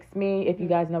like fix me if you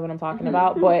guys know what I'm talking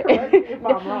about. But Correct me if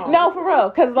I'm wrong. no, for real,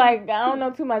 because like I don't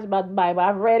know too much about the Bible.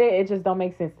 I've read it. It just don't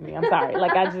make sense to me. I'm sorry.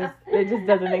 Like it just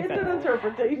doesn't make It's sense. an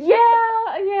interpretation. Yeah.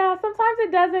 Sometimes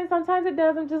it doesn't. Sometimes it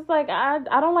doesn't. Just like I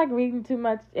don't like reading too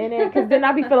much in it, because then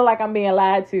I be feeling like I'm being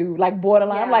lied to, like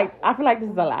borderline. I'm Yeah. like, I feel like this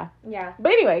is a lie. Yeah.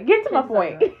 But anyway, getting to my It's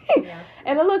point. Yeah.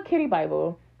 In the little kitty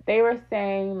Bible, they were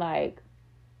saying like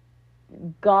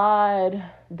God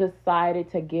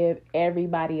decided to give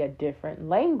everybody a different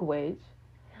language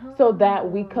so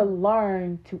that we could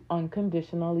learn to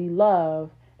unconditionally love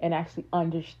and actually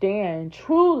understand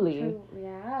truly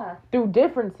Yeah. through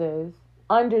differences,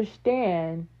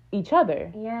 understand each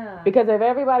other. Yeah. Because if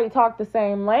everybody talked the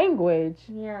same language,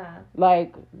 Yeah.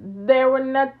 like there were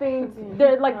nothing,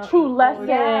 there's like true lesson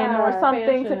or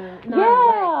something to, Expansion.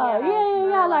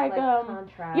 yeah, like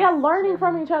contrast yeah, learning and-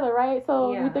 from each other, right?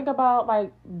 So Yeah. you think about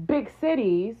like big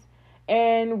cities,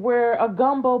 and we're a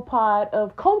gumbo pot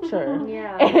of culture.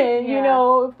 Yeah. And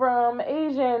Yeah. from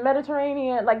Asian,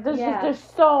 Mediterranean, like there's Yeah. there's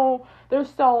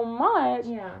so much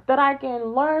Yeah. that I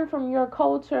can learn from your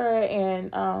culture.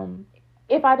 And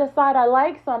if I decide I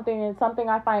like something and something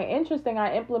I find interesting,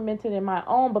 I implement it in my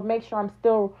own, but make sure I'm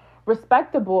still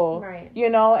respectable. Right.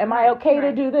 Am I Right, okay to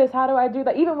right. do this? How do I do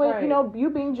that? Even with Right. you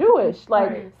being Jewish, like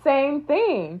Right. same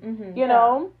thing. Mm-hmm. You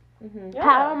know, Mm-hmm. Yeah.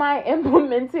 how am I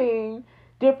implementing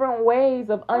different ways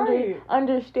of Right.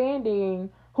 understanding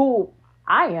who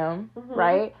I am, Mhm.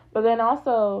 right? But then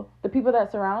also the people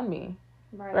that surround me,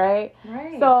 Right. right?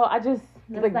 Right. So I just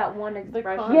That's like that one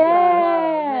expression concept. of Yeah,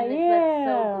 love, and it's yeah.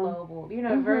 that's so global,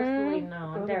 universally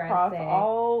known. Goes Dare I across say?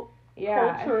 all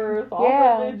cultures, all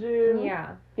Yeah. religions. Yeah.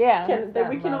 yeah. That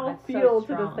we that can love all that's so feel to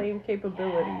the strong. same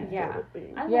capabilities. Yeah. So to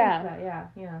speak. I Yeah. like that. Yeah.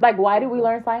 Yeah. Like, why did we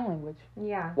learn sign language?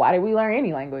 Yeah. Why did we learn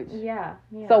any language? Yeah.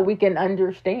 Yeah. So we can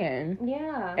understand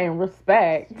Yeah. and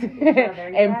respect Each other,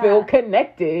 and yeah. feel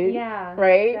connected. Yeah.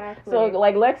 Right? Exactly. So,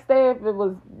 like, let's say if it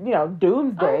was,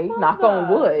 doomsday, I love knock on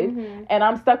that. wood, Mhm. and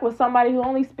I'm stuck with somebody who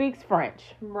only speaks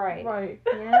French. Right. Right.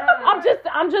 Yeah.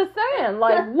 I'm just saying,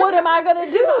 like, what am I gonna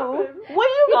do? What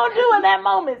are you gonna do in that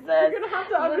moment, sis? You're gonna have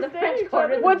to With the understand French each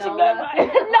quarters other. What you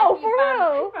gonna no, for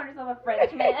real. You found yourself a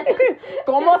French man.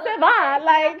 Como se va?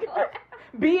 Like,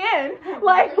 bien.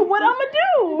 Like, what I'm gonna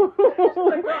do?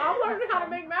 Like, girl, I'm learning how to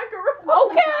make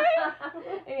macaroni.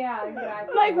 Okay. Yeah,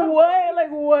 exactly. Like what? Like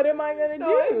what am I gonna No,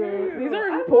 I do? hear you. These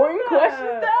are I important love questions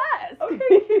that. to ask.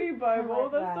 Okay, Kitty Bible. I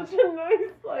like That's that. such a nice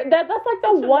like. That's like such the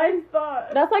a one. nice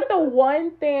thought. That's like the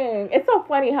one thing. It's so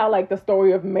funny how like the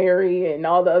story of Mary and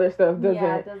all the other stuff doesn't,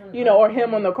 Yeah, it doesn't or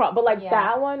him on the cross. But like Yeah.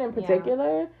 that one in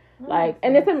particular, That like,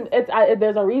 makes and sense.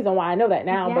 there's a reason why I know that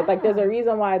now. But like, there's Yeah. a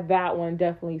reason why that one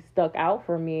definitely stuck out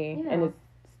for me, and Yeah. it's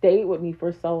stayed with me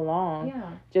for so long. Yeah.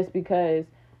 Just because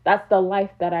that's the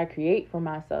life that I create for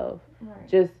myself. Right.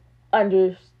 Just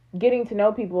getting to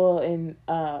know people and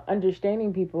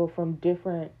understanding people from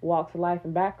different walks of life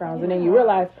and backgrounds, and then you Yeah,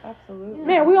 realize, absolutely.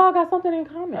 man, we all got something in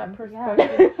That common.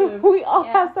 perspective shift. We all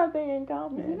Yeah. have something in Because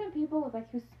common. even people with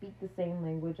who speak the same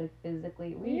language, like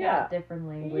physically, we Yeah. got different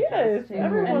languages Yes, too.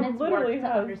 everyone and it's literally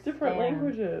work to has different understand.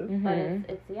 languages. But Mhm.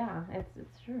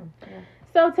 it's true. Yeah.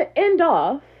 So to end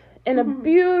off in a Mhm.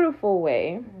 beautiful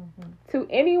way, Mm-hmm. to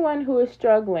anyone who is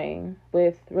struggling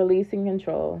with releasing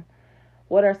control,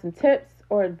 what are some tips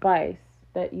or advice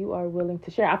that you are willing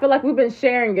to share? I feel like we've been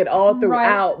sharing it all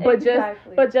throughout, Right, but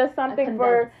exactly. just something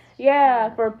for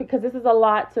because this is a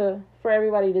lot for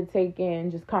everybody to take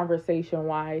in, just conversation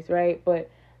wise, right? But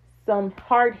some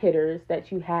hard hitters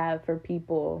that you have for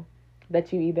people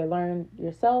that you either learned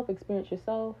yourself, experienced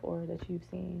yourself, or that you've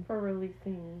seen. For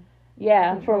releasing.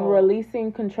 Yeah, Control. from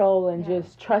releasing control and Yeah.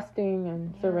 just trusting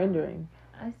and Yeah. surrendering.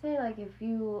 I say, like, if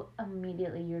you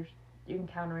immediately you're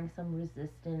encountering some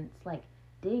resistance, like,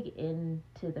 dig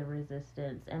into the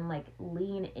resistance and, like,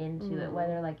 lean into it.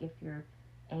 Whether, like, if you're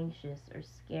anxious or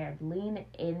scared, lean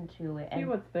into it See and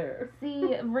what's there.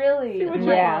 see really. See what's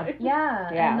Yeah. like.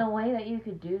 Yeah, Yeah. and the way that you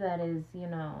could do that is, you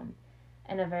know,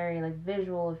 in a very, like,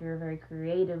 visual, if you're a very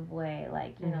creative way,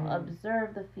 like, you know,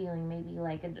 observe the feeling, maybe,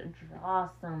 like, draw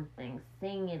something,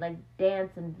 sing it, like,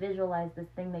 dance and visualize this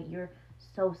thing that you're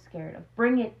so scared of.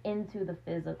 Bring it into the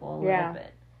physical a little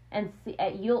bit, and see,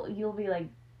 you'll be, like,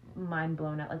 mind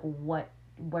blown at, like,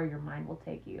 where your mind will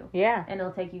take you. Yeah. And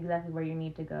it'll take you exactly where you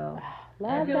need to go.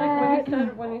 Love I feel that.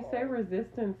 like when you say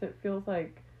resistance, it feels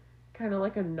like kind of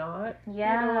like a knot.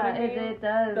 Yeah, you know what I mean? it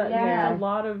does. That Yeah. needs a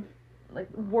lot of Like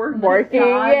working. Working,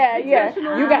 yeah.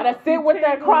 intentional You gotta sit with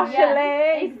that, cross your Yeah,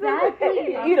 legs.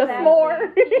 exactly. Eat a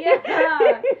s'more. Yeah,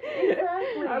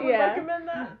 exactly. I would Yeah. recommend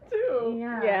that too.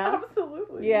 Yeah. Yeah.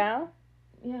 Absolutely. Yeah.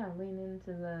 Yeah, lean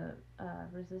into the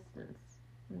resistance.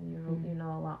 You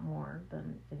know a lot more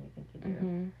than you think you do.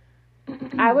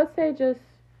 Mm-hmm. I would say just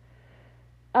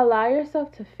allow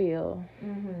yourself to feel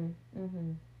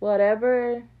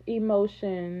whatever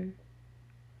emotion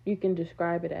you can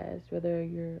describe it as, whether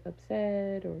you're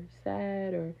upset or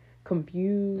sad or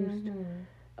confused.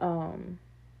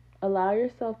 Allow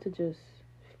yourself to just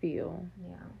feel.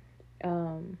 Yeah.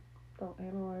 Don't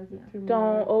analyze it too much.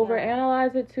 Don't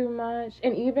overanalyze it too much.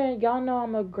 And even, y'all know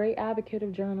I'm a great advocate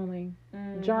of journaling.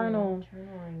 Journal.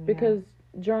 Journaling, Because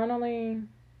journaling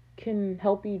can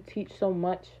help you teach so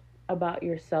much about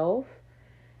yourself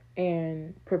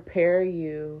and prepare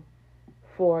you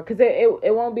for, because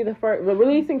it won't be the first,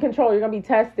 releasing control, you're going to be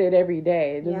tested every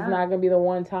day. This is not going to be the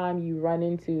one time you run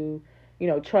into, you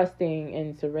know, trusting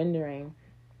and surrendering.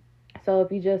 So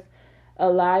if you just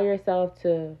allow yourself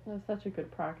to, That's such a good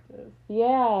practice.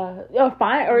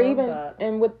 find, or even, that.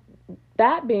 and with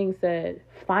that being said,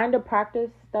 find a practice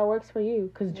that works for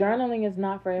you, because journaling is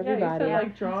not for everybody. Yeah, you said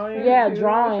like drawing. Yeah, too,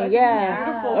 drawing, which I think yeah. is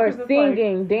beautiful, Or 'cause it's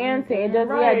singing, like, dancing. It doesn't.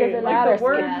 right, Yeah, it doesn't like matter. the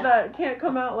words Yeah. that can't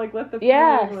come out, like let the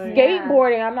Yeah, feeling, like,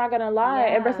 skateboarding. I'm not gonna lie.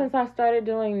 Yeah. Ever since I started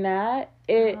doing that,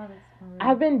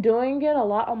 I've been doing it a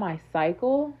lot on my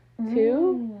cycle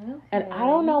too, and I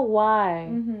don't know why,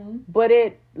 but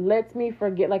it lets me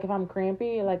forget. Like if I'm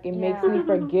crampy, like it makes me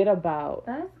forget about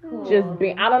That's cool. just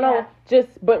being. I don't know,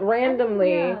 but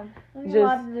randomly. Yeah. I think a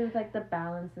lot to do with like the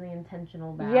balance and the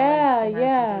intentional balance. Yeah, and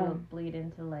yeah. Has to bleed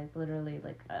into like literally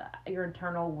like your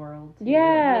internal world. Too.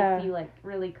 Yeah. It makes you like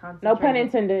really concentrate. No pun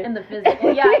intended. In the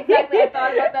physical. Yeah, exactly. I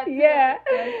thought about that too. Yeah.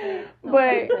 Exactly. No pun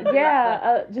But intended.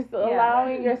 yeah, just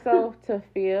allowing yourself to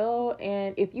feel,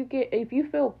 and if you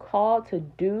feel called to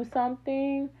do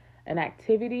something, an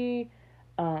activity,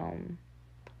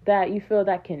 that you feel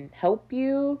that can help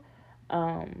you,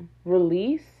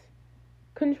 release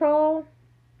control,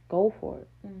 go for it.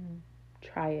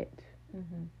 Try it.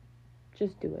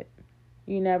 Just do it.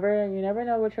 You never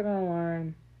know what you're gonna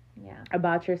learn.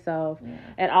 About yourself,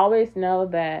 and always know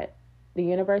that the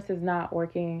universe is not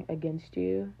working against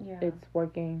you. It's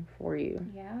working for you.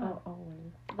 Yeah. Oh,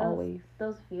 always. Always.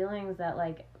 Those feelings that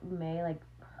like may like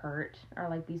hurt or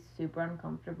like be super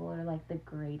uncomfortable are like the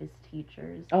greatest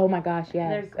teachers. Oh my gosh,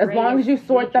 yes. They're As long as you greatest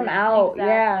sort them teachers. out,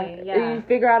 Exactly, yeah. you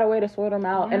figure out a way to sort them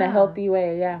out in a Yeah. healthy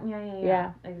way. Yeah.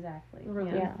 Yeah. Exactly.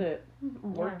 Release Yeah. it.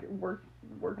 Work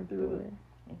through it.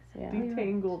 Exactly.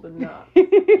 Detangle the knot.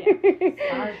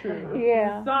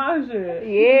 Yeah. Massage it.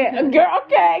 Yeah, girl.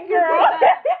 Okay, girl.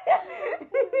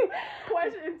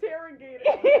 Question interrogated.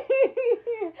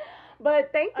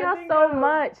 But thank I y'all think, so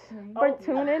much for oh,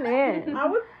 tuning in. I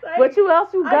would say. What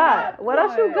else you I got? got What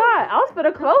else you one. got? I was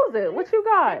gonna close it. What you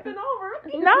got? Been over.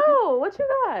 No, what you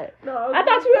got? No, I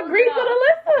thought you agreed with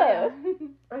Alyssa.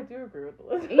 I do agree with the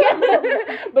list.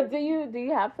 Yeah, but do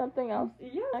you have something else?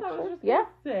 Yes, I was just Yeah. gonna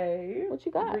say. What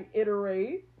you got?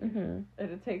 Reiterate. Mm-hmm.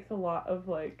 And it takes a lot of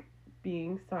like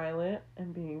being silent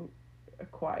and being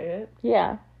quiet.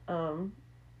 Yeah.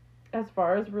 As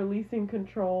far as releasing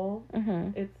control, Mm-hmm.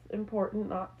 it's important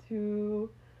not to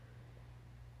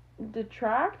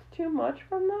detract too much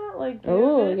from that. Like,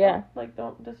 yeah.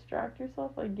 Don't distract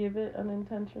yourself. Like, give it an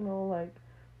intentional, like,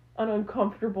 an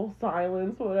uncomfortable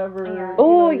silence, whatever. Yeah.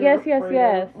 Oh, you're yes, afraid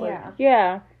yes. of, like,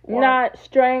 Yeah. Well- Not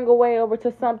straying away over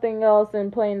to something else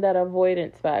and playing that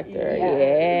avoidance factor.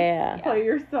 Yes. Yeah. Play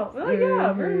yourself. Like,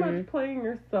 yeah, very Mhm. much playing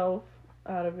yourself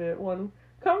out of it.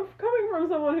 Coming from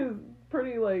someone who's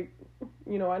pretty, like,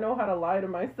 you know, I know how to lie to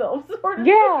myself, sort of.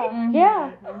 Yeah. thing.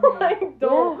 Yeah. Like,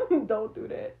 don't do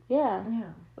that. Yeah. Yeah.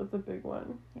 That's a big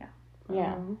one. Yeah.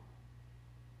 Yeah.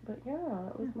 But yeah,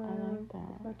 that was my, I like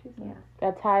that. my 2 cents. Yeah.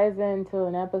 That ties into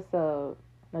an episode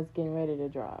that's getting ready to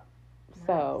drop.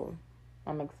 So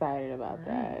I'm excited about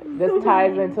that. This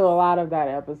ties into a lot of that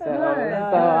episode. Good,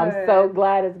 So I'm so good.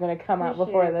 glad it's going to come out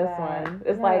before Appreciate this that. one.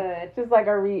 It's Good. like just like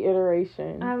a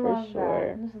reiteration I for love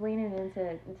sure. that. Just leaning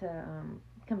into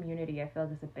community, I feel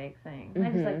like is a big thing. And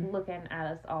I just like looking at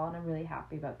us all, and I'm really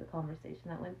happy about the conversation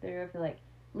that went through. I feel like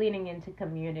leaning into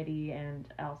community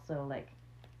and also like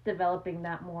developing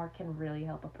that more can really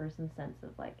help a person's sense of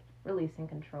like releasing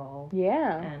control.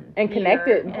 Yeah. And And fear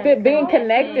connected, and being connection.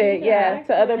 connected, Yeah.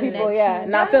 to other people,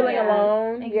 not feeling Yes,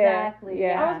 alone. Exactly.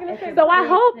 Yeah. I was gonna It's say- a So I big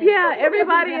hope, thing.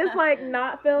 everybody is like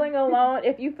not feeling alone.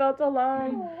 If you felt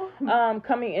alone,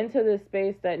 coming into this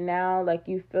space, that now like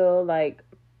you feel like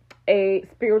a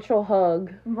spiritual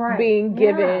hug Right. being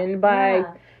Yeah. given by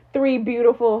Yeah. 3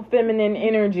 beautiful feminine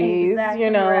energies, Exactly you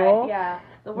know. right. Yeah.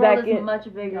 The world that is get-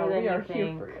 much bigger No, than we are you here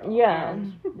think. for y'all. Yeah.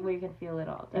 And we can feel it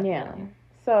all, definitely. Yeah.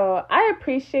 So I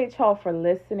appreciate y'all for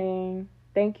listening.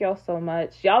 Thank y'all so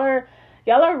much. Y'all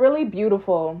are really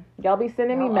beautiful. Y'all be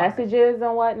sending me Y'all are. messages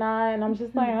and whatnot, and I'm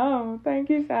just like, oh, thank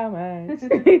you so much.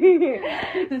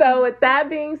 So with that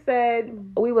being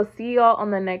said, we will see y'all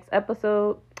on the next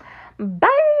episode. Bye.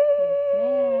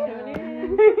 Yes,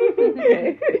 ma'am. Tune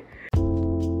in.